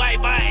off. Boom, bye,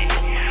 bye.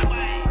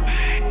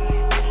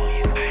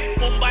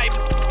 Boom, bye.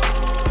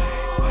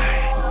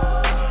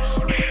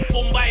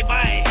 Boom, bye,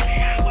 bye.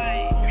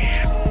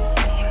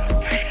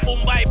 Boom,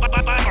 bye, bye,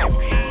 bye, bye.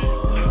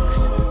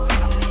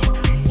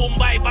 Boom,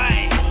 bye,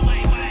 bye.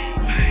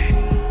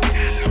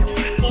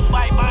 Boom,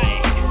 bye, bye.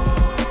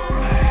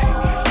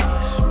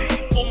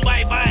 Boom,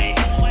 bye, bye.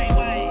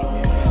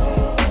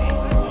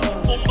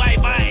 Boom, bye,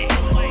 bye.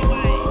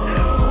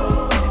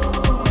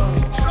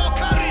 Show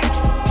courage,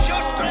 show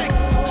strength,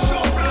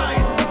 show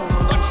pride,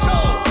 but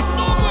show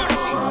no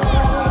mercy,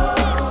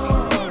 mercy,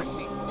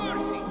 mercy,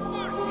 mercy,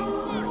 mercy,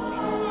 mercy,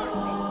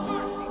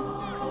 mercy.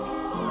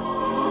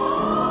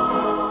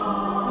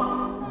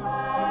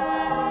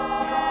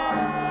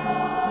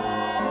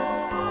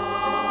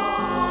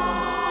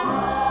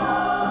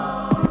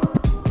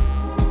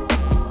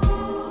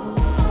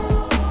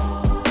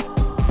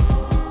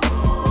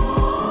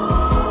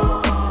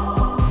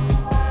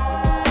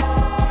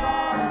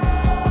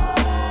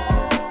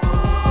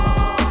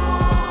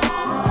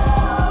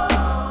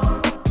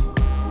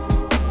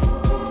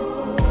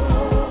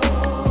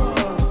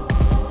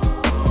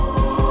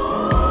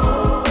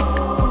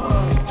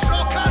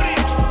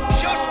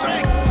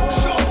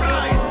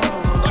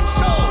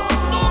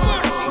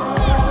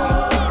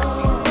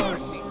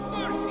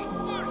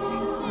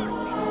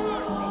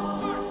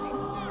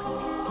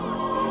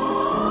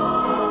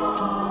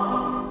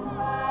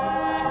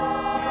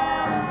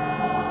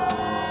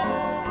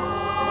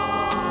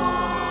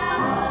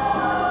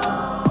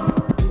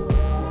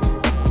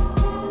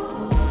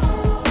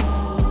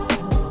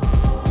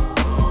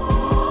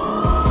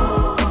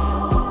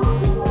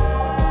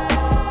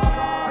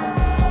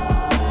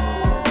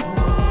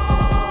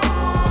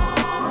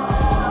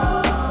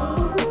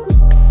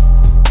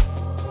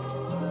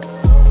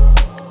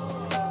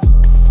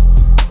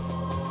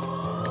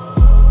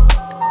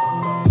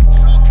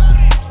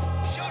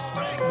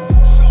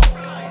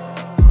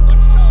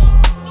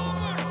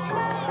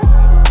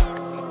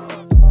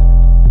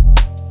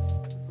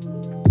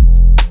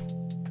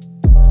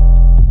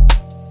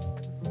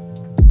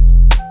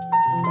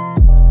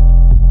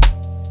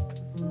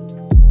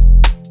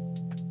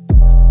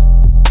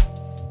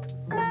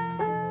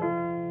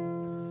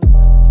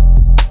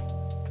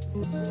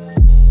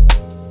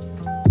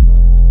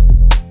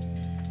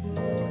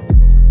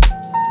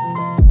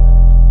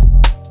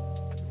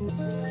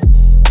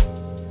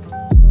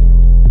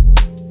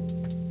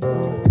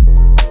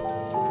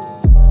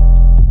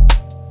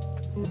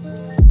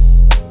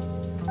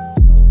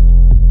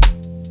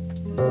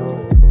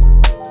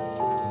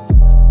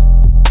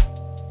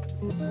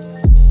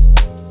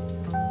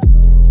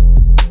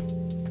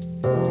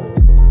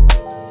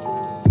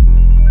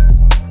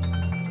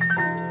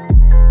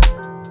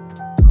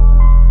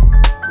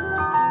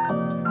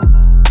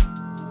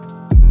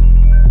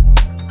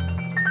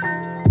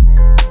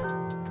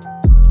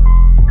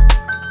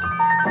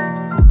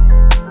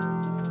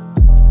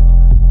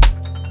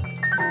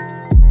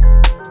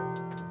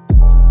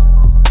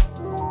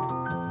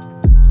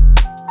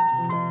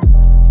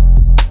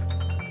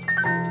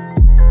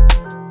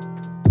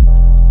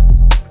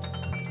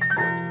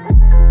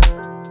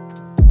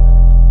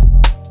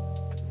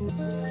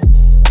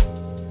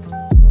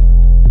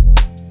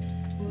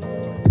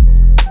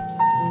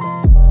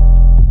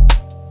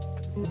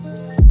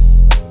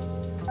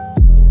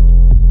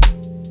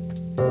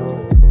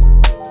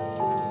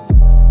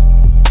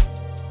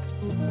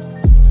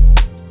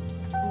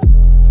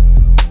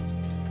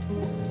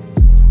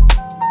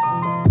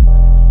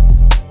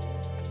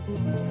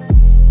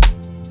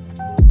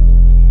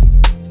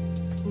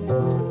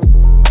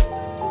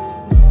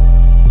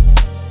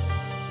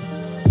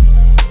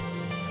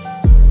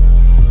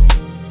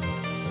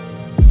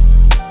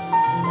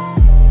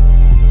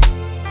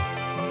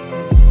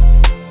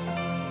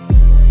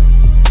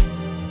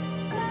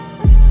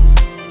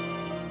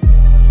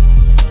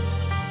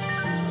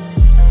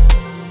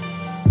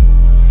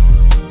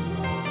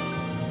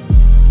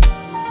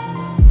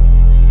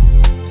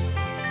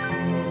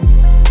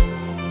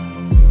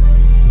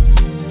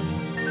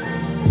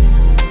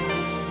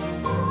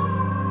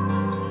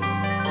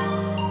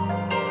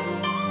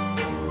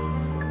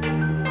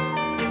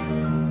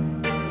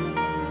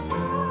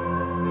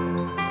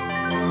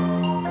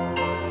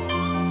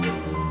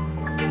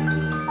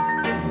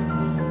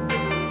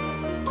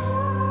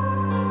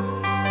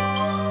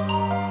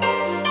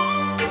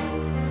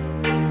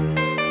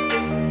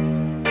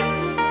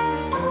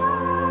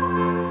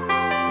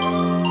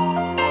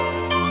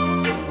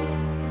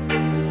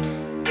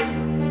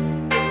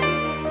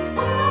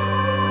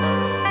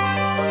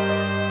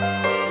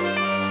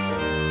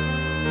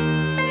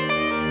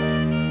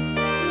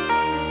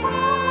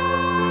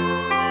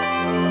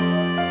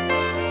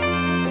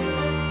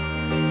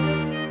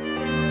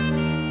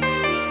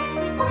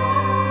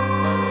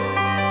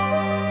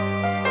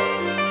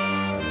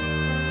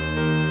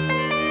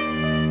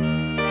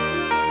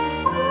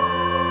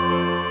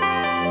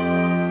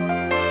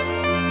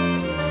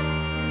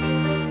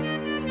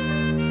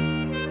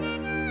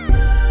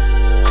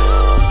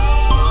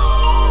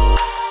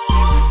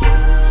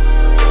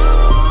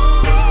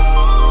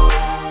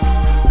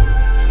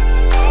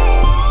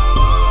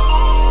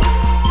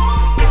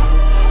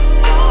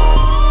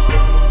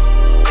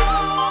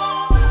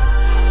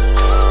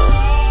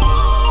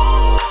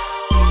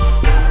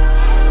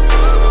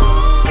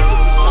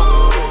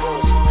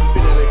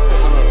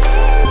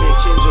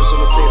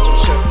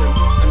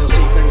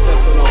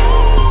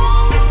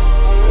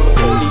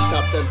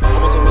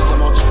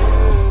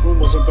 Rome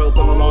wasn't built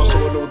on an arse, so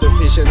I know their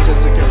patience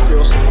is a gift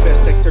to us.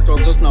 Best stick to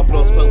guns, it's not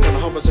blood spelt, and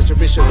how a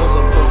situation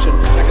doesn't function.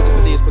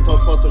 Negativity's been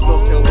tough, but there's no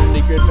kill.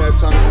 Only good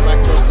vibes and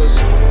correct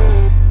justice.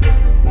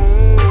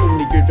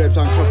 Only good vibes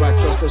on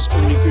correct justice.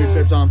 Only good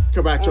vibes on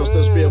correct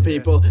justice. Real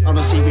people on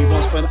a CV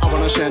won't spend. I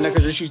wanna share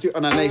niggas just used to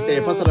on a nice day.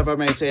 Positive I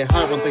might say,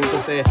 I want things to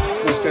stay.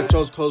 Must get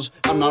judged cause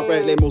I'm not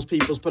right like most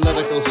people's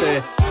political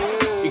say.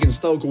 You can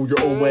still go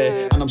your own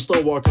way, and I'm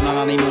still working on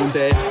any known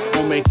day.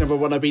 I'll make never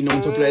wanna be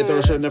known to play.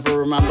 There should never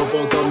remember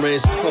about gun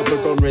raise.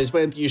 Public gun raise,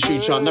 when do you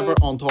shoot shot? Never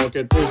on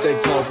target, moves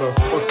like Carver.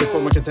 Works it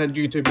from a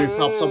continue to move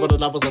props. Some of the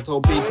levels I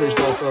told be pushed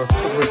off there.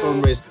 Public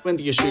gun raise, when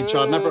do you shoot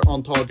shot? Never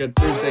on target,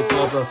 moves like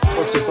Carver.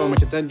 Works it from a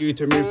continue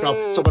to move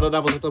props. Some of the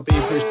levels I told be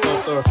pushed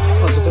off there.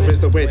 Positive is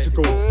the way to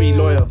go, be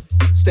loyal.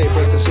 Stay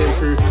with the same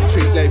crew,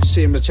 treat life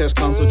same as chess,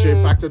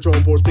 concentrate back to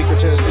drawing board, speaker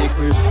chess, make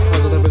moves.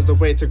 Positive is the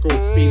way to go,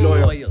 be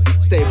loyal.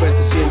 Stay with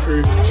the same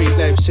crew, treat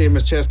life same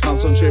as chess,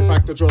 concentrate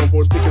back to drawing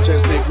board, speaker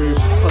chess, make moves.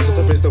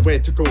 Positive is the way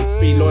to go,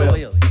 be loyal.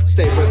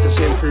 Stay with the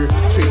same crew,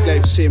 treat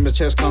life same as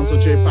chess,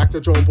 concentrate back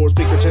to drawing board,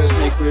 speaker chess,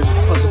 make moves.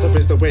 Positive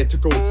is the way to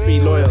go, be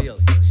loyal.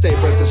 Stay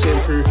with the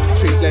same crew,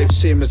 treat life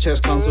same as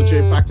chess,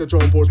 concentrate back to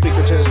drawing board,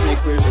 speaker chess,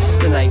 make moves. This is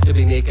the night to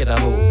be naked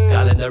and move,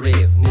 gal in the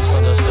rave,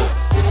 misunderstood.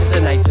 This is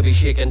the night to be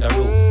shaking the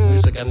roof,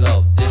 music and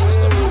love, this is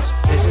the roots.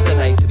 This is the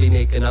night to be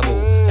making a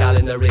move, gal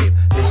in the rave,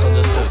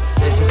 misunderstood.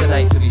 This is the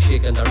night to be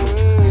shaking the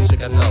roof,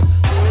 music and love,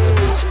 this is the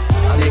roots.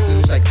 I make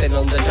moves like thin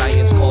on the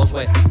Giants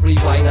Causeway,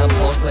 rewind and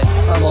pause play.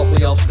 I'm up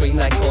way off screen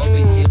like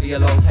Cosby, he'll be a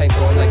long time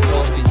gone like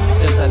Crosby.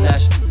 Bills and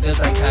Nash,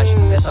 bills and cash,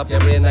 mess up your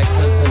brain like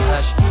pills and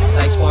hash.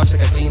 Like sparks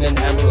like a gleaming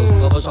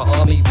emerald, lovers are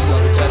army, we are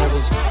the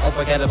generals.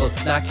 Unforgettable,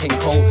 that King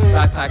Cole,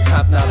 backpack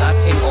trap, now that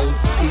thing old.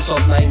 Peace of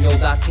mind, yo,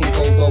 that thing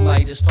gold, no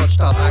Midas touch,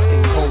 stop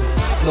acting cold.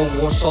 No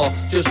Warsaw,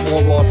 just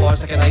more raw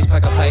bars like an ice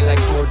pack of pie like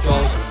sword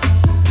jaws.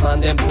 Man,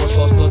 them poor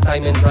sauce, blood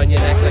diamond round your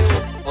neck like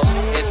sword.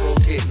 Heads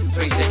rotate,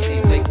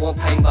 360, blink one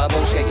time, bam,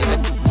 oh shake it.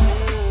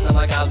 Now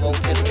my gal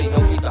won't kiss me, no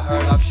need to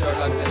hurt up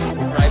Sherlock this.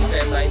 Rhyme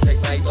them lines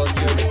like my dog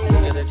Fury,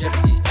 king of the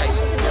gypsies,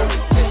 Tyson Fury.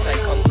 This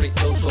like concrete,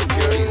 flow so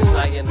fury, this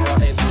lion,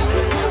 hard MC, no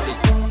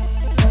fury.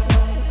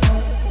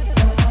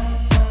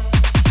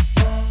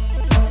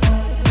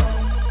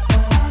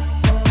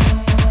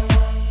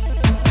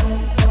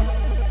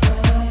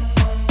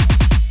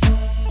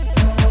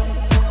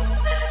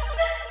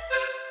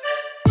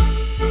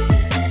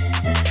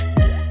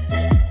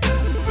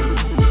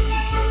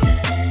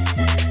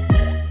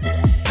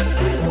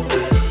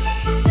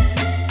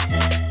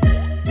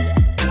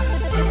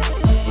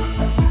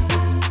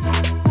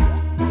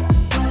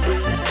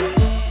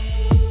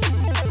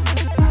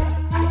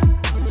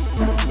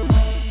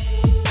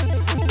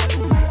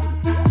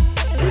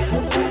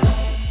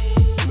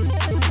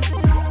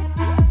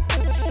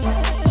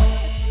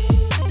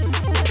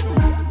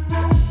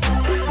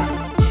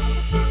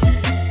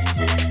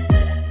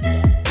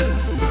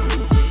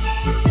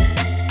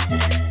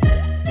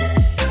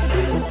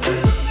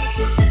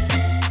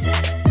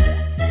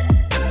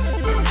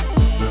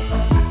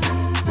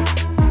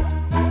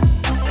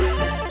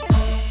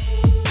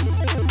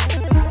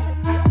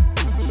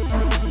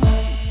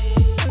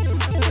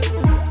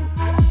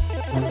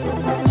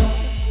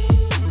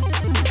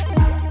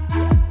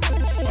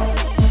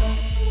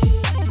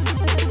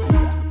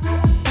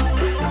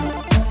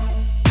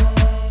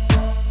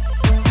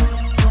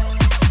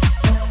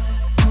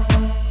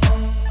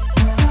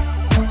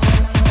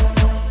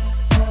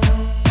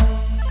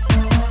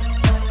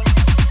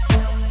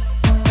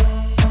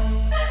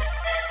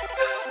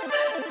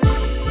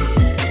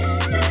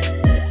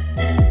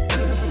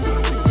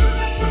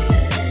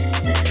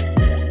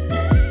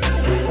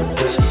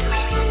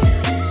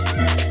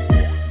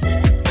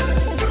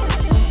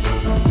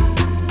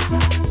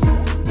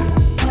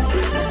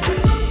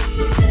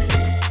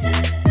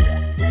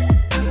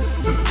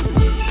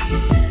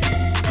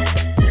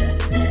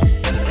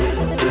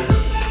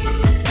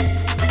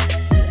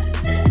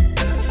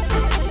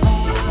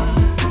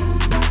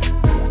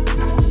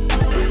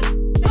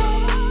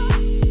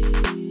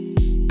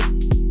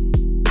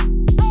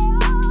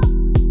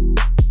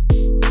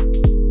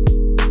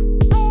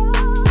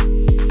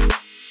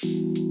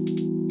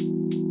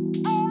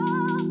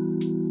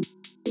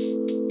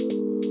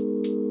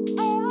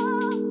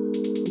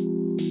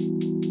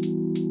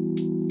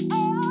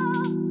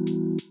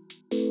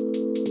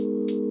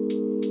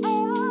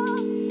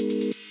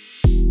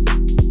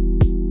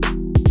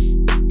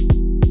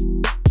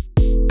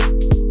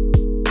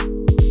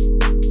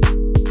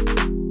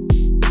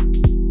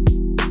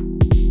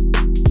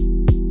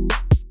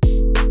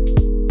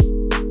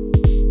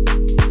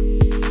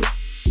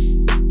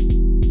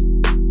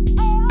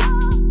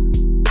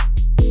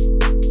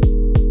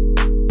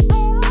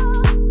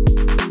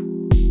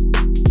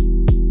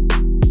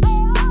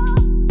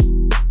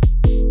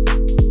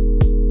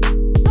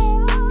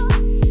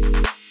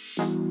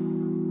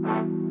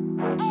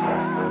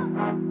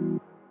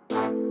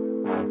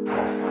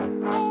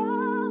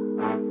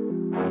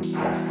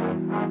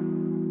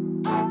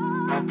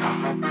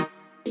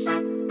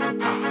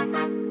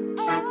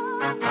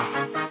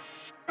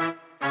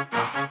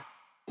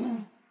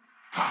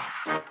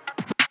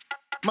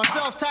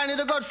 Myself, Tiny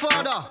the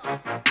Godfather.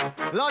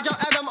 Larger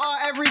Adam R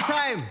every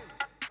time.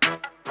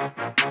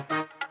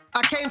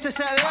 I came to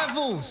set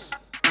levels.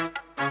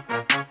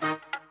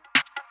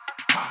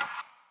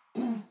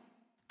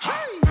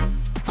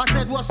 I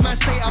said, what's my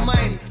state of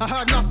mind? I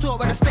heard enough talk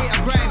with the state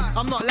of grind.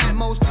 I'm not like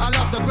most, I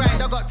love the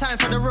grind. I got time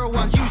for the real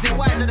ones, use it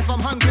wise. And if I'm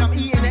hungry, I'm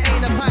eating it,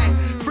 ain't a pint.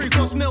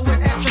 3-course meal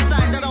with extra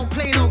sides. I don't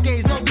play no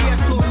games, no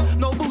BS talk.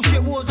 No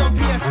bullshit wars on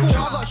PS4.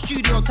 I got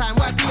studio time,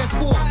 why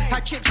PS4?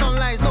 Had chicks on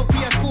lines, no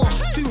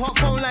PS4. 2 hot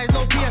phone lines,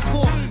 no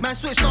PS4. Man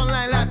switched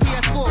online like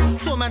PS4.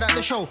 Saw man at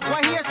the show,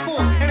 why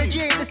PS4?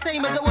 Energy ain't the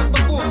same as it was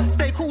before.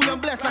 Stay cool and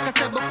blessed like I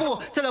said before.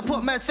 Till I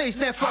put man's face,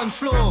 their foot on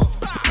floor.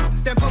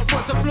 Then put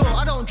foot to floor.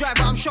 I don't drive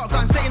but I'm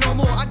shotgun, say no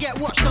more. I get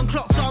watched on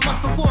clock so I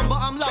must perform. But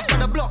I'm loved by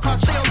the block, I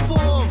stay on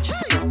form.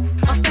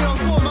 I stay on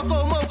form, I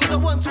go more cause I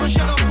want to and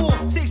shed on 4.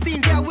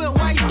 16s, yeah I will,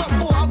 why you stop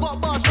 4? I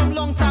got bars from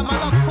long time, I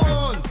love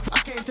corn. I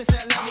came to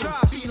set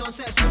levels, been on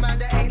sets with man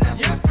that ain't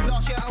level.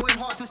 Last year I went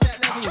hard to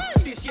set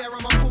levels. This year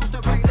I'm on course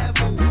to break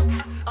levels.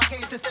 I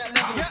came to set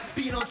levels,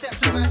 been on sets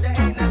with man that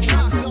ain't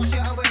level. Last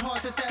year I went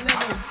hard to set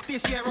levels.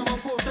 This year I'm on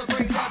course to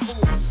break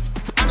levels.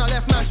 And I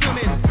left man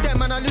swimming, them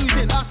man are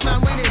losing, us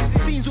man winning.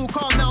 Scenes all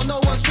calm now, no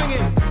one's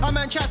swinging. A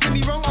man chats to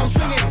me wrong, I'm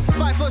swinging.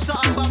 5 foot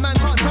something, but man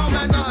can't tell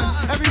man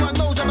nothing. Everyone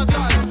knows I'm a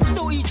glutton.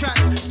 Still eat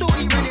tracks, still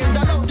eat rhythms.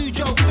 I don't do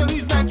jokes, so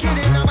who's man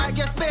kidding? I might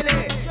just spill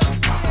it.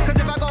 Cause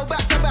if I go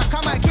back to back,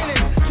 I might kill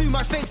him. Too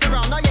much fakes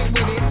around, I ain't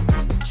with it.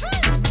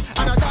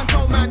 And I done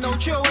told man, no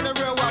chill in the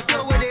real world,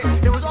 deal with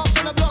it. There was ops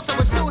on the blocks, I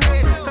was still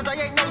hitting. Cause I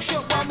ain't no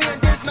shook while me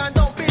and this man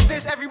don't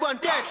business, everyone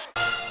dead.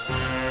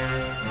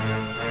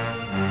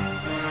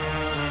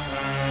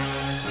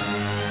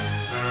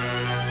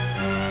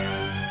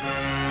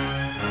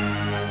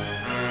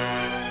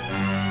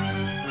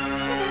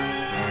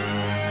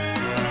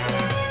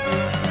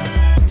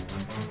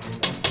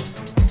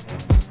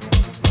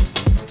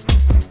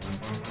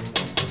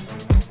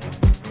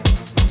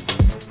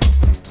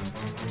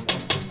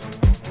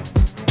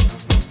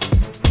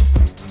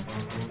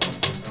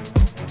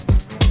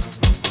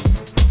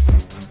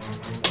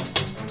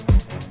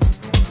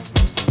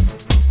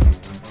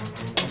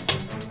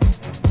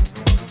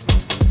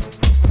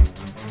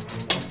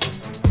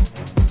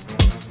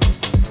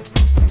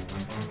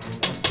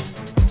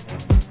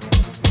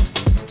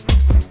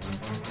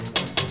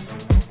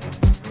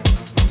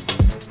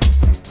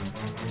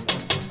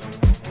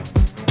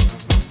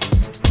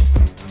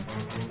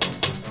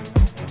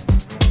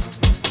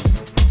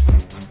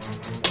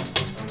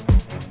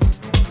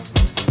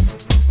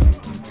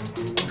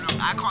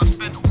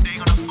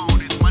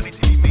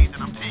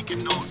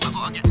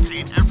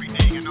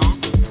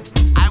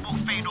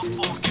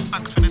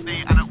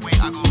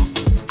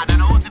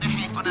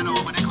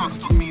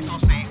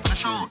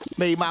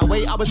 Made my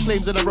way, I was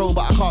flames in the road,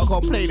 but I can't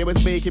complain, it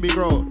was making me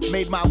grow.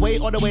 Made my way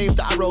on the wave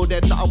that I rode,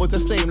 then I was the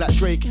same like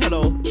Drake,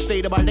 hello.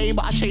 Stayed in my lane,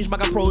 but I changed my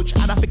approach,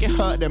 and I think it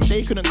hurt them,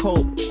 they couldn't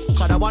cope.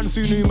 Cause the ones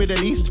who knew me the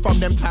least, from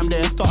them time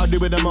they started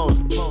doing the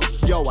most.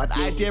 Yo, an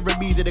idea of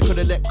me that they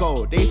couldn't let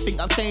go. They think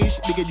I've changed,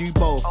 me and you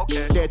both.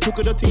 They're took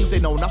of the things they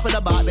know nothing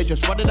about, they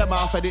just running their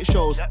mouth and it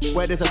shows.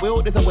 Where there's a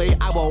will, there's a way,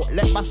 I won't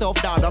let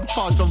myself down, I'm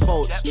charged on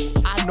votes.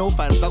 I know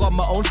fans, I got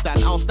my own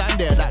stand, I'll stand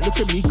there, like look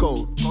at me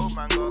go. Go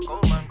man, go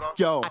man, go.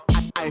 Yo,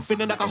 I ain't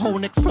feeling like a whole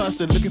next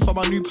person, looking for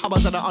my new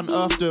powers and I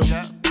unearthed them.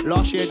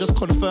 Last year just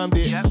confirmed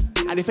it.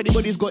 And if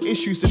anybody's got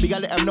issues to me, I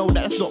let them know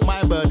that that's not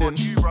my burden.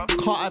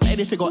 Can't have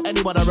anything or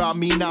anyone around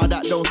me now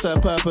that don't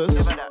serve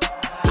purpose.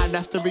 And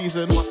that's the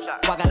reason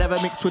why I never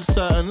mix with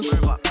certains.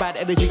 Bad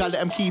energy, I let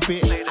them keep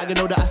it. I can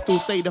know that I still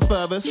stay the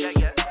furthest.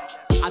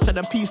 I tell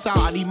them peace out,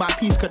 I need my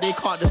peace cause they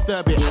can't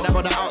disturb it. And I'm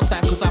on the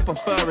outside cause I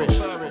prefer it.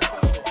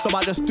 So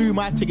I just do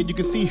my thing and you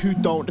can see who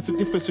don't. There's a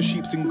difference to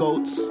sheeps and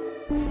goats.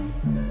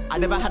 I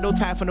never had no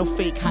time for no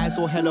fake highs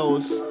or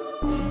hellos.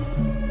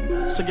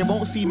 So you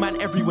won't see man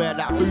everywhere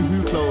like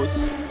boohoo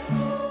clothes.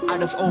 I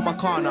just own my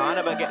corner, I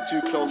never get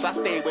too close, I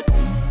stay with.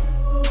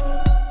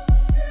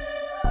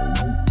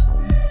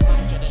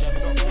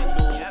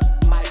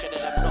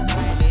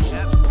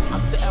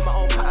 I'm setting my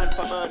own pattern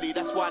from early,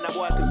 that's why that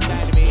boy can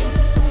stand me.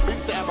 Been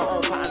setting my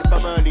own pattern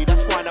from early,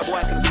 that's why that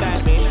boy can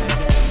stand me.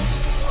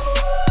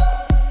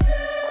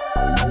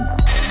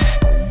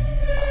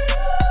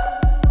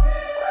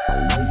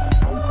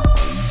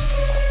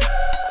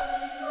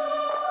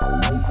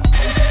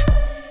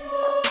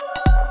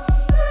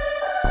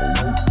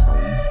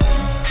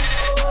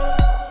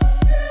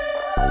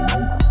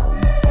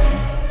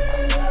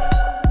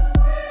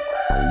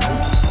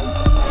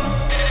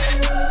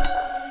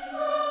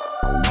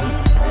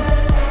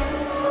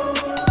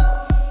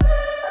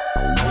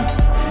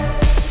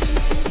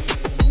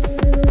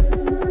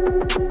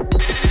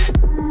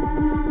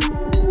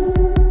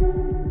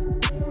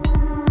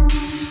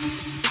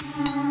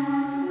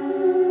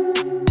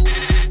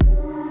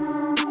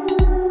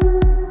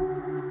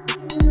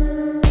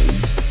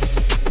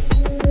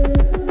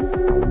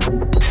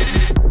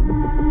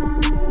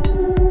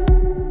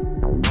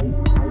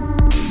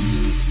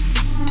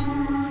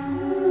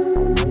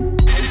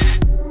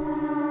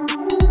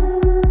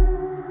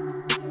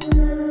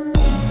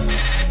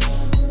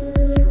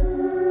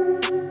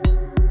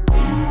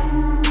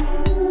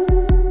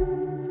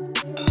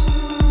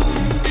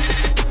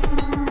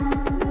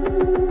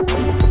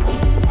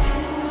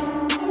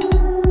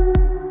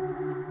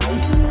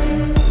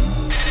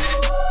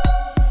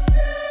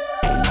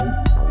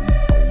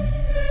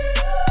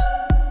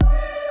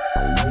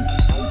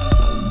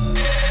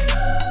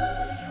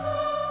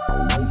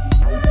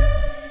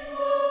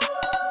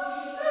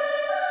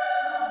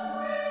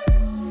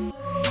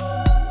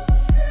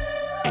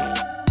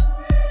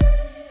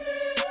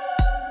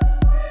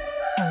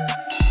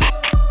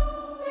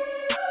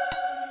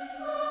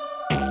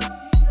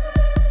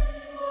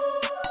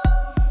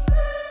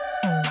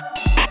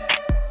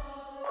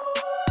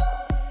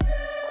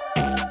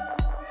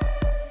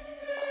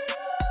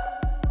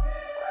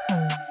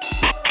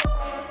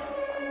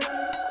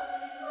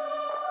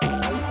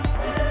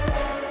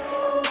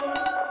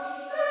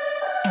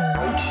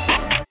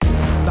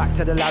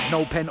 to the lab,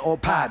 no pen or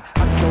pad.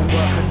 Had to go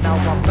work and now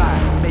I'm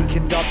back.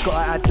 Making dubs,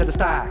 gotta add to the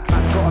stack.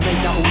 Man's gotta make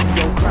that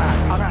audio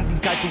crack. I see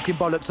these guys talking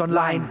bollocks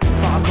online,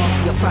 but I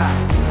can't see a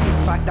fact.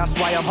 In fact, that's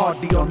why I'm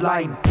hardly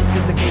online,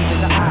 cause the game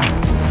is an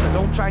act. So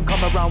don't try and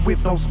come around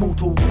with no small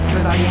talk,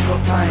 cause I ain't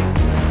got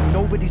time.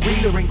 Nobody's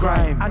realer in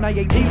grime, and I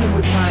ain't dealing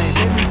with time.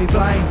 They're moving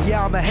blind,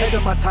 yeah, I'm ahead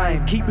of my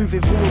time. Keep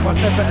moving forward one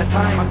step at a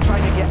time. I'm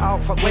trying to get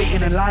out, fuck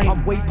waiting in line.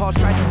 I'm way past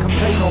trying to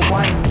complain or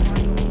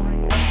whine.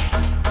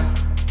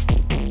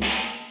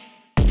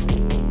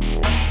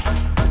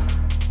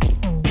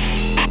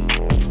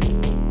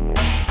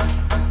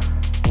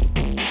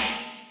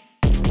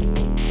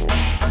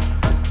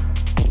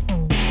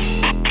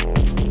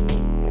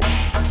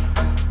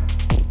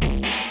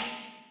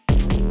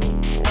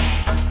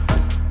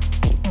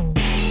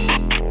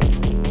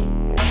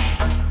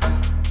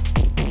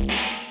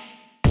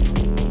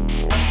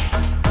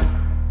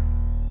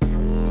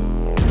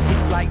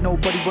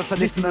 Nobody wants to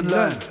listen and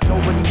learn.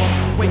 Nobody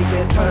wants to wait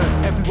their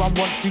turn. Everyone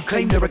wants to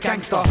claim they're a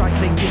gangster.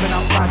 Stripes ain't giving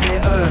out fine they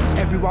earned.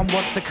 Everyone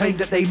wants to claim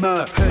that they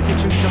murk. Heard your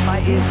tune to my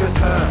ears just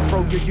hurt.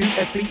 Throw your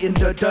USB in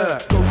the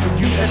dirt. Go to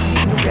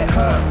USC, you'll get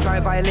hurt. Try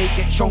violate,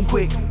 get shown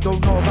quick.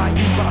 Don't know about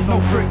you, but I'm no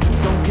prick.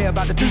 Don't care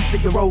about the dudes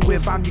that you roll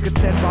with. Fam, you can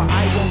send, but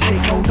I won't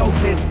take no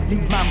notice.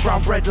 Leave man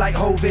brown bread like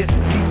Hovis.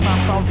 Leave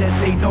man found dead,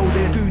 they know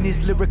this. Goon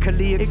is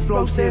lyrically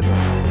explosive.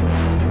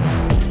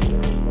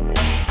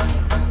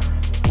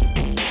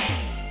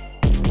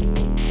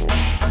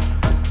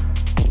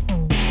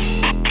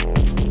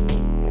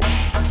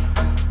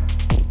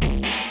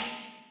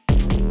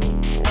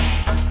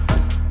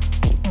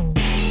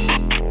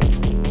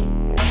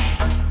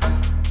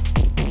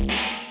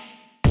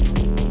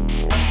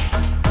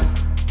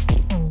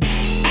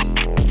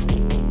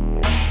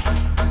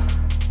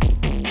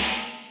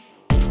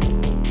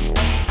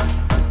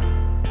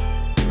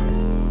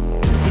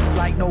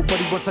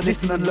 To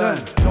listen and learn.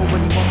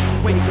 Nobody wants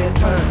to wait their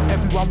turn.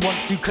 Everyone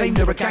wants to claim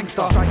they're a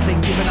gangster. Stripes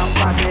ain't giving out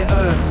fine they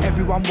earned.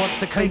 Everyone wants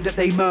to claim that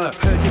they murk.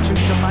 Heard your tune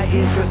to my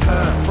ears just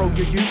hurt. Throw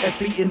your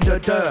USB in the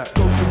dirt.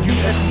 Go to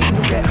USC,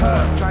 you'll get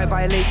hurt. Try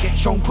violate, get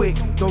shown quick.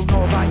 Don't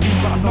know about you,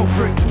 but I'm no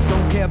prick.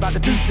 Don't care about the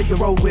dudes that you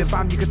roll with.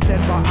 Fam, you can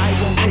send, but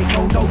I won't take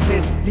no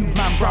notice. Leave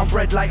man brown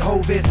bread like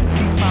Hovis.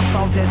 Leave man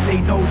found dead,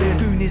 they know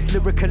this. Goon is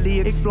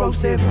lyrically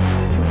explosive.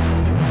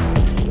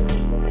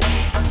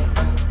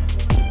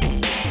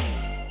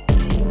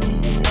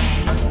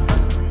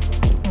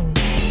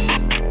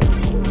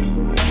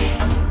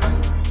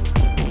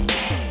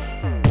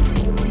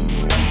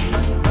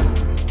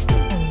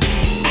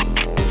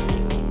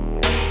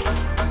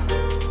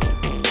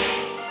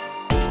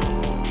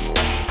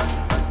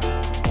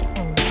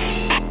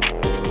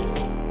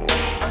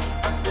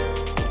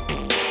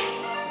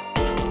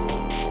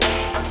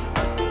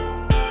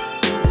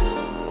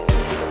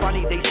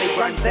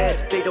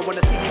 They don't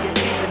wanna see me get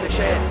deep in the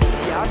shed.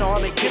 Yeah, I know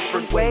I make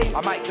different ways.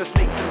 I might just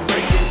make some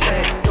crazy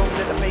instead. Don't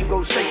let the fame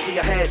go straight to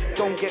your head.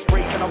 Don't get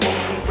brave and I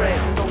won't see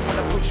red. Don't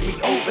wanna push me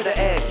over the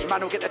edge.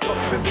 Man will get the top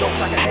trimmed off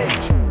like a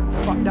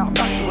hedge. Fuck that, I'm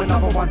back to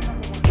another one.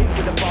 Hit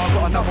with the bar,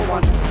 got another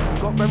one.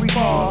 Got very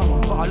far,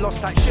 but I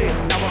lost that shit.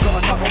 Now I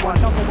got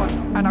another one.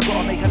 And I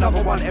gotta make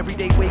another one. Every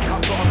day wake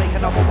up, gotta make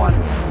another one.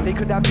 They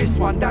could have this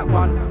one, that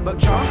one, but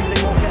chances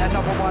they won't get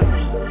another one.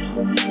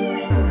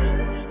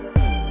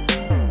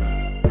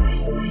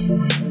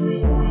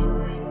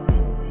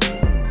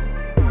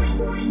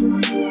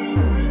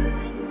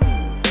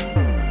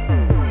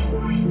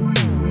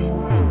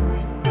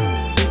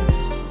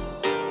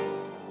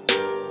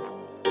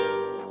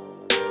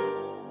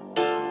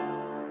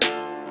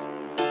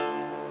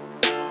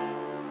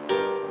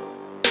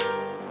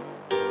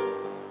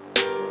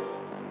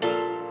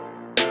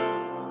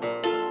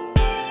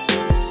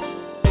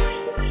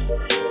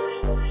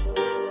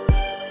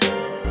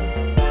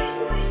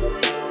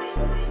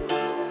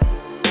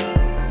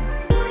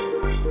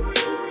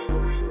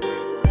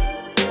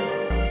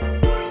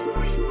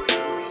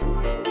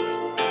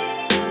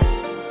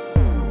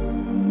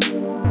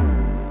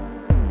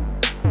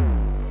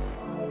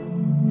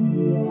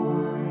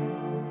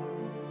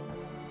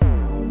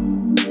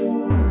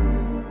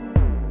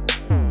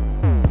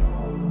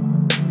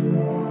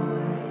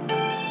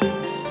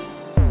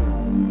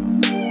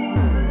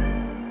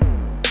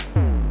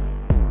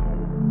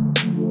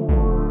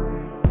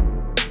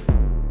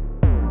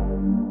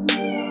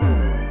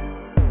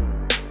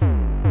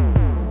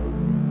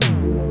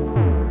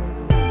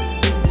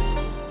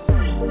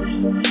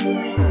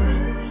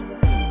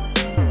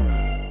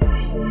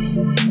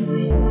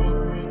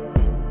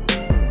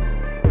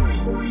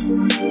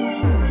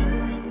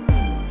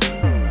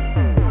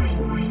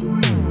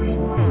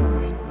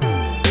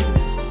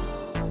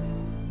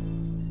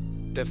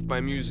 Death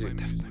by music.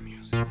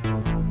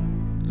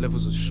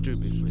 Levels are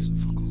stupid, man.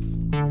 Fuck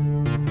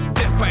off.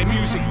 Death by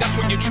music, that's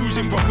what you're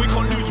choosing, bro. We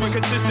can't lose, we're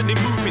consistently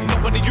moving. Not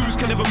when the use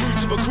can never move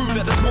to a crew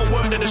that there's more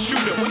work than a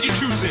student. What you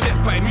choosing?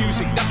 Left by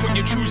music, that's what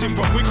you're choosing,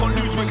 bro. We can't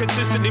lose, we're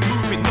consistently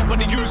moving. Not when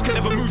the use can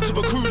never move to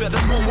a crew that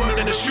there's more work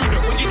than a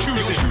student. What you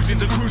choosing? You're choosing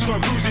to cruise for a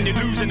bruising,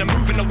 you're losing. I'm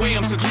moving away,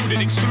 I'm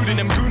secluded, excluding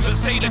them goons that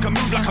say they can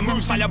move like I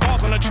move. Silent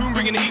bars on a tune,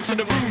 bringing heat to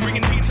the room,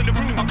 bringing heat to the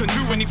room. I can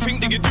do anything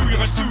that you do,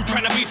 you're a stew,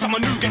 trying to be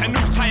someone new. Get a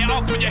noose, tie it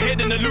up, put your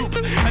head in the loop,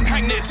 and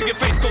hang there till your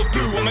face goes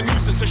blue. I'm a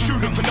nuisance, a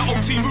student for the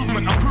OT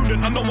movement. I'm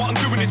prudent, I know what I'm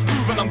doing is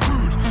proven, I'm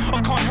crude. I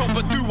can't help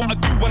but do what I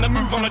do when I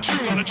move on a tune,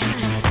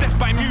 Death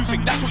by music,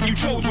 that's what you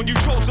chose. When you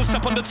chose to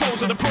step on the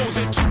toes of the pros,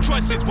 there's two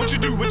choices, what you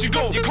do, where'd you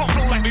go? You can't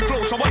flow like we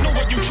flow, so I know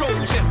what you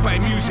chose. Death by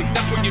music,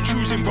 that's what you're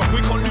choosing, bro.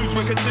 We can't lose,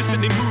 we're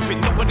consistently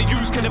moving. Not when the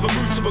use can never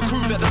move to a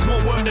crew that there's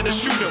more work than a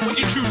student. What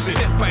you choosing?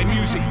 Death by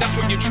music, that's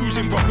what you're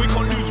choosing, bro. We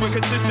can't lose, we're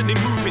consistently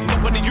moving.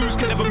 Not when the use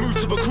can never move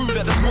to a crew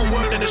that there's more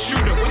work than a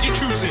student. What you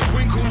choosing?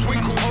 Twinkle,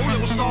 twinkle, oh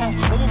little star.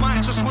 All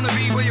might just wanna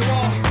be where you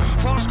are.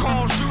 Fast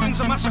cars, shootings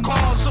and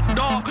massacres. Look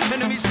dark,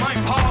 enemies might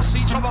pass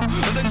each other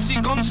and then see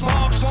gun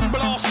sparks. One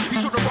blast,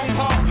 he took the wrong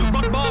path.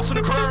 Blood baths and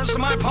occurrence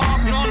in my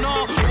park. No,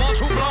 no, all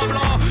too blah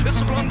blah.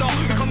 It's a blunder.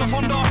 Here come the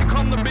thunder, here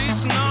come the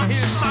beast, and I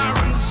hear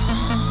sirens.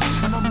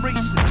 And I'm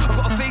racing. I've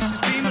got a face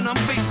this demon I'm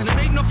facing. And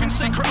ain't nothing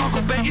sacred, I've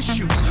got bare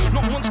issues.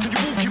 Not once can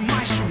you walk in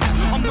my shoes.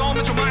 I'm the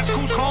armor to my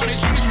school's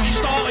carnage. Finish what you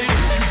started.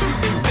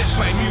 Death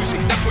by music,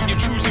 that's what you're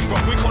choosing, bro.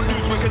 We can't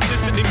lose, we're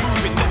consistently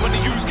moving. Not when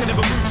the use can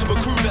never move to a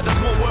crew that there's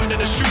more work than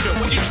a student.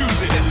 What you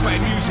choosing? Death by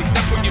music,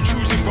 that's what you're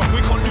choosing, bro.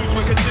 We can't lose,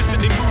 we're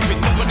consistently moving.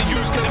 Not when the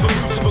use can never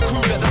move to a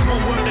crew that there's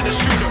more work than a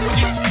student. What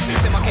you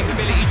losing my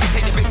capability to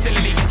take the piss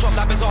sillily. Get dropped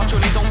like bizarre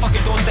on his own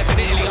fucking doorstep in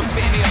Italy. I'm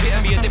spitting me a bit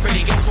of me a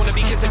differently. Girls wanna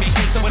be kissing me,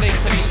 snakes don't wanna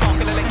listen to me.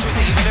 Sparking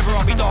electricity whenever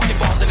I'll be dark in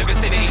bars in the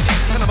vicinity.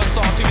 And I'm a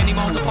star too many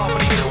miles apart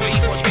from these little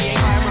weeds. Watch me aim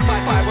higher and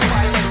fight fire with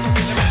fire.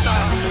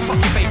 Fuck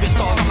your favourite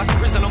stars, I'm like a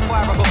prison on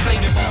fire. I got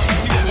flaming bars.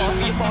 You got bars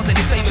for your bars and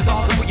the same as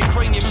ours. I put your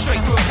cranium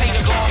straight through a pane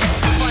of glass.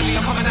 Finally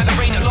I'm coming out of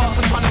rain at last.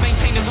 I'm trying to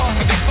maintain the task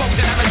of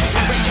exposing amateurs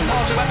with raging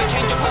bars. You'll have to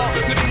change your part.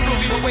 Could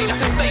explode you away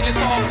like a stainless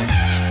arm.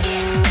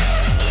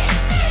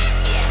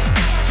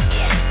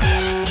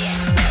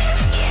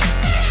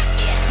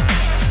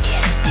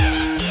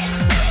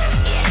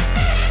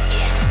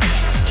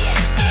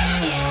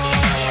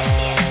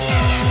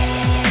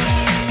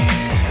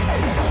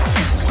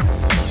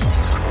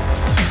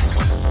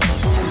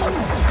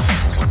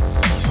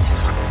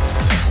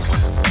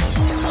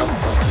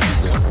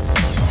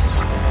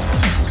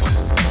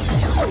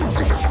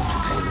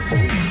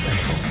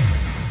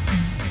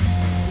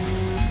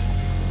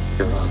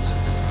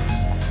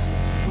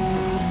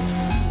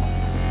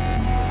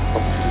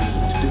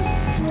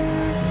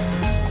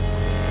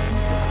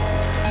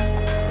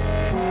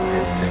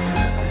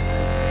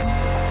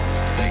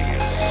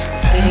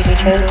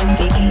 DJ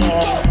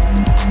BPM.